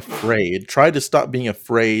being afraid. Try to stop being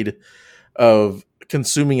afraid of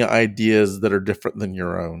consuming ideas that are different than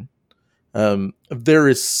your own. There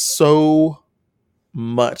is so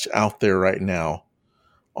much out there right now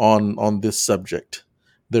on this subject.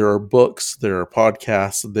 There are books, there are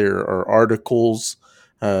podcasts, there are articles.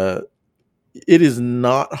 It is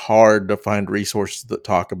not hard to find resources that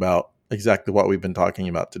talk about exactly what we've been talking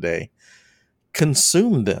about today.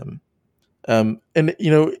 Consume them. And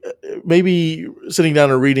maybe sitting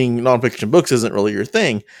down and reading nonfiction books isn't really your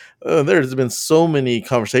thing. There's been so many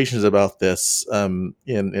conversations about this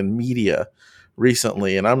in media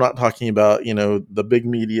recently, and I'm not talking about the big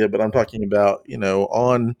media, but I'm talking about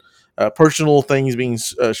on personal things being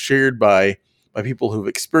shared by people who've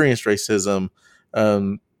experienced racism,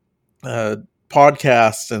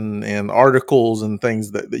 podcasts and articles and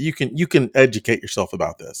things that you can educate yourself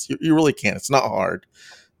about this. You really can. It's not hard.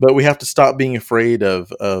 But we have to stop being afraid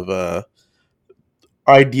of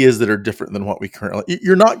ideas that are different than what we currently.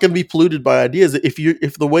 You're not going to be polluted by ideas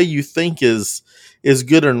if the way you think is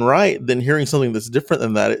good and right. Then hearing something that's different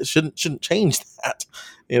than that, it shouldn't change that.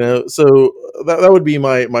 So that would be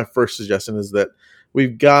my first suggestion, is that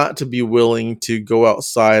we've got to be willing to go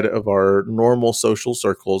outside of our normal social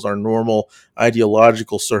circles, our normal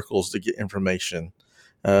ideological circles, to get information.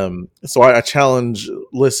 So I challenge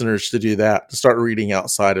listeners to do that, to start reading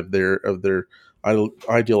outside of their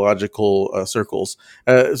ideological circles.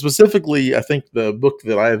 Specifically, I think the book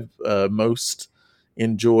that I've most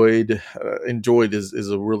enjoyed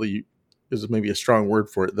is maybe a strong word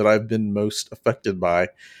for it, that I've been most affected by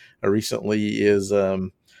recently, is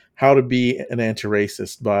How to Be an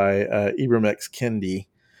Anti-Racist by Ibram X. Kendi.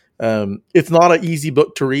 It's not an easy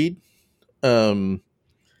book to read.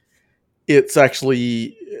 It's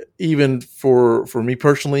actually, even for me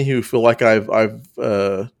personally, who feel like I've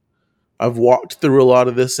walked through a lot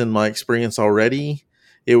of this in my experience already,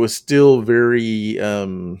 it was still very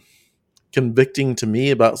convicting to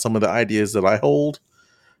me about some of the ideas that I hold.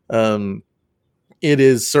 It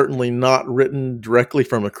is certainly not written directly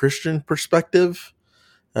from a Christian perspective.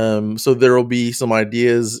 So there will be some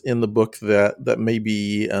ideas in the book that may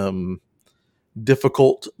be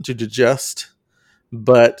difficult to digest,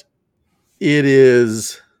 but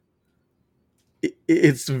it's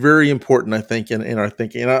very important, I think, in our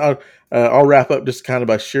thinking. And I'll wrap up just kind of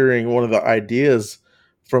by sharing one of the ideas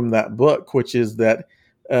from that book, which is that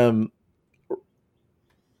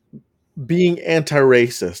being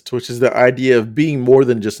anti-racist, which is the idea of being more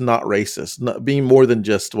than just not racist, not being more than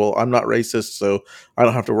just, well, I'm not racist, so I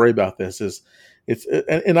don't have to worry about this. It's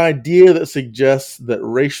an idea that suggests that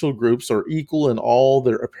racial groups are equal in all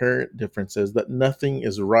their apparent differences, that nothing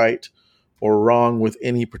is right or wrong with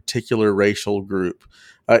any particular racial group.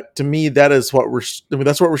 To me, that's what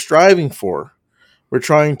we're striving for. We're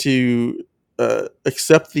trying to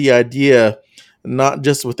accept the idea, not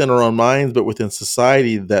just within our own minds, but within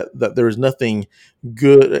society, that there is nothing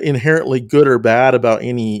inherently good or bad about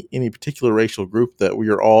any particular racial group. That we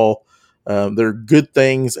are all there are good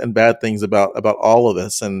things and bad things about all of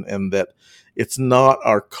us, and that it's not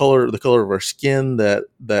the color of our skin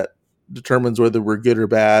that determines whether we're good or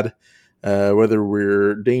bad. Whether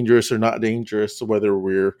we're dangerous or not dangerous, whether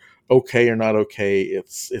we're okay or not okay.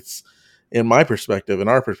 It's in my perspective, in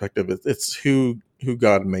our perspective, it's who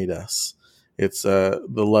God made us. It's the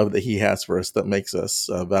love that He has for us that makes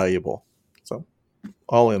us valuable. So,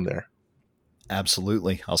 all in there.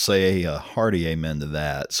 Absolutely. I'll say a hearty amen to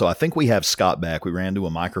that. So I think we have Scott back. We ran into a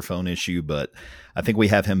microphone issue, but I think we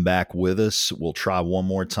have him back with us. We'll try one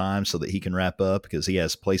more time so that he can wrap up, because he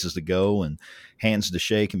has places to go and hands to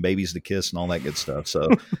shake and babies to kiss and all that good stuff. So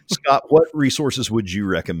Scott, what resources would you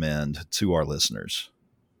recommend to our listeners?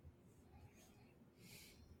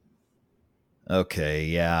 Okay.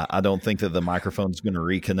 Yeah. I don't think that the microphone's going to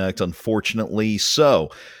reconnect, unfortunately. So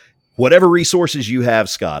whatever resources you have,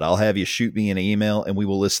 Scott, I'll have you shoot me an email and we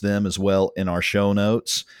will list them as well in our show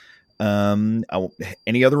notes.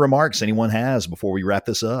 Any other remarks anyone has before we wrap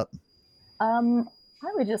this up? I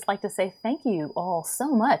would just like to say thank you all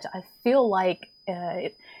so much. I feel like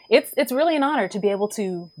it's really an honor to be able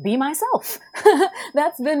to be myself.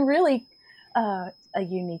 That's been really a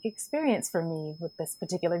unique experience for me with this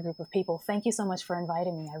particular group of people. Thank you so much for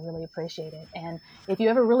inviting me. I really appreciate it. And if you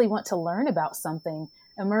ever really want to learn about something,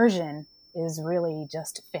 immersion is really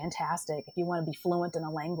just fantastic. If you want to be fluent in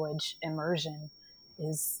a language, immersion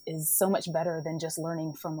is so much better than just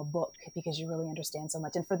learning from a book, because you really understand so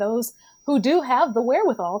much. And for those who do have the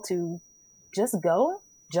wherewithal to just go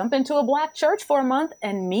jump into a Black church for a month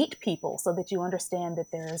and meet people so that you understand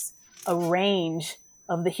that there's a range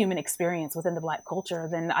of the human experience within the Black culture,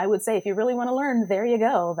 then I would say if you really want to learn, there you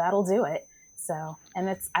go. That'll do it. So, and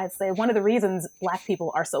that's, I'd say, one of the reasons Black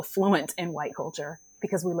people are so fluent in white culture,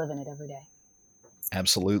 because we live in it every day.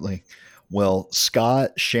 Absolutely. Well,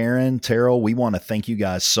 Scott, Sharon, Terrell, we want to thank you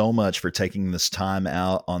guys so much for taking this time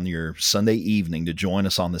out on your Sunday evening to join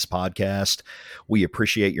us on this podcast. We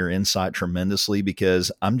appreciate your insight tremendously,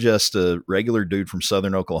 because I'm just a regular dude from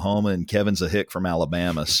Southern Oklahoma and Kevin's a hick from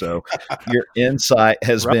Alabama. So your insight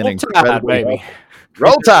has been incredibly. Baby.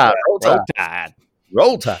 Roll Tide. Roll Tide. Roll Tide.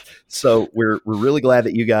 Roll Tide. So we're really glad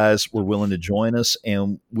that you guys were willing to join us,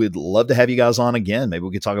 and we'd love to have you guys on again. Maybe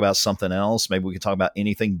we could talk about something else. Maybe we could talk about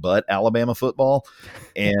anything but Alabama football,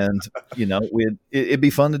 and it'd be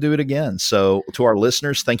fun to do it again. So to our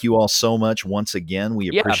listeners, thank you all so much once again.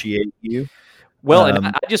 We appreciate you. Well, and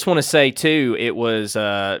I just want to say too, it was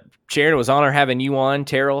Sharon, it was an honor having you on.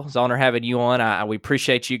 Terrell, it was an honor having you on. We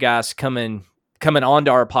appreciate you guys coming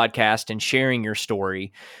onto our podcast and sharing your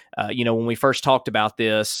story. When we first talked about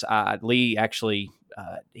this, Lee actually,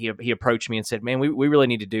 he approached me and said, man, we really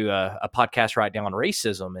need to do a podcast right now on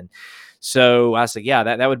racism. And so I said, yeah,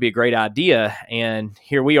 that would be a great idea. And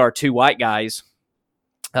here we are, two white guys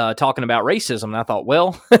talking about racism. And I thought,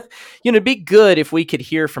 well, it'd be good if we could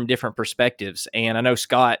hear from different perspectives. And I know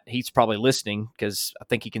Scott, he's probably listening because I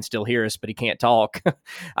think he can still hear us, but he can't talk.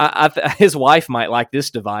 His wife might like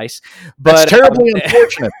this device, but that's terribly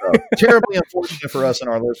unfortunate, though. Terribly unfortunate for us and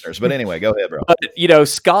our listeners. But anyway, go ahead, bro. But,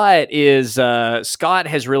 Scott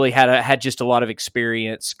has really had just a lot of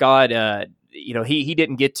experience. Scott, he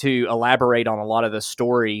didn't get to elaborate on a lot of the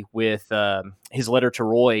story with his letter to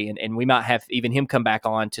Roy, and we might have even him come back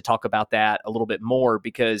on to talk about that a little bit more,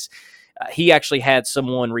 because he actually had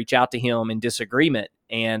someone reach out to him in disagreement,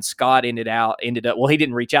 and Scott ended up, well, he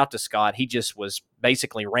didn't reach out to Scott. He just was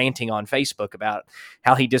basically ranting on Facebook about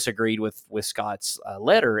how he disagreed with Scott's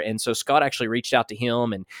letter. And so Scott actually reached out to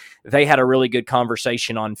him, and they had a really good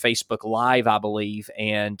conversation on Facebook Live, I believe.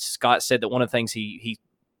 And Scott said that one of the things he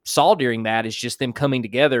saw during that is just them coming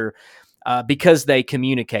together because they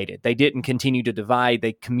communicated. They didn't continue to divide,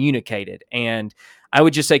 they communicated. And I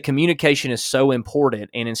would just say communication is so important.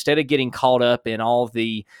 And instead of getting caught up in all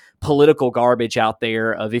the political garbage out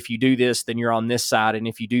there of if you do this, then you're on this side, and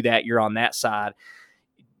if you do that, you're on that side,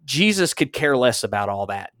 Jesus could care less about all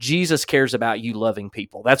that. Jesus cares about you loving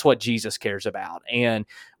people. That's what Jesus cares about. And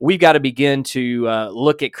we've got to begin to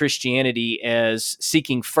look at Christianity as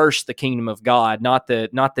seeking first the kingdom of God, not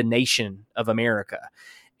the nation of America.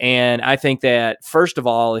 And I think that, first of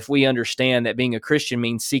all, if we understand that being a Christian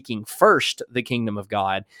means seeking first the kingdom of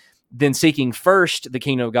God, then seeking first the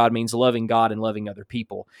kingdom of God means loving God and loving other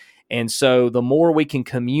people. And so the more we can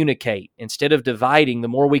communicate, instead of dividing, the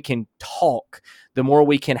more we can talk, the more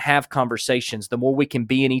we can have conversations, the more we can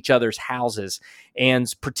be in each other's houses. And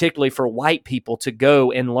particularly for white people to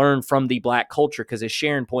go and learn from the Black culture, because as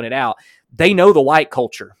Sharon pointed out, they know the white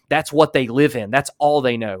culture. That's what they live in. That's all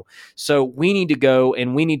they know. So we need to go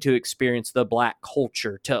and we need to experience the Black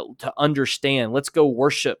culture to understand. Let's go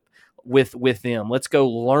worship with them. Let's go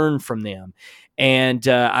learn from them. And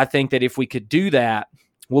I think that if we could do that,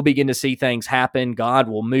 we'll begin to see things happen. God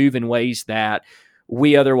will move in ways that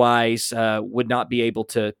we otherwise would not be able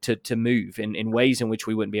to move, in ways in which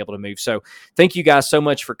we wouldn't be able to move. So thank you guys so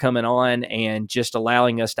much for coming on and just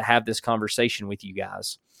allowing us to have this conversation with you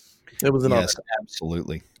guys. It was an honor.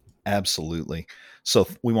 Absolutely. Absolutely. So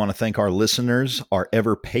we want to thank our listeners, our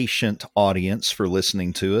ever patient audience, for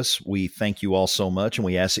listening to us. We thank you all so much. And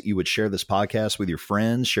we ask that you would share this podcast with your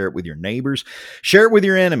friends, share it with your neighbors, share it with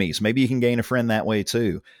your enemies. Maybe you can gain a friend that way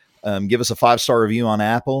too. Give us a 5-star review on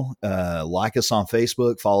Apple, like us on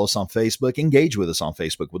Facebook, follow us on Facebook, engage with us on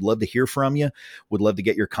Facebook. Would love to hear from you. Would love to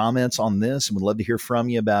get your comments on this, and would love to hear from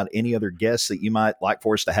you about any other guests that you might like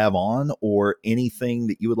for us to have on, or anything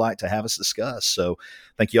that you would like to have us discuss. So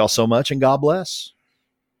thank you all so much, and God bless.